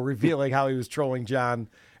the show revealing how he was trolling John.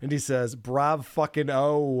 And he says, brav fucking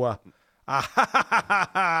oh.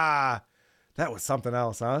 That was something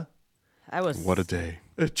else, huh? What a day.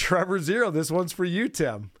 Trevor Zero, this one's for you,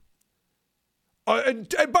 Tim.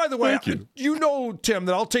 And by the way, you know, Tim,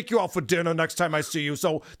 that I'll take you out for dinner next time I see you.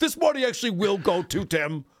 So this money actually will go to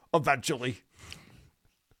Tim eventually.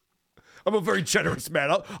 I'm a very generous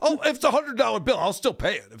man. If it's $100 bill, I'll still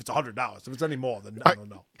pay it. If it's $100, if it's any more, then I don't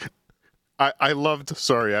know. I loved,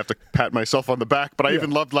 sorry, I have to pat myself on the back, but I even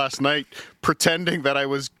loved last night pretending that I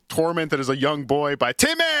was tormented as a young boy by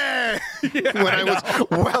Timmy when I was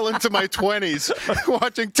well into my 20s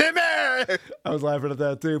watching Timmy. I was laughing at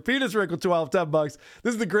that too. Penis Wrinkle 12, $10.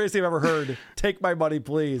 This is the greatest thing I've ever heard. Take my money,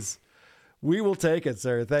 please. We will take it,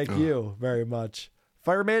 sir. Thank you very much.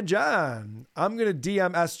 Fireman John, I'm going to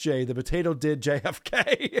DM SJ. The potato did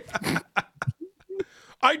JFK.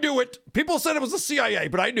 I knew it. People said it was the CIA,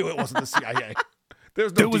 but I knew it wasn't the CIA.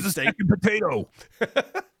 There's no deep state. Second potato.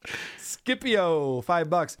 Scipio,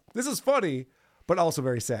 $5. This is funny, but also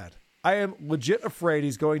very sad. I am legit afraid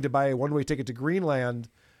he's going to buy a one-way ticket to Greenland.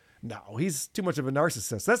 No, he's too much of a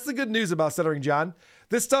narcissist. That's the good news about Stuttering John.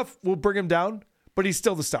 This stuff will bring him down, but he's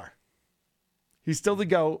still the star. He's still the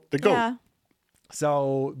GOAT. The GOAT. Yeah.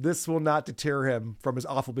 So this will not deter him from his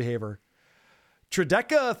awful behavior.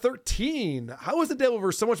 Trideca 13. How is the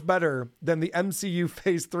Dabbleverse so much better than the MCU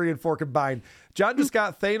Phase 3 and 4 combined? John just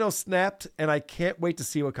got Thanos snapped, and I can't wait to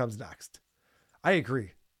see what comes next. I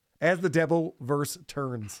agree. As the Dabbleverse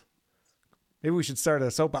turns. Maybe we should start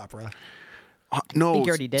a soap opera. No,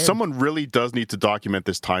 someone really does need to document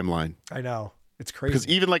this timeline. I know. It's crazy.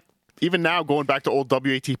 Because even now, going back to old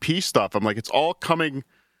WATP stuff, I'm like, it's all coming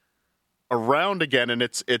around again, and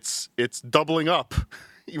it's doubling up.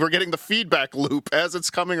 We're getting the feedback loop as it's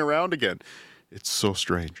coming around again. It's so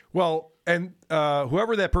strange. Well, and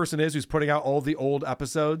whoever that person is who's putting out all the old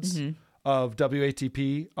episodes of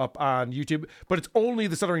WATP up on YouTube, but it's only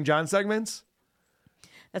the Stuttering John segments.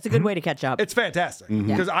 That's a good way to catch up. It's fantastic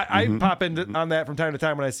because I pop in on that from time to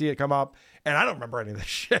time when I see it come up, and I don't remember any of this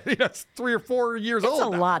shit. It's 3 or 4 years old.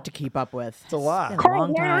 It's a lot to keep up with. It's a lot.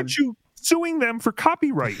 Carl, why aren't you suing them for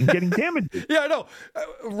copyright and getting damages? Yeah, I know.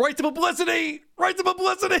 Right to publicity. Right to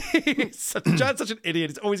publicity. John's such an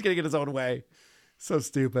idiot. He's always getting in his own way. So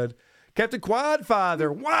stupid. Captain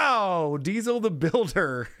Quadfather. Wow. Diesel the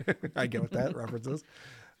Builder. I get what that references.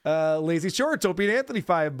 Lazy Shorts. Opie and Anthony,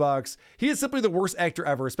 $5. He is simply the worst actor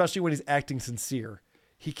ever, especially when he's acting sincere.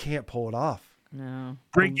 He can't pull it off. No.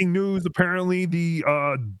 Breaking news. Apparently the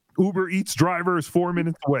Uber Eats driver is 4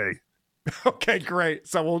 minutes away. Okay, great.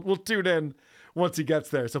 So we'll tune in once he gets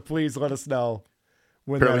there. So please let us know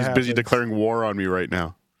when Apparently that he's busy happens. declaring war on me right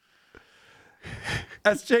now.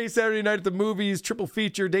 SJ Saturday Night at the Movies, triple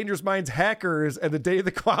feature, Dangerous Minds, Hackers, and The Day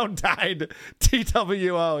the Clown Died.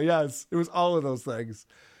 TWO. Yes, it was all of those things.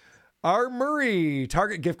 R. Murray,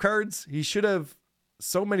 Target gift cards. He should have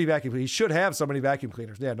so many vacuum cleaners. He should have so many vacuum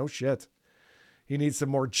cleaners. Yeah, no shit. He needs some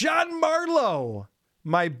more. John Marlowe,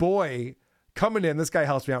 my boy, coming in. This guy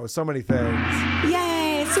helps me out with so many things.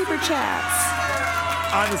 Yay, super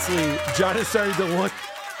chats. Honestly, John is starting to look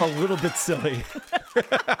a little bit silly.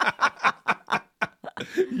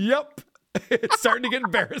 Yep. It's starting to get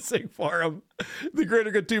embarrassing for him. The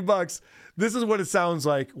greater good $2. This is what it sounds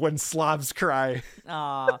like when Slavs cry.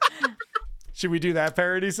 Aw. Should we do that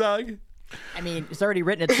parody song? I mean, it's already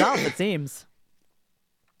written itself, it seems.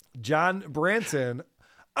 John Branson,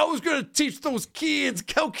 I was going to teach those kids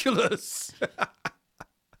calculus.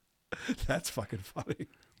 That's fucking funny.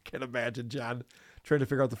 Can't imagine John trying to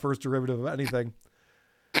figure out the first derivative of anything.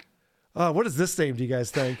 What is this name, do you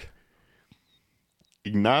guys think?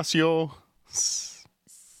 Ignacio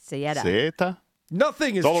Saeta.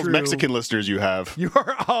 Nothing is it's all true. those Mexican listeners you have. You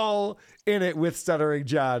are all in it with Stuttering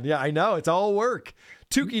John. Yeah, I know. It's all work.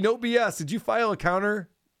 Tukey, no BS. Did you file a counter?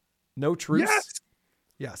 No truth?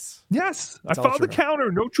 Yes. Yes. I filed the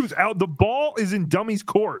counter. No truth. Out. The ball is in Dummy's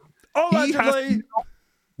court. Allegedly.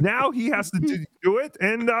 Now he has to do it,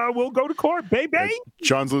 and we'll go to court, baby.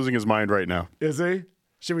 John's losing his mind right now. Is he?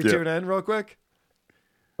 Should we tune in real quick?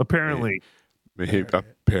 Apparently.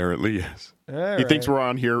 Apparently, yes. He thinks we're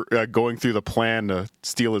on here going through the plan to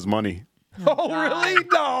steal his money. Oh, really?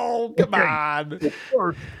 No. Come on. I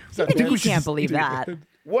think we can't believe that.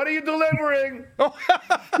 What are you delivering?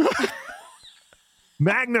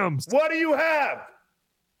 Magnums. What do you have?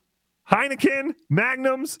 Heineken,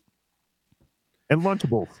 Magnums, and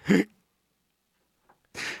Lunchables.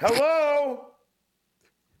 Hello?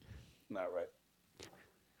 Not right.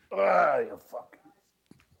 You fucking.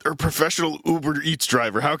 They're a professional Uber Eats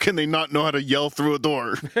driver. How can they not know how to yell through a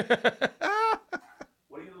door? What are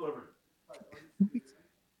you delivering?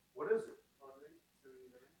 What is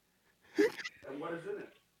it? And what is in it?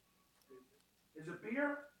 Is it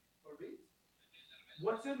beer or beef?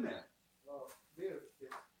 What's in there? Beer.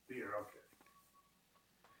 Beer, okay.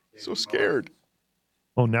 So scared.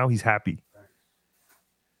 Oh, now he's happy.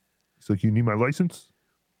 He's like, you need my license?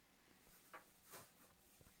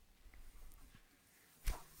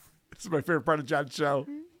 This is my favorite part of John's show.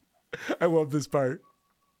 I love this part.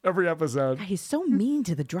 Every episode. God, he's so mean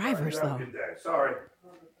to the drivers, though. Sorry.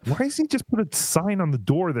 Why does he just put a sign on the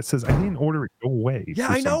door that says, I didn't order it, go away? Yeah,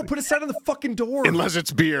 I know. Put a sign on the fucking door. Unless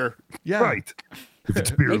it's beer. Yeah. Right. If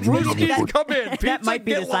it's beer, Brewskis, come in. Pizza, That might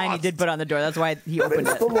be the get sign he lost. did put on the door. That's why he opened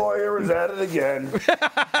The it. lawyer is at it again.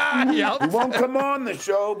 Yep. He won't come on the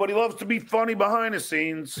show, but he loves to be funny behind the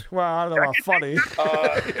scenes. Well, I don't know about funny.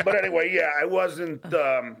 But anyway, yeah, I wasn't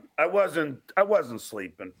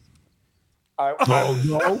sleeping. I'm gonna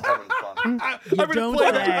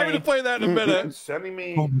play that in a minute. Sending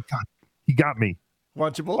me Oh, my God. He got me.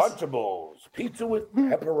 Lunchables. Pizza with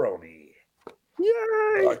pepperoni.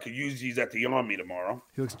 Yay! I could use these at the Army tomorrow.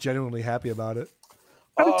 He looks genuinely happy about it.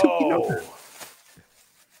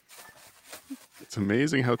 It's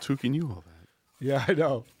amazing how Tukey knew all that. Yeah, I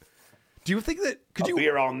know. Do you think that A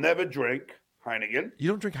beer I'll never drink, Heineken. You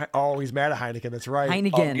don't drink? Oh, he's mad at Heineken. That's right.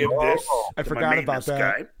 Heineken. I'll give this I to forgot my about maintenance that.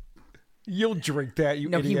 guy. You'll drink that, you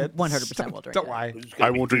No, he idiot. 100% will drink Don't it. lie. Who's gonna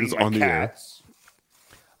I be won't drink this feeding on my the air. cats?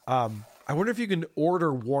 I wonder if you can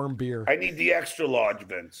order warm beer. I need the extra large,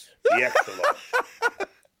 Vince. The extra large.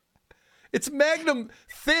 It's Magnum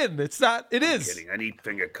thin. It's not. It I'm is. kidding. I need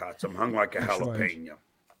finger cuts. I'm hung like a Extra large.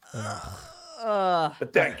 jalapeno.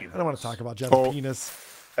 But thank you. I don't want to talk about John's penis.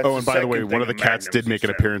 That's Oh, and by the way, second one of the thing cats Magnums did make an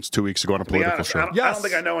said. appearance 2 weeks ago on a To be political honest, show. I don't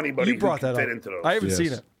think I know anybody You brought who can that fit up. into those. I haven't Yes.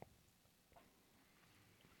 seen it.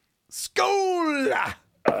 Skol!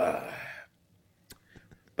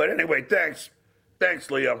 But anyway, thanks. Thanks,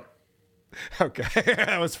 Leo. Okay,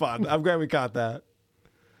 that was fun. I'm glad we caught that.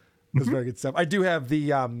 That's very good stuff. I do have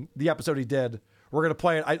the episode he did. We're gonna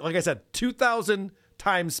play it. Like I said, 2,000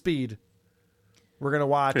 times speed. We're gonna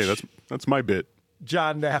watch. Hey, that's my bit.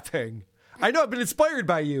 John napping. I know. I've been inspired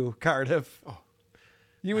by you, Cardiff.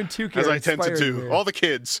 You and Tukey As are I tend to inspiring do. me. All the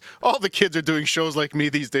kids are doing shows like me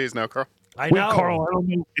these days now, Carl. I Wait, know. Carl, I don't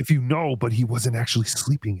know if you know, but he wasn't actually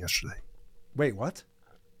sleeping yesterday. Wait, what?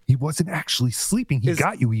 He wasn't actually sleeping. He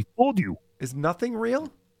got you. He fooled you. Is nothing real?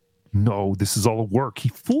 No, this is all a work. He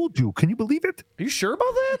fooled you. Can you believe it? Are you sure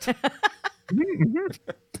about that?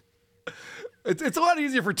 It's a lot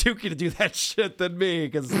easier for Tukey to do that shit than me.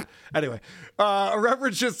 Because anyway, a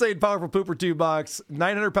reference just saying powerful pooper 2 bucks,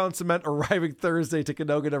 900-pound cement arriving Thursday to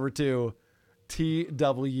Canoga number 2,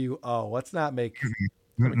 TWO. Let's not make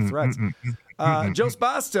threats. Joe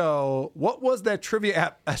Spasto, what was that trivia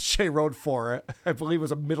app SJ wrote for? I believe it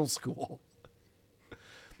was a middle school.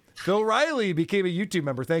 Phil Riley became a YouTube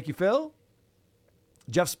member. Thank you, Phil.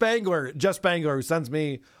 Jeff Spangler, who sends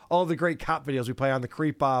me all the great cop videos we play on the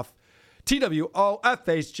Creep Off.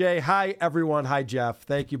 TWOFHJ. Hi, everyone. Hi, Jeff.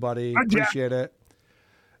 Thank you, buddy. Hi, Jeff. Appreciate it.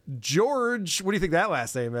 George, what do you think that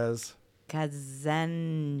last name is?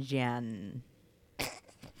 Kazanjian.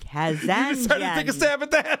 You decided to take a stab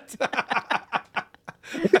at that?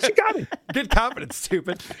 You got it. Get confident,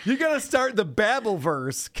 stupid. You got to start the Babel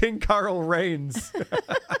verse. King Carl reigns.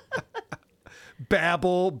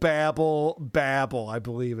 Babble, babble, babble, I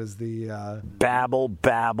believe is the... Babble,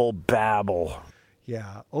 babble, babble.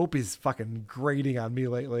 Yeah, Opie's fucking grating on me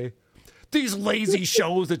lately. These lazy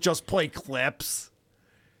shows that just play clips.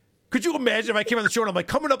 Could you imagine if I came on the show and I'm like,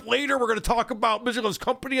 coming up later, we're going to talk about Michigan's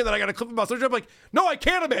company, and then I got a clip about social. I'm like, no, I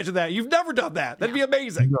can't imagine that. You've never done that. That'd be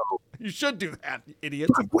amazing. No. You should do that, you idiot.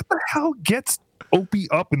 What the hell gets Opie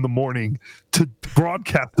up in the morning to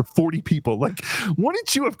broadcast to 40 people? Like,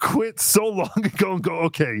 wouldn't you have quit so long ago and go,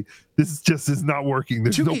 okay, this is not working.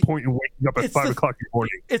 There's no point in waking up at 5 o'clock in the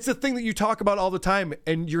morning. It's the thing that you talk about all the time,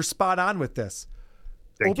 and you're spot on with this.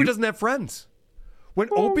 Opie doesn't have friends. When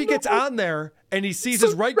Opie gets on there and he sees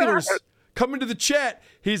his regulars come into the chat,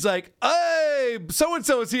 he's like, hey,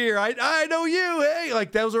 so-and-so's here. I know you. Hey,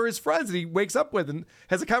 like those are his friends that he wakes up with and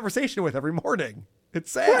has a conversation with every morning.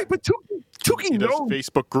 It's sad. Right, but Tukey does knows.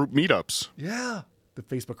 Facebook group meetups. Yeah. The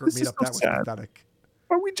Facebook group meetup, that was pathetic.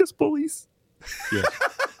 Are we just bullies? Yeah.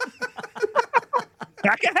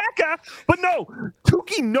 Hacka. But no,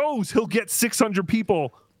 Tukey knows he'll get 600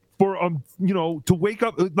 people for to wake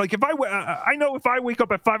up. Like if I know if I wake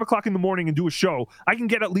up at 5 o'clock in the morning and do a show, I can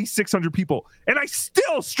get at least 600 people, and I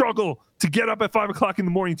still struggle to get up at 5 o'clock in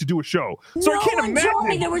the morning to do a show. So I can't imagine. No one told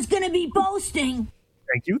me there was going to be boasting.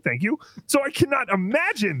 Thank you. So I cannot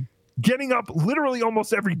imagine getting up literally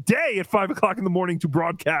almost every day at 5 o'clock in the morning to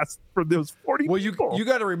broadcast for those 40 people. Well, you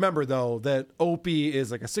got to remember though that Opie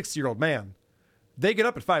is like a 60-year-old man. They get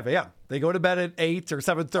up at 5 a.m. They go to bed at 8 or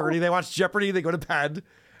 7:30. They watch Jeopardy. They go to bed.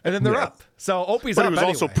 And then they're up. So Opie's up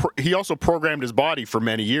anyway. He also programmed his body for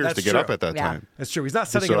many years to get up at that time. That's true. He's not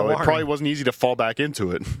setting an alarm. It probably wasn't easy to fall back into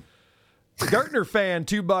it. Gartner fan,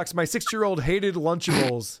 $2. My 6-year-old hated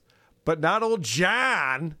Lunchables, but not old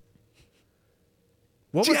John.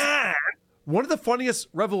 One of the funniest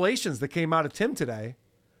revelations that came out of Tim today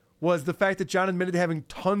was the fact that John admitted to having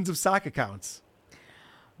tons of sock accounts.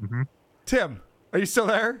 Mm-hmm. Tim, are you still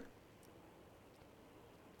there?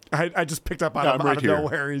 I just picked up on him out of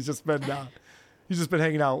nowhere. He's just been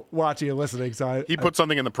hanging out, watching and listening. So he put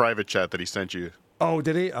something in the private chat that he sent you. Oh,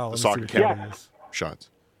 did he? Oh, the sock account shots.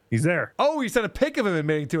 He's there. Oh, he sent a pic of him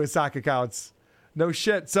admitting to his sock accounts. No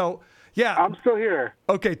shit. So yeah, I'm still here.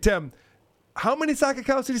 Okay, Tim, how many sock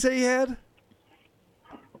accounts did he say he had?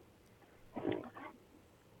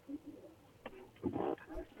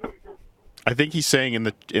 I think he's saying in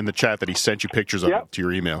the chat that he sent you pictures of it to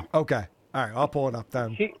your email. Okay. All right, I'll pull it up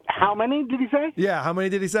then. How many did he say? Yeah, how many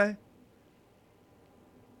did he say?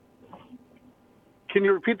 Can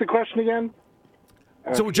you repeat the question again?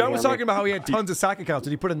 So John was talking about how he had tons of sock accounts.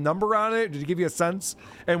 Did he put a number on it? Did he give you a sense?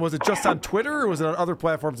 And was it just on Twitter or was it on other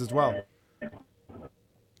platforms as well?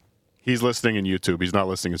 He's listening in YouTube. He's not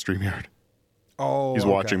listening in StreamYard. Oh, he's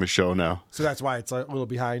watching the show now. So that's why it's a little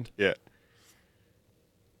behind. Yeah.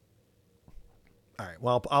 All right.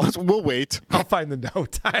 Well, we'll wait. I'll find the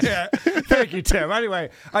note. Thank you, Tim.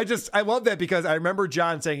 Anyway, I love that because I remember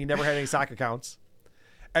John saying he never had any sock accounts,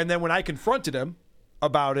 and then when I confronted him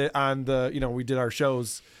about it on we did our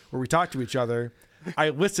shows where we talked to each other, I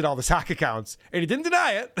listed all the sock accounts, and he didn't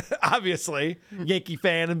deny it. Obviously, Yankee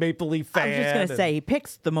fan and Maple Leaf fan. I was just gonna say he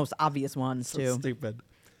picks the most obvious ones too. Stupid.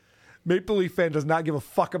 Maple Leaf fan does not give a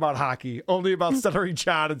fuck about hockey. Only about Stuttering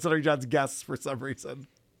John and Stuttering John's guests for some reason.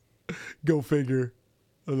 Go figure.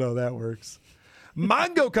 I don't know how that works.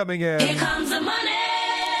 Mongo coming in. Here comes the money.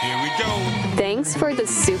 Here we go. Thanks for the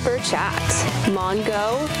super chat.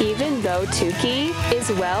 Mongo, even though Tukey is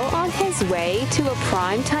well on his way to a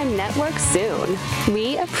primetime network soon,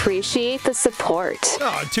 we appreciate the support.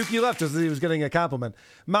 Oh, Tukey left as he was getting a compliment.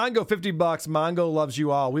 Mongo, $50. Mongo loves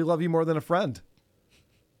you all. We love you more than a friend.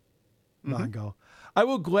 Mongo. I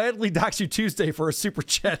will gladly dox you Tuesday for a super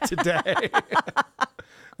chat today.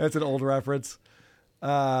 That's an old reference.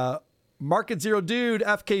 Market Zero Dude,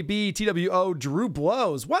 FKB, TWO, Drew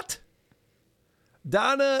Blows. What?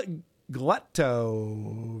 Donna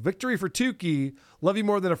Gletto. Victory for Tukey. Love you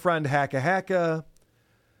more than a friend. Hacka Hacka.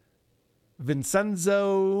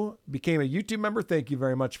 Vincenzo became a YouTube member. Thank you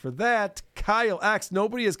very much for that. Kyle X.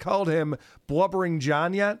 Nobody has called him Blubbering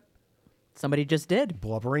John yet. Somebody just did.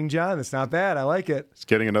 Blubbering John. It's not bad. I like it. He's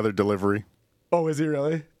getting another delivery. Oh, is he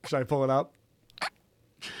really? Should I pull it up?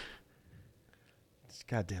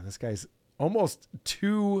 God damn, this guy's almost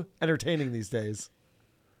too entertaining these days.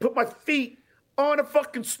 Put my feet on the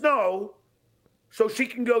fucking snow so she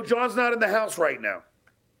can go, John's not in the house right now.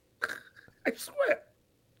 I swear.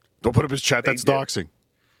 Don't put up his chat. That's doxing.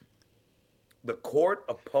 The court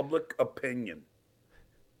of public opinion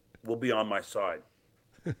will be on my side.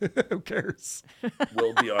 Who cares?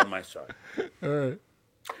 Will be on my side. All right.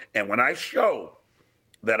 And when I show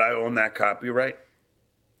that I own that copyright.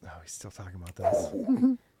 Oh, he's still talking about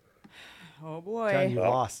this. Oh, boy. John, you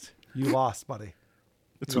lost. You lost, buddy.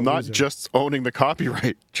 It's not just owning the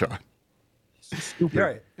copyright, John. Stupid. You're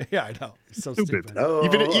right. Yeah, I know. It's so stupid.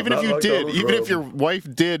 Even if your wife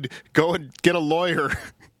did go and get a lawyer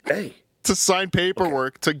to sign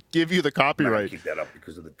paperwork to give you the I'm gonna copyright, keep that up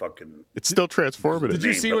because of the fucking. it's still transformative. Did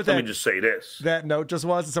you see what Let that? me just say this. That note just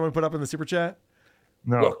was that someone put up in the super chat.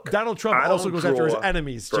 No. Look, Donald Trump I also don't goes after his draw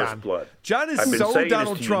enemies, first John. blood. John is I've been so saying this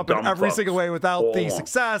Donald to you Trump in dumb every fucks single way without all the along.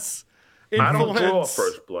 success, I don't draw influence.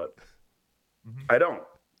 first blood. I don't.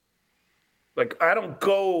 Like, I don't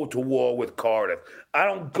go to war with Cardiff. I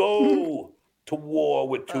don't go to war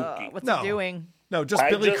with Tukey. What's No. he doing? No, just I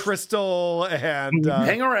Billy just- Crystal and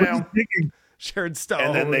Hang around, Sharon Stone.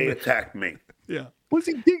 and then they attack me. Yeah. What's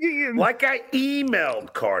he digging in? Like I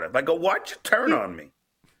emailed Cardiff. I go, watch your turn on me.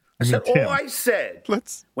 I said, Tim. all I said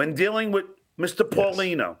when dealing with Mr.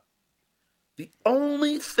 Paulino, the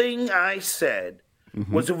only thing I said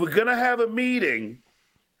was if we're going to have a meeting,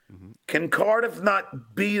 can Cardiff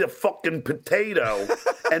not be a fucking potato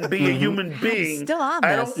and be a human being? Still on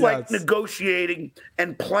I this. don't like Yes. negotiating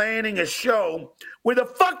and planning a show with a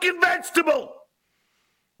fucking vegetable.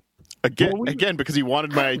 Again, because he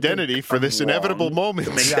wanted my identity for this inevitable moment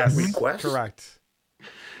To make that request. Correct.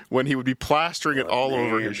 when he would be plastering it all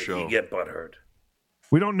over Man, his did show. he get butthurt.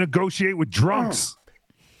 We don't negotiate with drunks.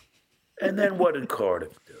 And then what did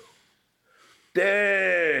Cardiff do?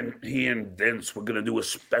 Then he and Vince were going to do a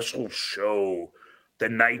special show the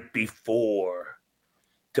night before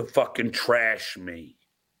to fucking trash me.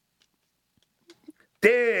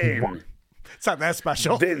 Then It's not that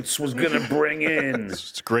special. Vince was going to bring in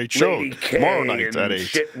It's a great show. Lady K Tomorrow night and at 8.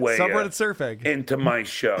 Shitwaya Subreddit surfing. into my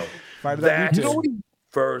show. Find that That's YouTube.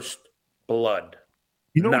 first blood.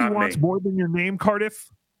 You know what he Not wants me. more than your name, Cardiff?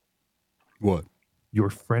 What? Your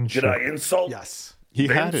friendship. Did I insult? Yes. He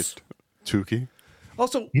had Vince? it, Tukey.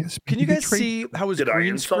 Also, Yes, can you he guys betrayed- see how his Did I green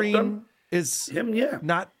insult screen them? is Him, yeah.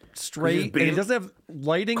 not straight and he being doesn't have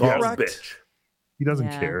lighting Called correct? bitch. He doesn't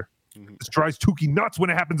Yeah. care. This drives Tukey nuts when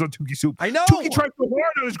it happens on Tukey Soup. I know. Tukey tries so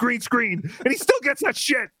hard on his green screen, and he still gets that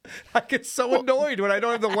shit. I get so annoyed when I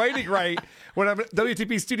don't have the lighting right when I'm at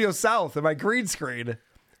WTP Studio South and my green screen.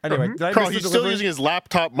 Anyway, did I Carl, miss he's the still delivery? using his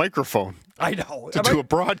laptop microphone I know. to Am do I- a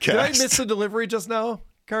broadcast. Did I miss the delivery just now,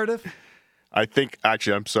 Cardiff? I think,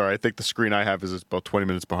 actually, I'm sorry. I think the screen I have is about 20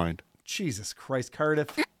 minutes behind. Jesus Christ, Cardiff.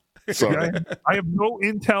 Sorry. I have no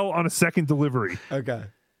intel on a second delivery. Okay.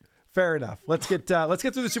 Fair enough. Let's get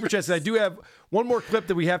through the super chats. I do have one more clip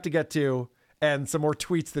that we have to get to, and some more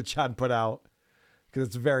tweets that John put out because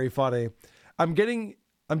it's very funny. I'm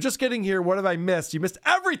just getting here. What have I missed? You missed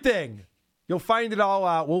everything. You'll find it all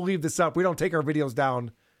out. We'll leave this up. We don't take our videos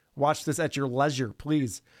down. Watch this at your leisure,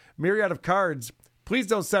 please. Myriad of cards. Please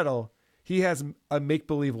don't settle. He has a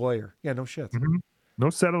make-believe lawyer. Yeah, no shit. No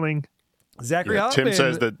settling. Zachary Yeah, Hoffman. Tim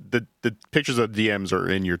says that the pictures of DMs are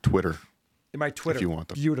in your Twitter. In my Twitter. If you want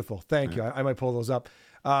them. Beautiful. Thank you. I might pull those up.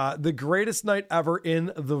 The greatest night ever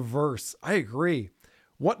in the verse. I agree.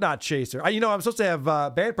 Whatnot Chaser. I'm supposed to have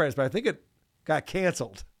band practice, but I think it got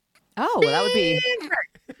canceled. Oh, well, that would be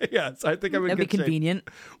Yes, I think I'm in that'd be good shape. convenient.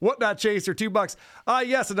 Whatnot Chaser, $2.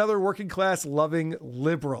 Yes, another working class loving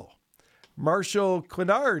liberal. Marshall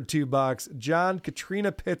Clinard, $2. John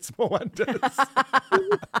Katrina Pitts Melendez.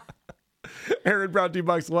 Aaron Brown,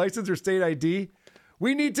 $2. License or state ID?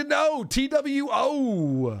 We need to know.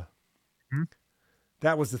 TWO.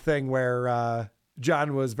 That was the thing where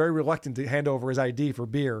John was very reluctant to hand over his ID for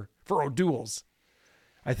beer for O'Doul's.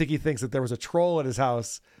 I think he thinks that there was a troll at his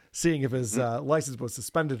house seeing if his license was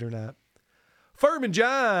suspended or not. Fireman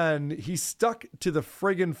John, he's stuck to the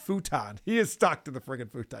friggin' futon. He is stuck to the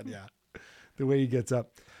friggin' futon, yeah. The way he gets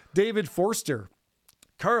up. David Forster.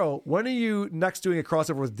 Carl, when are you next doing a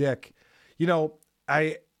crossover with Dick?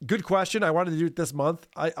 Good question. I wanted to do it this month.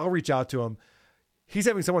 I'll reach out to him. He's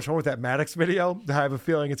having so much fun with that Maddox video that I have a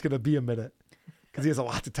feeling it's going to be a minute because he has a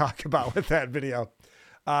lot to talk about with that video.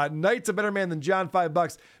 Knight's a better man than John,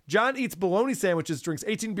 $5. John eats bologna sandwiches, drinks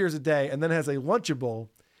 18 beers a day, and then has a Lunchable.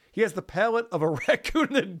 He has the palate of a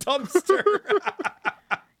raccoon in a dumpster.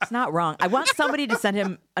 It's not wrong. I want somebody to send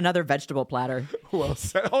him another vegetable platter. Well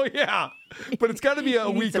said. Oh, yeah. But it's got to be a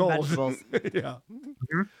He needs week some old. vegetables. Yeah.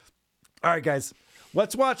 All right, guys.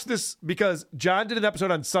 Let's watch this because John did an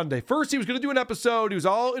episode on Sunday. First, he was going to do an episode. He was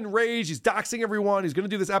all enraged. He's doxing everyone. He's going to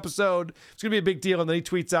do this episode. It's going to be a big deal. And then he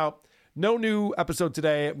tweets out, no new episode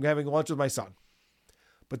today. I'm having lunch with my son.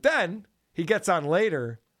 But then he gets on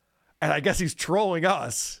later, and I guess he's trolling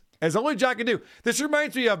us, as only John can do. This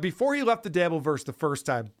reminds me of before he left the Dabbleverse the first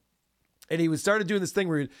time. And he started doing this thing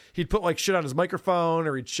where he'd put like shit on his microphone,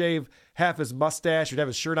 or he'd shave half his mustache, he'd have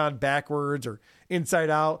his shirt on backwards or inside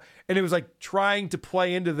out. And it was like trying to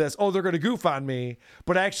play into this, oh, they're going to goof on me,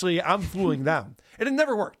 but actually I'm fooling them. And it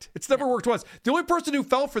never worked. It's never worked once. The only person who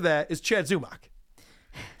fell for that is Chad Zumach.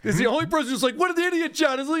 Is the only person who's like, what an idiot,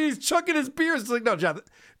 John. It's like he's chucking his beers. It's like, no, John,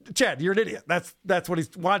 Chad, you're an idiot. That's what he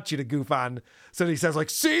wants you to goof on. So he says like,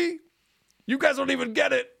 see, you guys don't even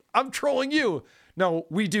get it. I'm trolling you. No,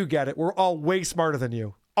 we do get it. We're all way smarter than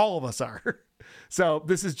you. All of us are. So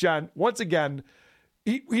this is John. Once again,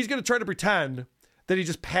 he's going to try to pretend that he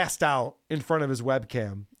just passed out in front of his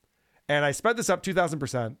webcam. And I sped this up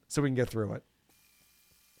 2,000% so we can get through it.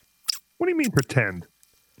 What do you mean pretend?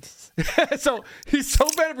 So he's so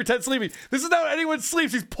bad at pretend sleeping. This is not how anyone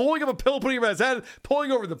sleeps. He's pulling up a pillow, putting it on his head,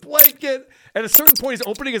 pulling over the blanket. At a certain point, he's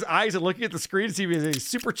opening his eyes and looking at the screen to see if he has any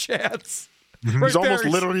super chats. Right, he's almost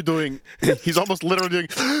literally doing. Yeah,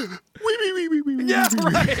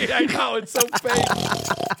 right. I know, it's so fake.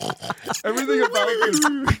 Everything about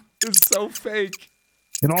this is so fake.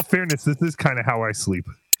 In all fairness, this is kind of how I sleep.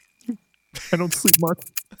 I don't sleep much.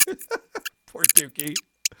 Poor Tukey.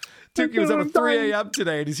 Tukey was up at 3 a.m.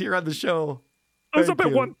 today, and he's here on the show. I was up at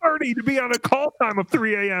 1:30 to be on a call time of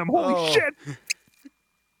 3 a.m. Holy shit.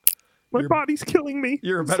 My body's killing me.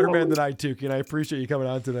 You're a better man than I, Tukey, and I appreciate you coming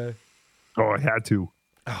on today. Oh, I had to.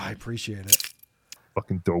 Oh, I appreciate it.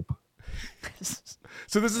 Fucking dope.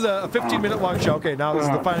 So this is a 15-minute long show. Okay, now this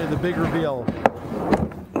is finally the big reveal.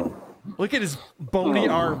 Look at his bony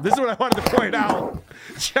arm. This is what I wanted to point out.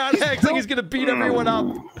 John acts like he's going to beat everyone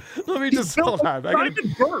up. Let me just hold on.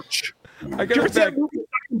 Simon Birch. I got to Simon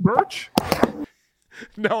Birch?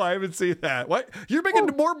 No, I haven't seen that. What? You're making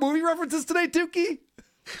more movie references today, Tukey?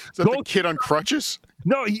 Is that the kid on crutches?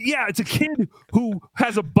 No, yeah, it's a kid who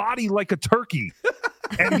has a body like a turkey.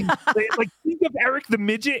 And like, think of Eric the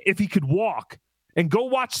Midget if he could walk. And go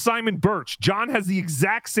watch Simon Birch. John has the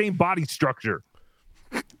exact same body structure.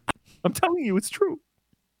 I'm telling you, it's true.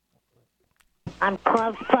 I'm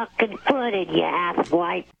club fucking footed, you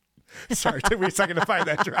asswipe. Sorry, it took me a second to find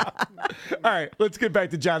that drop. All right, let's get back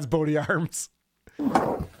to John's bony arms.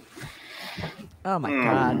 Oh my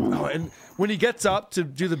God. Oh, and when he gets up to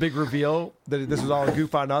do the big reveal that this was all a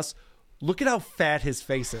goof on us, look at how fat his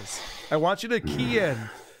face is. I want you to key in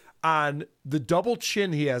on the double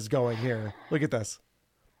chin he has going here. Look at this.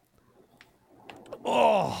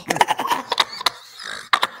 Oh.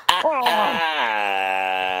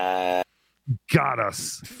 Got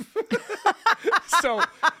us. So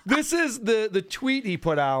this is the tweet he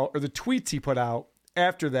put out, or the tweets he put out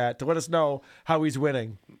after that to let us know how he's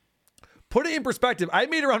winning. Put it in perspective. I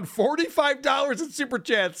made around $45 in super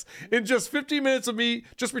chats in just 15 minutes of me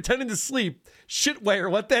just pretending to sleep. Shitware,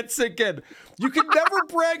 let that sink in. You can never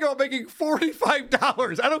brag about making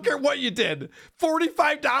 $45. I don't care what you did.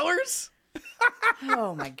 $45?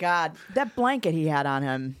 Oh my God. That blanket he had on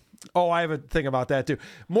him. Oh, I have a thing about that too.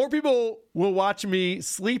 More people will watch me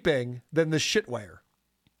sleeping than the shitware.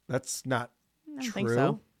 That's not I true. think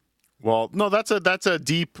so. Well, no, that's a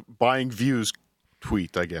deep buying views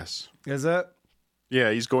tweet, I guess. Is it?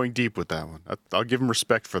 Yeah, he's going deep with that one. I'll give him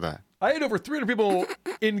respect for that. I had over 300 people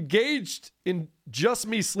engaged in just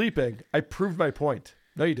me sleeping. I proved my point.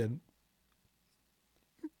 No, you didn't.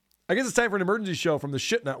 I guess it's time for an emergency show from the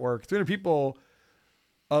Shit Network. 300 people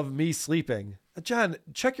of me sleeping. John,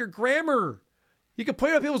 check your grammar. You can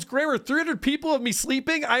point out people's grammar. 300 people of me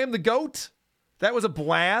sleeping. I am the GOAT. That was a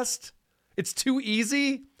blast. It's too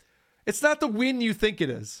easy. It's not the win you think it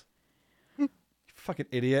is. You fucking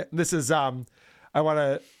idiot. This is, I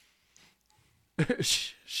want to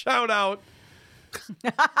shout out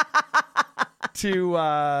to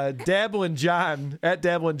Dabblin' John, at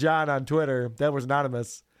Dabblin' John on Twitter. That was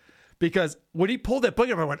anonymous. Because when he pulled that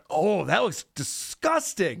blanket up, I went, oh, that looks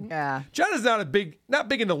disgusting. Yeah. John is not big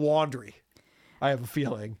into laundry, I have a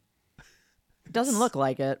feeling. It doesn't look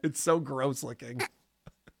like it. It's so gross looking.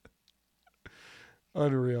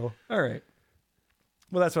 Unreal. All right.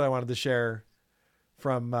 Well, that's what I wanted to share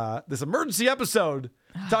from this emergency episode.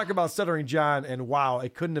 Talk about Stuttering John, and wow,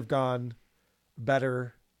 it couldn't have gone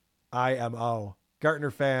better. IMO. Gartner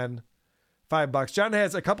fan. $5. John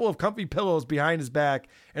has a couple of comfy pillows behind his back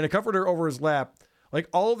and a comforter over his lap, like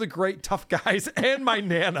all of the great tough guys and my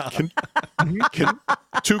Nana.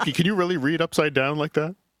 Tukey, can you really read upside down like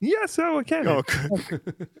that? Yes, I can. Oh, okay.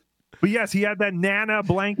 But yes, he had that Nana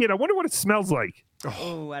blanket. I wonder what it smells like.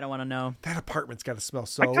 Oh, I don't want to know. That apartment's got to smell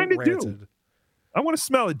so I kind of do. I want to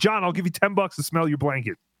smell it. John, I'll give you $10 to smell your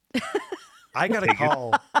blanket. I got a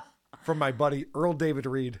call from my buddy Earl David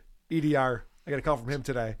Reed, EDR. I got a call from him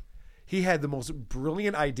today. He had the most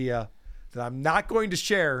brilliant idea that I'm not going to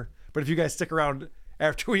share, But if you guys stick around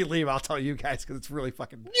after we leave, I'll tell you guys because it's really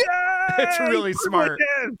fucking, Yay! it's really smart.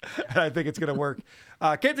 Brilliant! And I think it's going to work.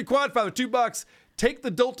 Captain Quadfather, $2. Take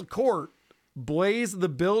the dolt to court. Blaze the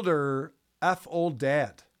Builder, F old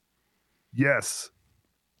dad. Yes.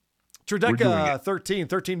 Trideca,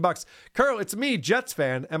 $13. Carl, it's me, Jets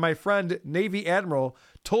fan, and my friend Navy Admiral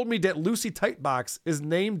told me that Lucy Tightbox is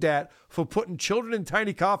named that for putting children in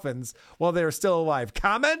tiny coffins while they are still alive.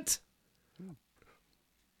 Comment?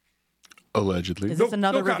 Allegedly. Is this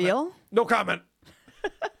another comment. reveal? No comment.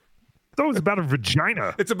 That was about a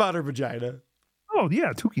vagina. It's about her vagina. Oh,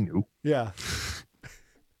 yeah. Tukey knew. Yeah.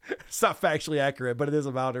 It's not factually accurate, but it is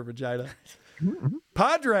about her vagina.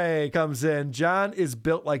 Padre comes in. John is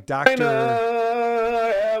built like Dr.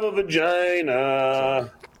 I have a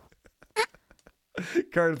vagina.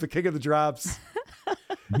 Carter, the king of the drops.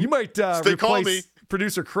 You might They call me. replace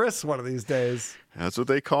producer Chris one of these days. That's what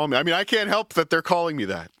they call me. I mean, I can't help that they're calling me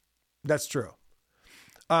that. That's true.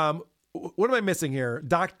 What am I missing here?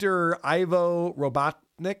 Dr. Ivo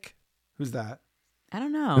Robotnik? Who's that? I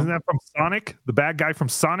don't know. Isn't that from Sonic? The bad guy from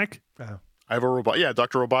Sonic? Oh. I have a robot. Yeah,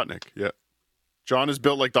 Dr. Robotnik. Yeah. John is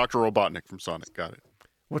built like Dr. Robotnik from Sonic. Got it.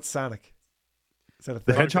 What's Sonic? Is that a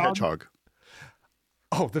The thing? Hedgehog?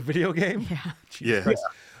 Oh, the video game? Yeah. Yeah. Christ.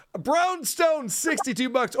 Brownstone,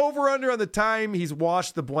 $62. Over under on the time he's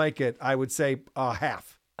washed the blanket. I would say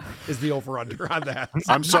half is the over under on that.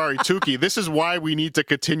 I'm sorry, Tukey. This is why we need to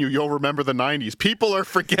continue. You'll remember the 90s. People are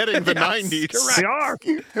forgetting the 90s. Correct.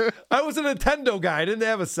 They are. I was a Nintendo guy. I didn't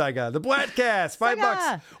have a Sega. The Blatcast,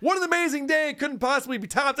 $5. What an amazing day. Couldn't possibly be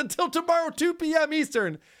topped until tomorrow, 2 p.m.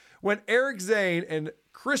 Eastern, when Eric Zane and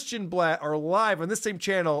Christian Blatt are live on this same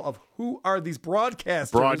channel of Who Are These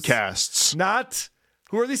Broadcasters? Broadcasts. Not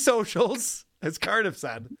Who Are These Socials, as Cardiff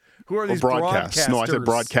said. Who are these broadcasts? broadcasters? No, I said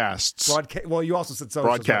broadcasts. Well, you also said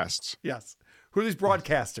socials. Broadcasts. Right? Yes. Who are these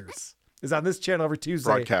broadcasters? Is on this channel every Tuesday.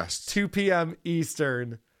 Broadcasts. 2 p.m.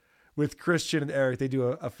 Eastern with Christian and Eric. They do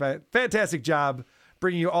a fantastic job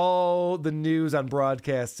bringing you all the news on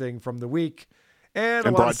broadcasting from the week and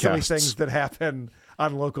a lot of silly things that happen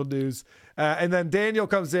on local news. And then Daniel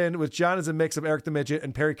comes in with John as a mix of Eric the Midget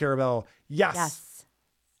and Perry Caravello. Yes.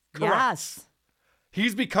 Correct. Yes.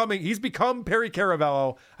 He's become Perry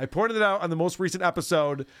Caravello. I pointed it out on the most recent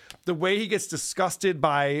episode. The way he gets disgusted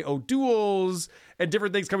by O'Douls and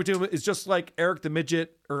different things coming to him is just like Eric the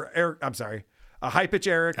Midget, or Eric, I'm sorry, a high pitch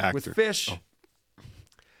Eric with fish.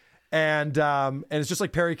 And it's just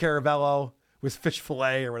like Perry Caravello with fish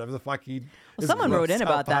fillet or whatever the fuck he. Well, someone wrote in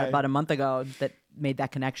about that about a month ago that made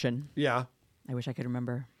that connection. Yeah. I wish I could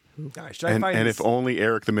remember. And if only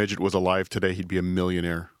Eric the Midget was alive today, he'd be a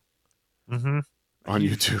millionaire. Mm-hmm. On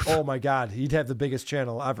YouTube. Oh my God, he'd have the biggest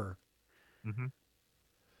channel ever. Mm-hmm.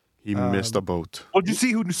 He missed a boat. Oh, did you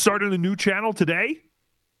see who started a new channel today?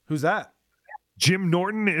 Who's that? Jim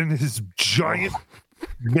Norton and his giant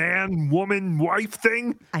man, woman, wife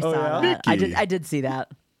thing. I saw that. I did see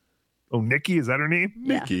that. Oh, Nikki, is that her name?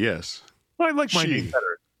 Nikki, yes. Well, I like my name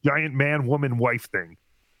better. Giant man, woman, wife thing.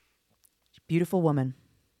 Beautiful woman.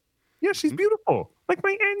 Yeah, she's beautiful. Like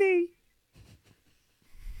my Annie.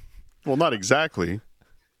 Well, not exactly.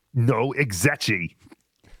 No, exactly.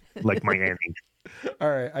 Like my Annie. All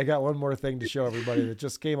right, I got one more thing to show everybody that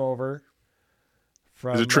just came over.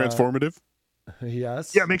 From, Is it transformative?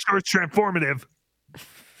 Yes. Yeah, make sure it's transformative.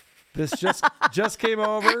 This just came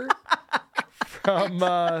over from.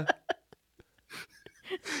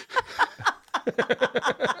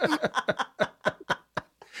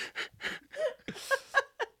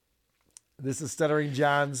 This is Stuttering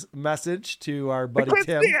John's message to our buddy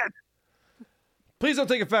Tim. Please don't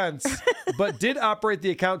take offense, but did operate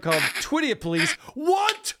the account called Twittiot Police.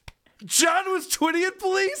 What? John was Twittiot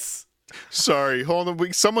Police? Sorry, hold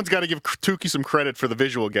on. Someone's got to give Tukey some credit for the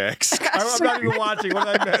visual gags. I'm not even watching. What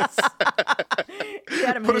did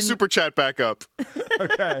I miss? Put a super chat back up.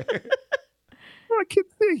 Okay. Oh, I can't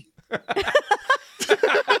see.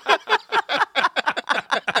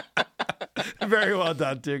 Very well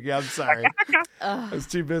done, Tukey. I'm sorry. I was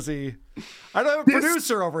too busy. I don't have a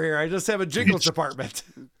producer over here. I just have a jingles department.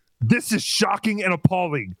 This is shocking and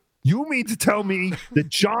appalling. You mean to tell me that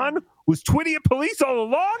John was Twittiot Police all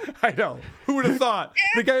along? I know. Who would have thought?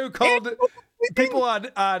 The guy who called people on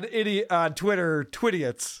Twitter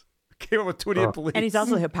Twitiots came up with Twittiot Police. And he's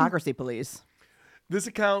also Hypocrisy Police. This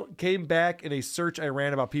account came back in a search I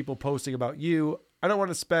ran about people posting about you. I don't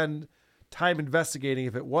want to spend time investigating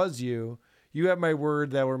if it was you. You have my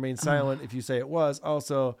word that will remain silent if you say it was.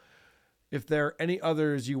 Also, if there are any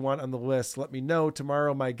others you want on the list, let me know.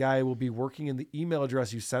 Tomorrow, my guy will be working in the email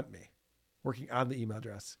address you sent me. Working on the email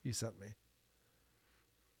address you sent me.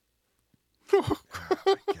 Oh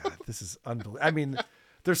my God, this is unbelievable. I mean,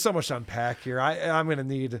 there's so much to unpack here. I'm going to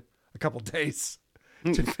need a couple days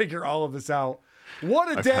to figure all of this out. What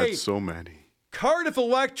a I've day. had so many. Cardiff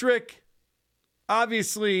Electric.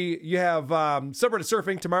 Obviously, you have Subreddit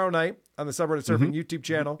Surfing tomorrow night on the Subreddit Surfing YouTube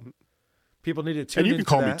channel. People need to tune in. And you can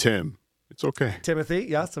call me Tim. It's okay. Timothy,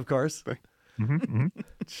 yes, of course.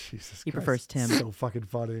 Jesus He Christ. prefers Tim. So fucking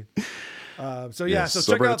funny. So Yes,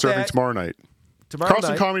 check out Surfing that tomorrow night.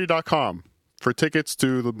 CarlsonComedy.com for tickets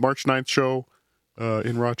to the March 9th show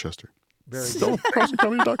in Rochester. Very So, good.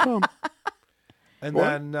 CarlsonComedy.com. And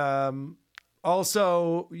What? then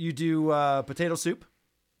also you do potato soup.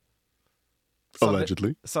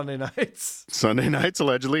 Allegedly. Sunday nights. Sunday nights,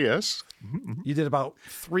 allegedly, yes. You did about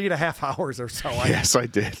 3.5 hours or so. Yes, I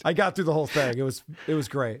did. I got through the whole thing. It was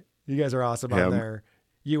great. You guys are awesome Yeah, on there.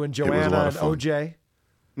 You and was a lot Joanna of and fun. OJ.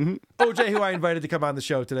 OJ, who I invited to come on the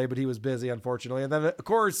show today, but he was busy, unfortunately. And then, of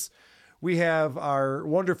course, we have our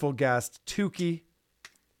wonderful guest, Tukey.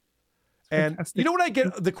 And you know what I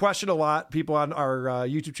get the question a lot, people on our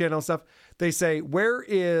YouTube channel and stuff, they say, where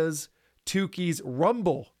is Tukey's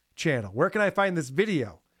Rumble channel? Where can I find this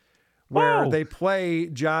video? Where they play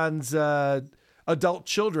John's adult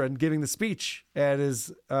children giving the speech at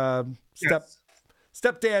his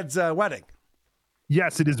stepdad's wedding.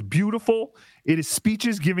 Yes, it is beautiful. It is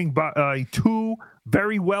speeches giving by two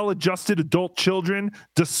very well-adjusted adult children,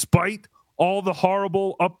 despite all the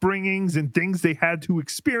horrible upbringings and things they had to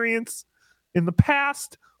experience in the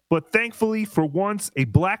past. But thankfully, for once, a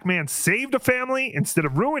black man saved a family instead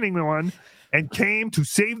of ruining one and came to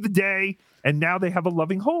save the day. And now they have a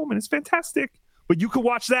loving home, and it's fantastic. But you can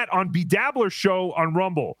watch that on Bedabbler Show on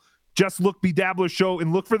Rumble. Just look Bedabbler Show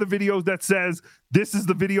and look for the videos that says, this is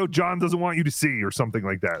the video John doesn't want you to see, or something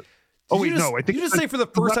like that. I think you just say for the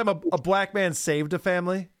first time a black man saved a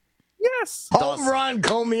family? Yes. Home run,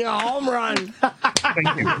 Comia, home run. Thank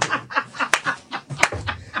you.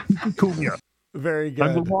 Kumia. Very good.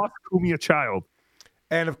 I'm the lost Kumia child.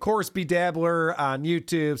 And of course, Bedabbler on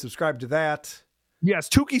YouTube. Subscribe to that. Yes,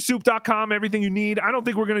 TukeySoup.com, everything you need. I don't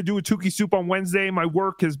think we're going to do a Tukey Soup on Wednesday. My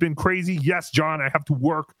work has been crazy. Yes, John, I have to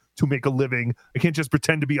work to make a living. I can't just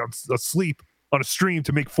pretend to be asleep on a stream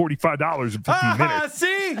to make $45 in 15 minutes.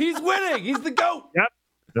 See? He's winning. He's the GOAT. Yep,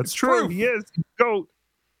 that's true. He is. He's the GOAT.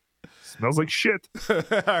 Smells like shit.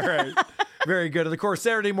 All right. Very good. And of course,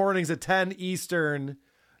 Saturday mornings at 10 Eastern,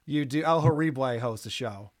 you do El Horrible host a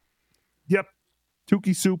show. Yep.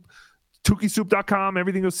 Tukey Soup. TukeySoup.com,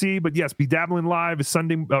 everything you'll see. But yes, Bedabbling Live is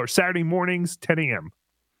Sunday or Saturday mornings, 10 a.m.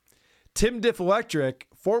 Tim Diff Electric,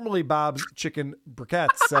 formerly Bob's Chicken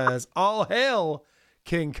Briquettes, says, all hail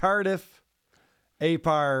King Cardiff.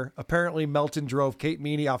 Apar, apparently Melton drove Kate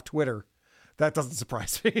Meany off Twitter. That doesn't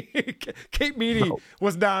surprise me. Kate Meany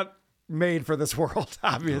was not made for this world,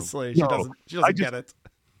 obviously. She doesn't get it.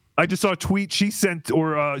 I just saw a tweet she sent,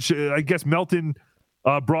 or I guess Melton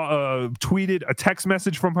tweeted a text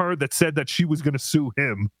message from her that said that she was going to sue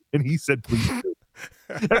him, and he said, "Please."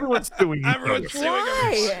 Everyone's suing.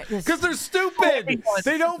 Why? Because they're stupid.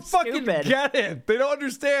 They don't fucking get it. They don't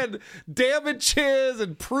understand damages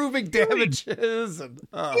and proving damages and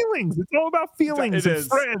feelings. It's all about feelings It and is.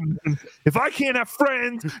 friends. And if I can't have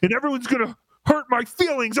friends and everyone's going to hurt my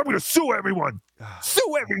feelings, I'm going to sue everyone.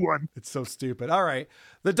 Sue everyone. It's so stupid. All right.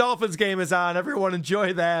 The Dolphins game is on. Everyone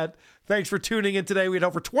enjoy that. Thanks for tuning in today. We had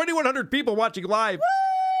over 2,100 people watching live.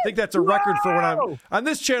 I think that's a record for when I'm on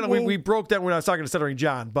this channel. We broke that when I was talking to Stuttering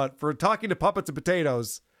John, but for talking to puppets and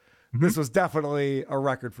potatoes, this was definitely a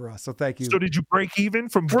record for us. So thank you. So did you break even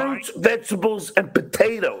from fruits, vegetables, and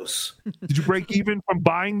potatoes? Did you break even from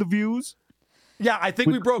buying the views? Yeah, I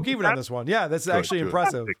think we broke even on this one. Yeah, that's actually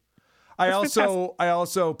impressive. I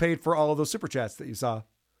also paid for all of those super chats that you saw.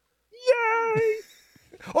 Yay!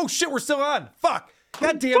 Oh shit, we're still on. Fuck.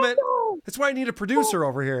 God damn it. That's why I need a producer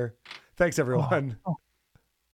over here. Thanks everyone.